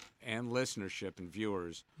and listenership and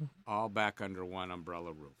viewers all back under one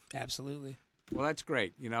umbrella roof. Absolutely. Well, that's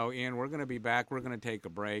great. You know, Ian, we're going to be back. We're going to take a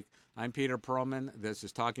break. I'm Peter Perlman. This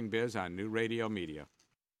is Talking Biz on New Radio Media.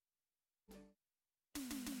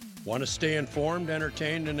 Want to stay informed,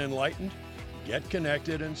 entertained, and enlightened? Get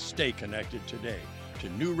connected and stay connected today to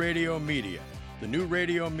New Radio Media. The New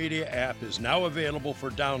Radio Media app is now available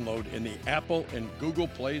for download in the Apple and Google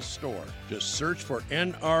Play Store. Just search for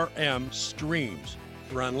NRM Streams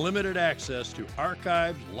for unlimited access to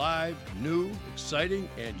archived, live, new, exciting,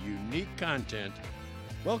 and unique content.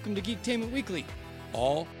 Welcome to Geektainment Weekly.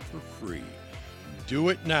 All for free. Do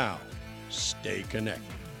it now. Stay connected.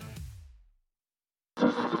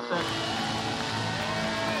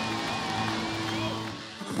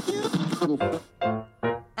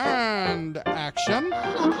 And action.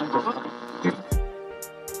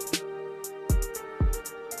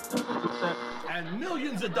 And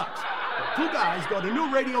millions of ducks. Two guys go to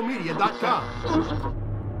newradiomedia.com.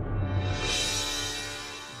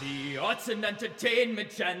 The Arts and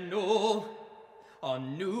Entertainment Channel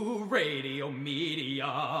on New Radio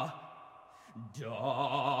Media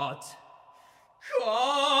 .com.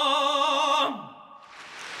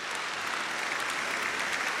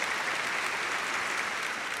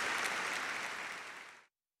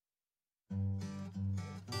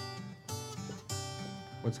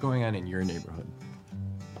 What's going on in your neighborhood?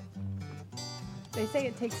 They say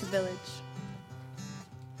it takes a village.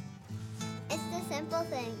 It's the simple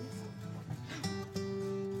things.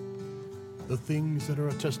 The things that are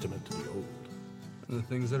a testament to the old. And the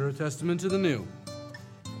things that are a testament to the new.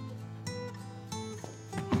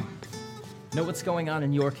 Know what's going on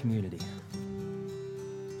in your community.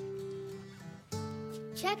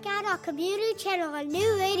 Check out our community channel on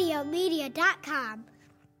newradiomedia.com.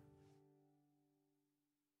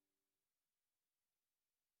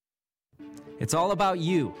 It's all about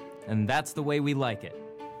you, and that's the way we like it.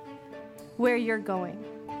 Where you're going.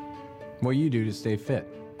 What you do to stay fit.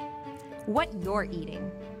 What you're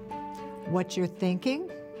eating. What you're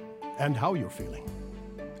thinking. And how you're feeling.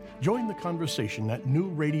 Join the conversation at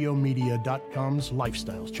newradiomedia.com's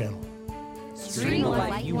Lifestyles channel. Stream the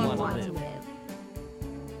life you want to live.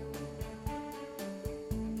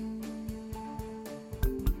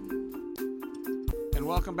 And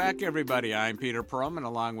welcome back, everybody. I'm Peter Perlman,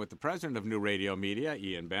 along with the president of New Radio Media,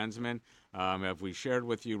 Ian Bensman. As we shared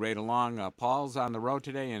with you right along, Paul's on the road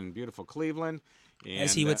today in beautiful Cleveland. And,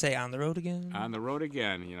 as he would say, on the road again? On the road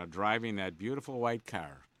again, you know, driving that beautiful white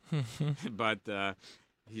car. But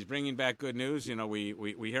he's bringing back good news. You know, we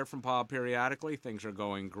hear from Paul periodically. Things are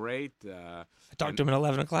going great. I talked to him at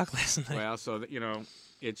 11 o'clock last night. Well, so, you know,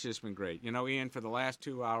 it's just been great. You know, Ian, for the last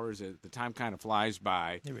 2 hours, the time kind of flies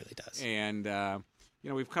by. It really does. And, you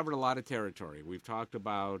know, we've covered a lot of territory. We've talked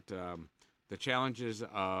about the challenges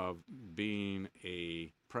of being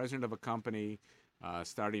a president of a company,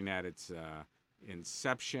 starting at its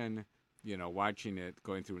inception, you know, watching it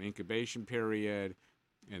going through an incubation period,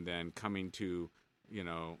 and then coming to,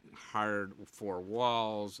 hard four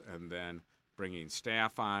walls, and then bringing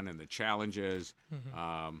staff on and the challenges,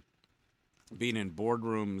 being in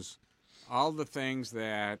boardrooms, all the things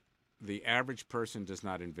that the average person does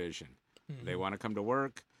not envision. They want to come to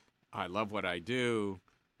work. I love what I do.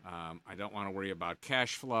 I don't want to worry about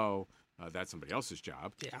cash flow. That's somebody else's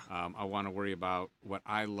job. Yeah. I want to worry about what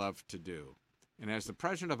I love to do. And as the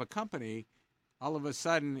president of a company, all of a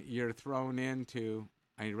sudden you're thrown into,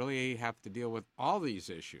 I really have to deal with all these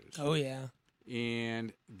issues. Oh, yeah.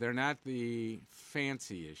 And they're not the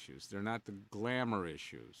fancy issues. They're not the glamour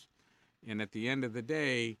issues. And at the end of the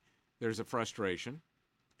day, there's a frustration.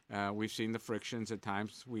 We've seen the frictions at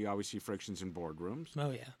times. We always see frictions in boardrooms.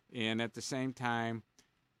 Oh, yeah. And at the same time,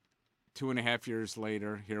 2.5 years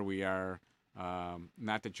later, here we are.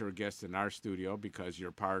 Not that you're a guest in our studio because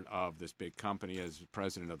you're part of this big company as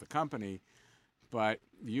president of the company, but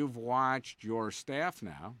you've watched your staff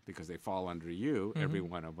now, because they fall under you, every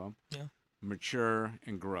one of them, mature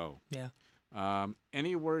and grow. Yeah.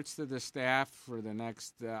 Any words to the staff for the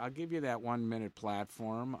next, I'll give you that 1 minute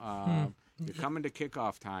platform. You're coming to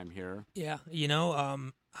kickoff time here. Yeah.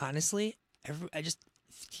 Honestly, I just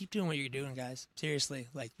keep doing what you're doing, guys. Seriously,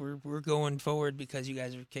 like we're going forward because you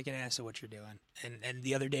guys are kicking ass at what you're doing. And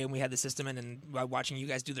the other day when we had the system and watching you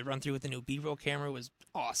guys do the run through with the new B-roll camera was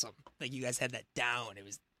awesome. Like you guys had that down. It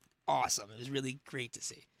was awesome. It was really great to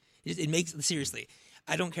see. It makes, seriously,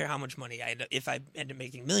 I don't care how much money if I end up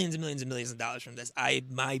making millions and millions and millions of dollars from this.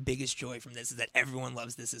 My biggest joy from this is that everyone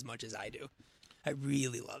loves this as much as I do. I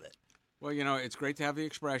really love it. Well, it's great to have the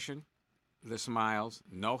expression, the smiles,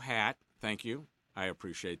 no hat. Thank you. I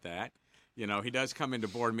appreciate that. He does come into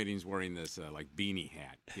board meetings wearing this beanie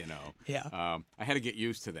hat. Yeah. I had to get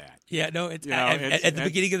used to that. Yeah. No. At the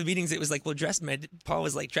beginning of the meetings, it was like, well, Paul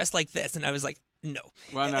was like, dress like this, and I was like, no.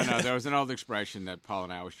 Well, no. There was an old expression that Paul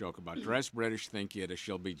and I always joke about: dress British, think Yiddish,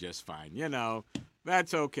 she'll be just fine.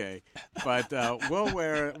 That's okay. But we'll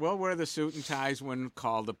wear the suit and ties when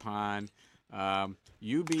called upon.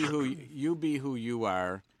 You be who you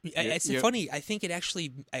are. It's funny. I think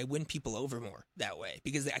I win people over more that way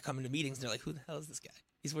because I come into meetings and they're like, "Who the hell is this guy?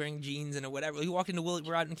 He's wearing jeans and a whatever." We walk into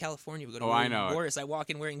we're out in California. We go to Morris. I walk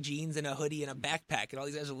in wearing jeans and a hoodie and a backpack, and all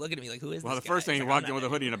these guys are looking at me like, "Who is this guy?" Well, the first thing you walked in with a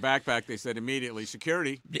hoodie and a backpack, they said immediately,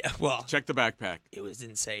 "Security." Yeah. Well, check the backpack. It was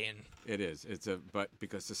insane. It is. But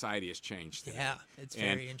because society has changed. Today. Yeah, it's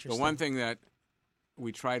very interesting. The one thing that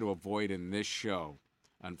we try to avoid in this show,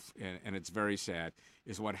 and it's very sad,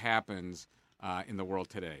 is what happens in the world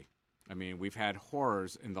today. I mean, we've had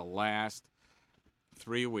horrors in the last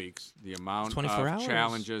 3 weeks, the amount of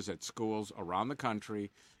challenges at schools around the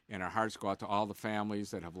country, and our hearts go out to all the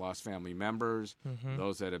families that have lost family members,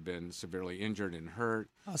 those that have been severely injured and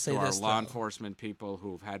hurt, to our law enforcement people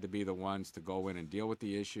who've had to be the ones to go in and deal with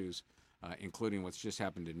the issues, including what's just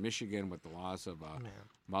happened in Michigan with the loss of a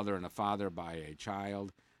mother and a father by a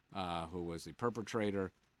child who was the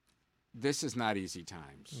perpetrator. This is not easy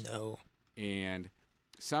times. No. And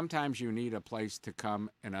sometimes you need a place to come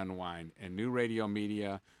and unwind. And New Radio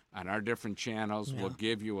Media on our different channels will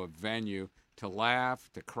give you a venue to laugh,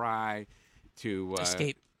 to cry, to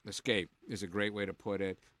escape. Escape is a great way to put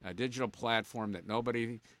it. A digital platform that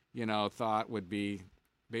nobody, thought would be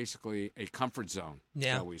basically a comfort zone,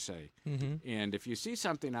 shall we say. And if you see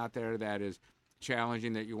something out there that is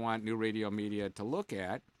challenging that you want New Radio Media to look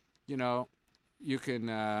at, you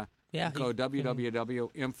can go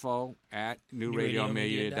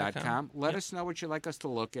www.info@newradiomedia.com. Let us know what you'd like us to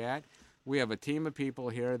look at. We have a team of people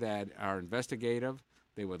here that are investigative.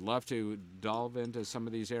 They would love to delve into some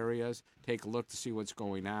of these areas, take a look to see what's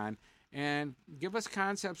going on, and give us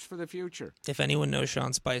concepts for the future. If anyone knows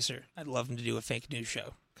Sean Spicer, I'd love him to do a fake news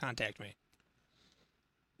show. Contact me.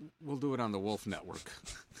 We'll do it on the Wolf Network.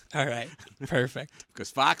 All right, perfect. Because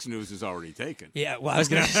Fox News is already taken. Yeah, well, I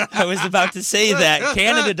was about to say that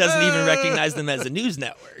Canada doesn't even recognize them as a news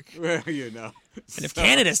network. Well, And if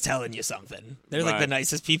Canada's telling you something, they're like the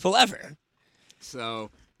nicest people ever. So,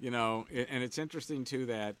 and it's interesting too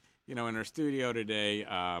that in our studio today,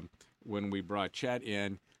 when we brought Chet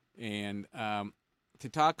in, and to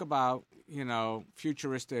talk about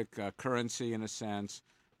futuristic currency in a sense,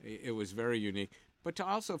 it was very unique. But to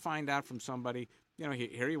also find out from somebody,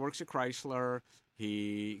 here he works at Chrysler,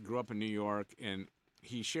 he grew up in New York, and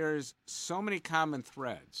he shares so many common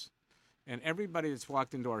threads. And everybody that's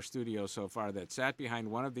walked into our studio so far that sat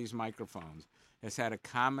behind one of these microphones has had a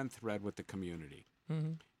common thread with the community.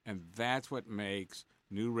 And that's what makes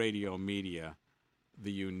New Radio Media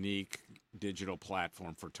the unique digital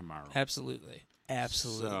platform for tomorrow. Absolutely.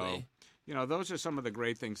 So, those are some of the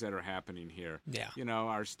great things that are happening here. Yeah.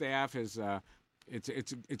 Our staff is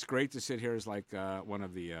it's great to sit here as like one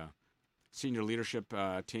of the senior leadership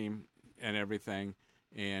team and everything,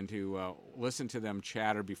 and to listen to them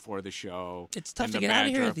chatter before the show. It's tough to get out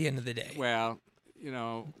of here at the end of the day. Well, you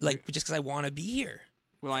know, like just because I want to be here.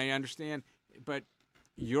 Well, I understand, but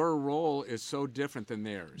your role is so different than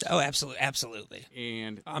theirs. Oh, absolutely.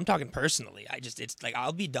 And I'm talking personally. It's like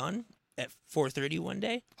I'll be done at 4:30 one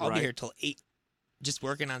day. I'll be here till 8, just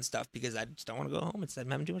working on stuff because I just don't want to go home.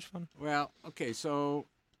 I'm having too much fun. Well, okay, so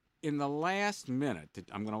in the last minute,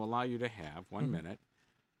 I'm going to allow you to have 1 minute.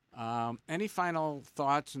 Any final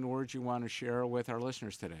thoughts and words you want to share with our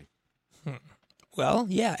listeners today? Well,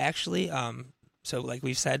 yeah, actually, so like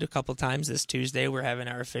we've said a couple times, this Tuesday we're having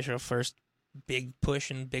our official first big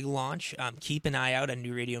push and big launch. Keep an eye out on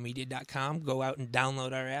newradiomedia.com. Go out and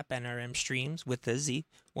download our app, NRM Streams with the Z,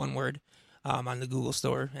 one word, on the Google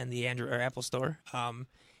Store and the Android or Apple Store.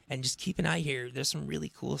 And just keep an eye here. There's some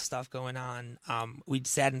really cool stuff going on. We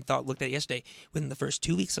sat and looked at it yesterday. Within the first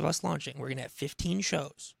 2 weeks of us launching, we're going to have 15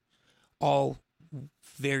 shows, all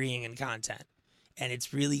varying in content. And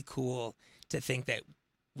it's really cool to think that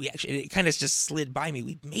it kind of just slid by me.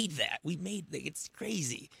 We made that. It's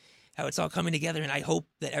crazy how it's all coming together. And I hope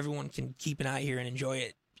that everyone can keep an eye here and enjoy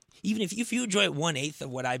it. Even if you enjoy it 1/8 of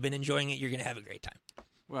what I've been enjoying it, you're going to have a great time.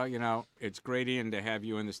 Well, you know, it's great, Ian, to have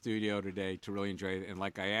you in the studio today to really enjoy it. And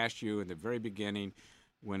like I asked you in the very beginning,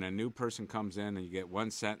 when a new person comes in and you get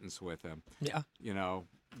one sentence with them, you know,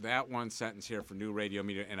 that one sentence here for New Radio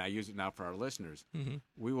Media, and I use it now for our listeners,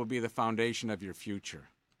 we will be the foundation of your future.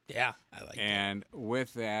 Yeah, I like that. And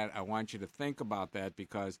with that, I want you to think about that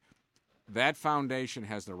because that foundation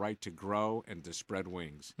has the right to grow and to spread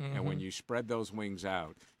wings. And when you spread those wings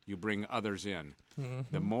out, you bring others in.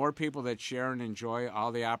 The more people that share and enjoy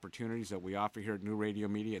all the opportunities that we offer here at New Radio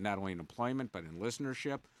Media, not only in employment but in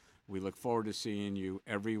listenership, we look forward to seeing you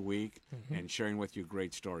every week and sharing with you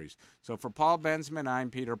great stories. So for Paul Bensman, I'm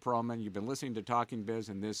Peter Perlman. You've been listening to Talking Biz,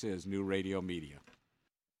 and this is New Radio Media.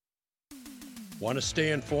 Want to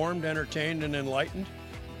stay informed, entertained, and enlightened?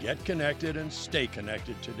 Get connected and stay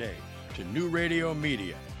connected today to New Radio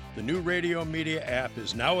Media. The New Radio Media app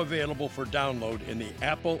is now available for download in the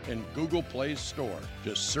Apple and Google Play Store.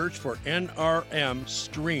 Just search for NRM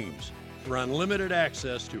Streams for unlimited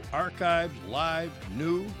access to archived, live,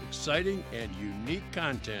 new, exciting, and unique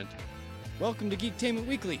content. Welcome to Geektainment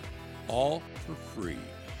Weekly. All for free.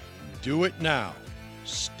 Do it now.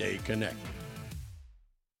 Stay connected.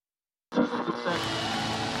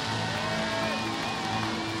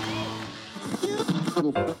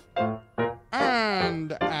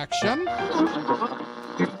 And action.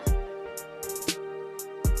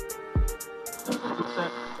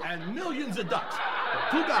 And millions of ducks.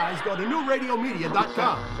 The two guys go to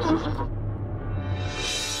newradiomedia.com.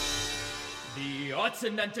 The Arts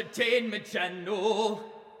and Entertainment Channel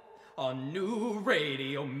on New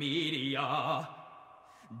Radio Media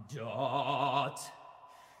 .com.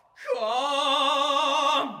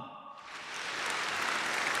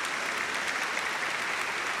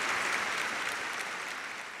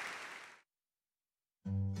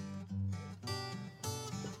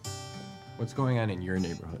 What's going on in your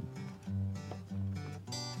neighborhood?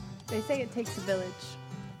 They say it takes a village.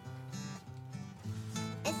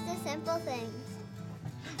 It's the simple things.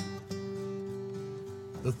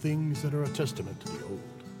 The things that are a testament to the old.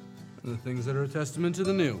 The things that are a testament to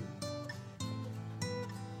the new.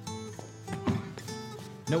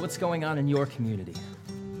 Know what's going on in your community.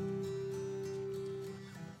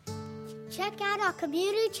 Check out our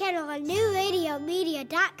community channel on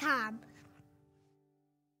newradiomedia.com.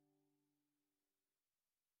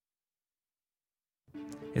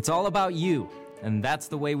 It's all about you, and that's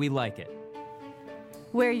the way we like it.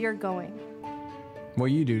 Where you're going.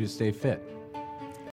 What you do to stay fit.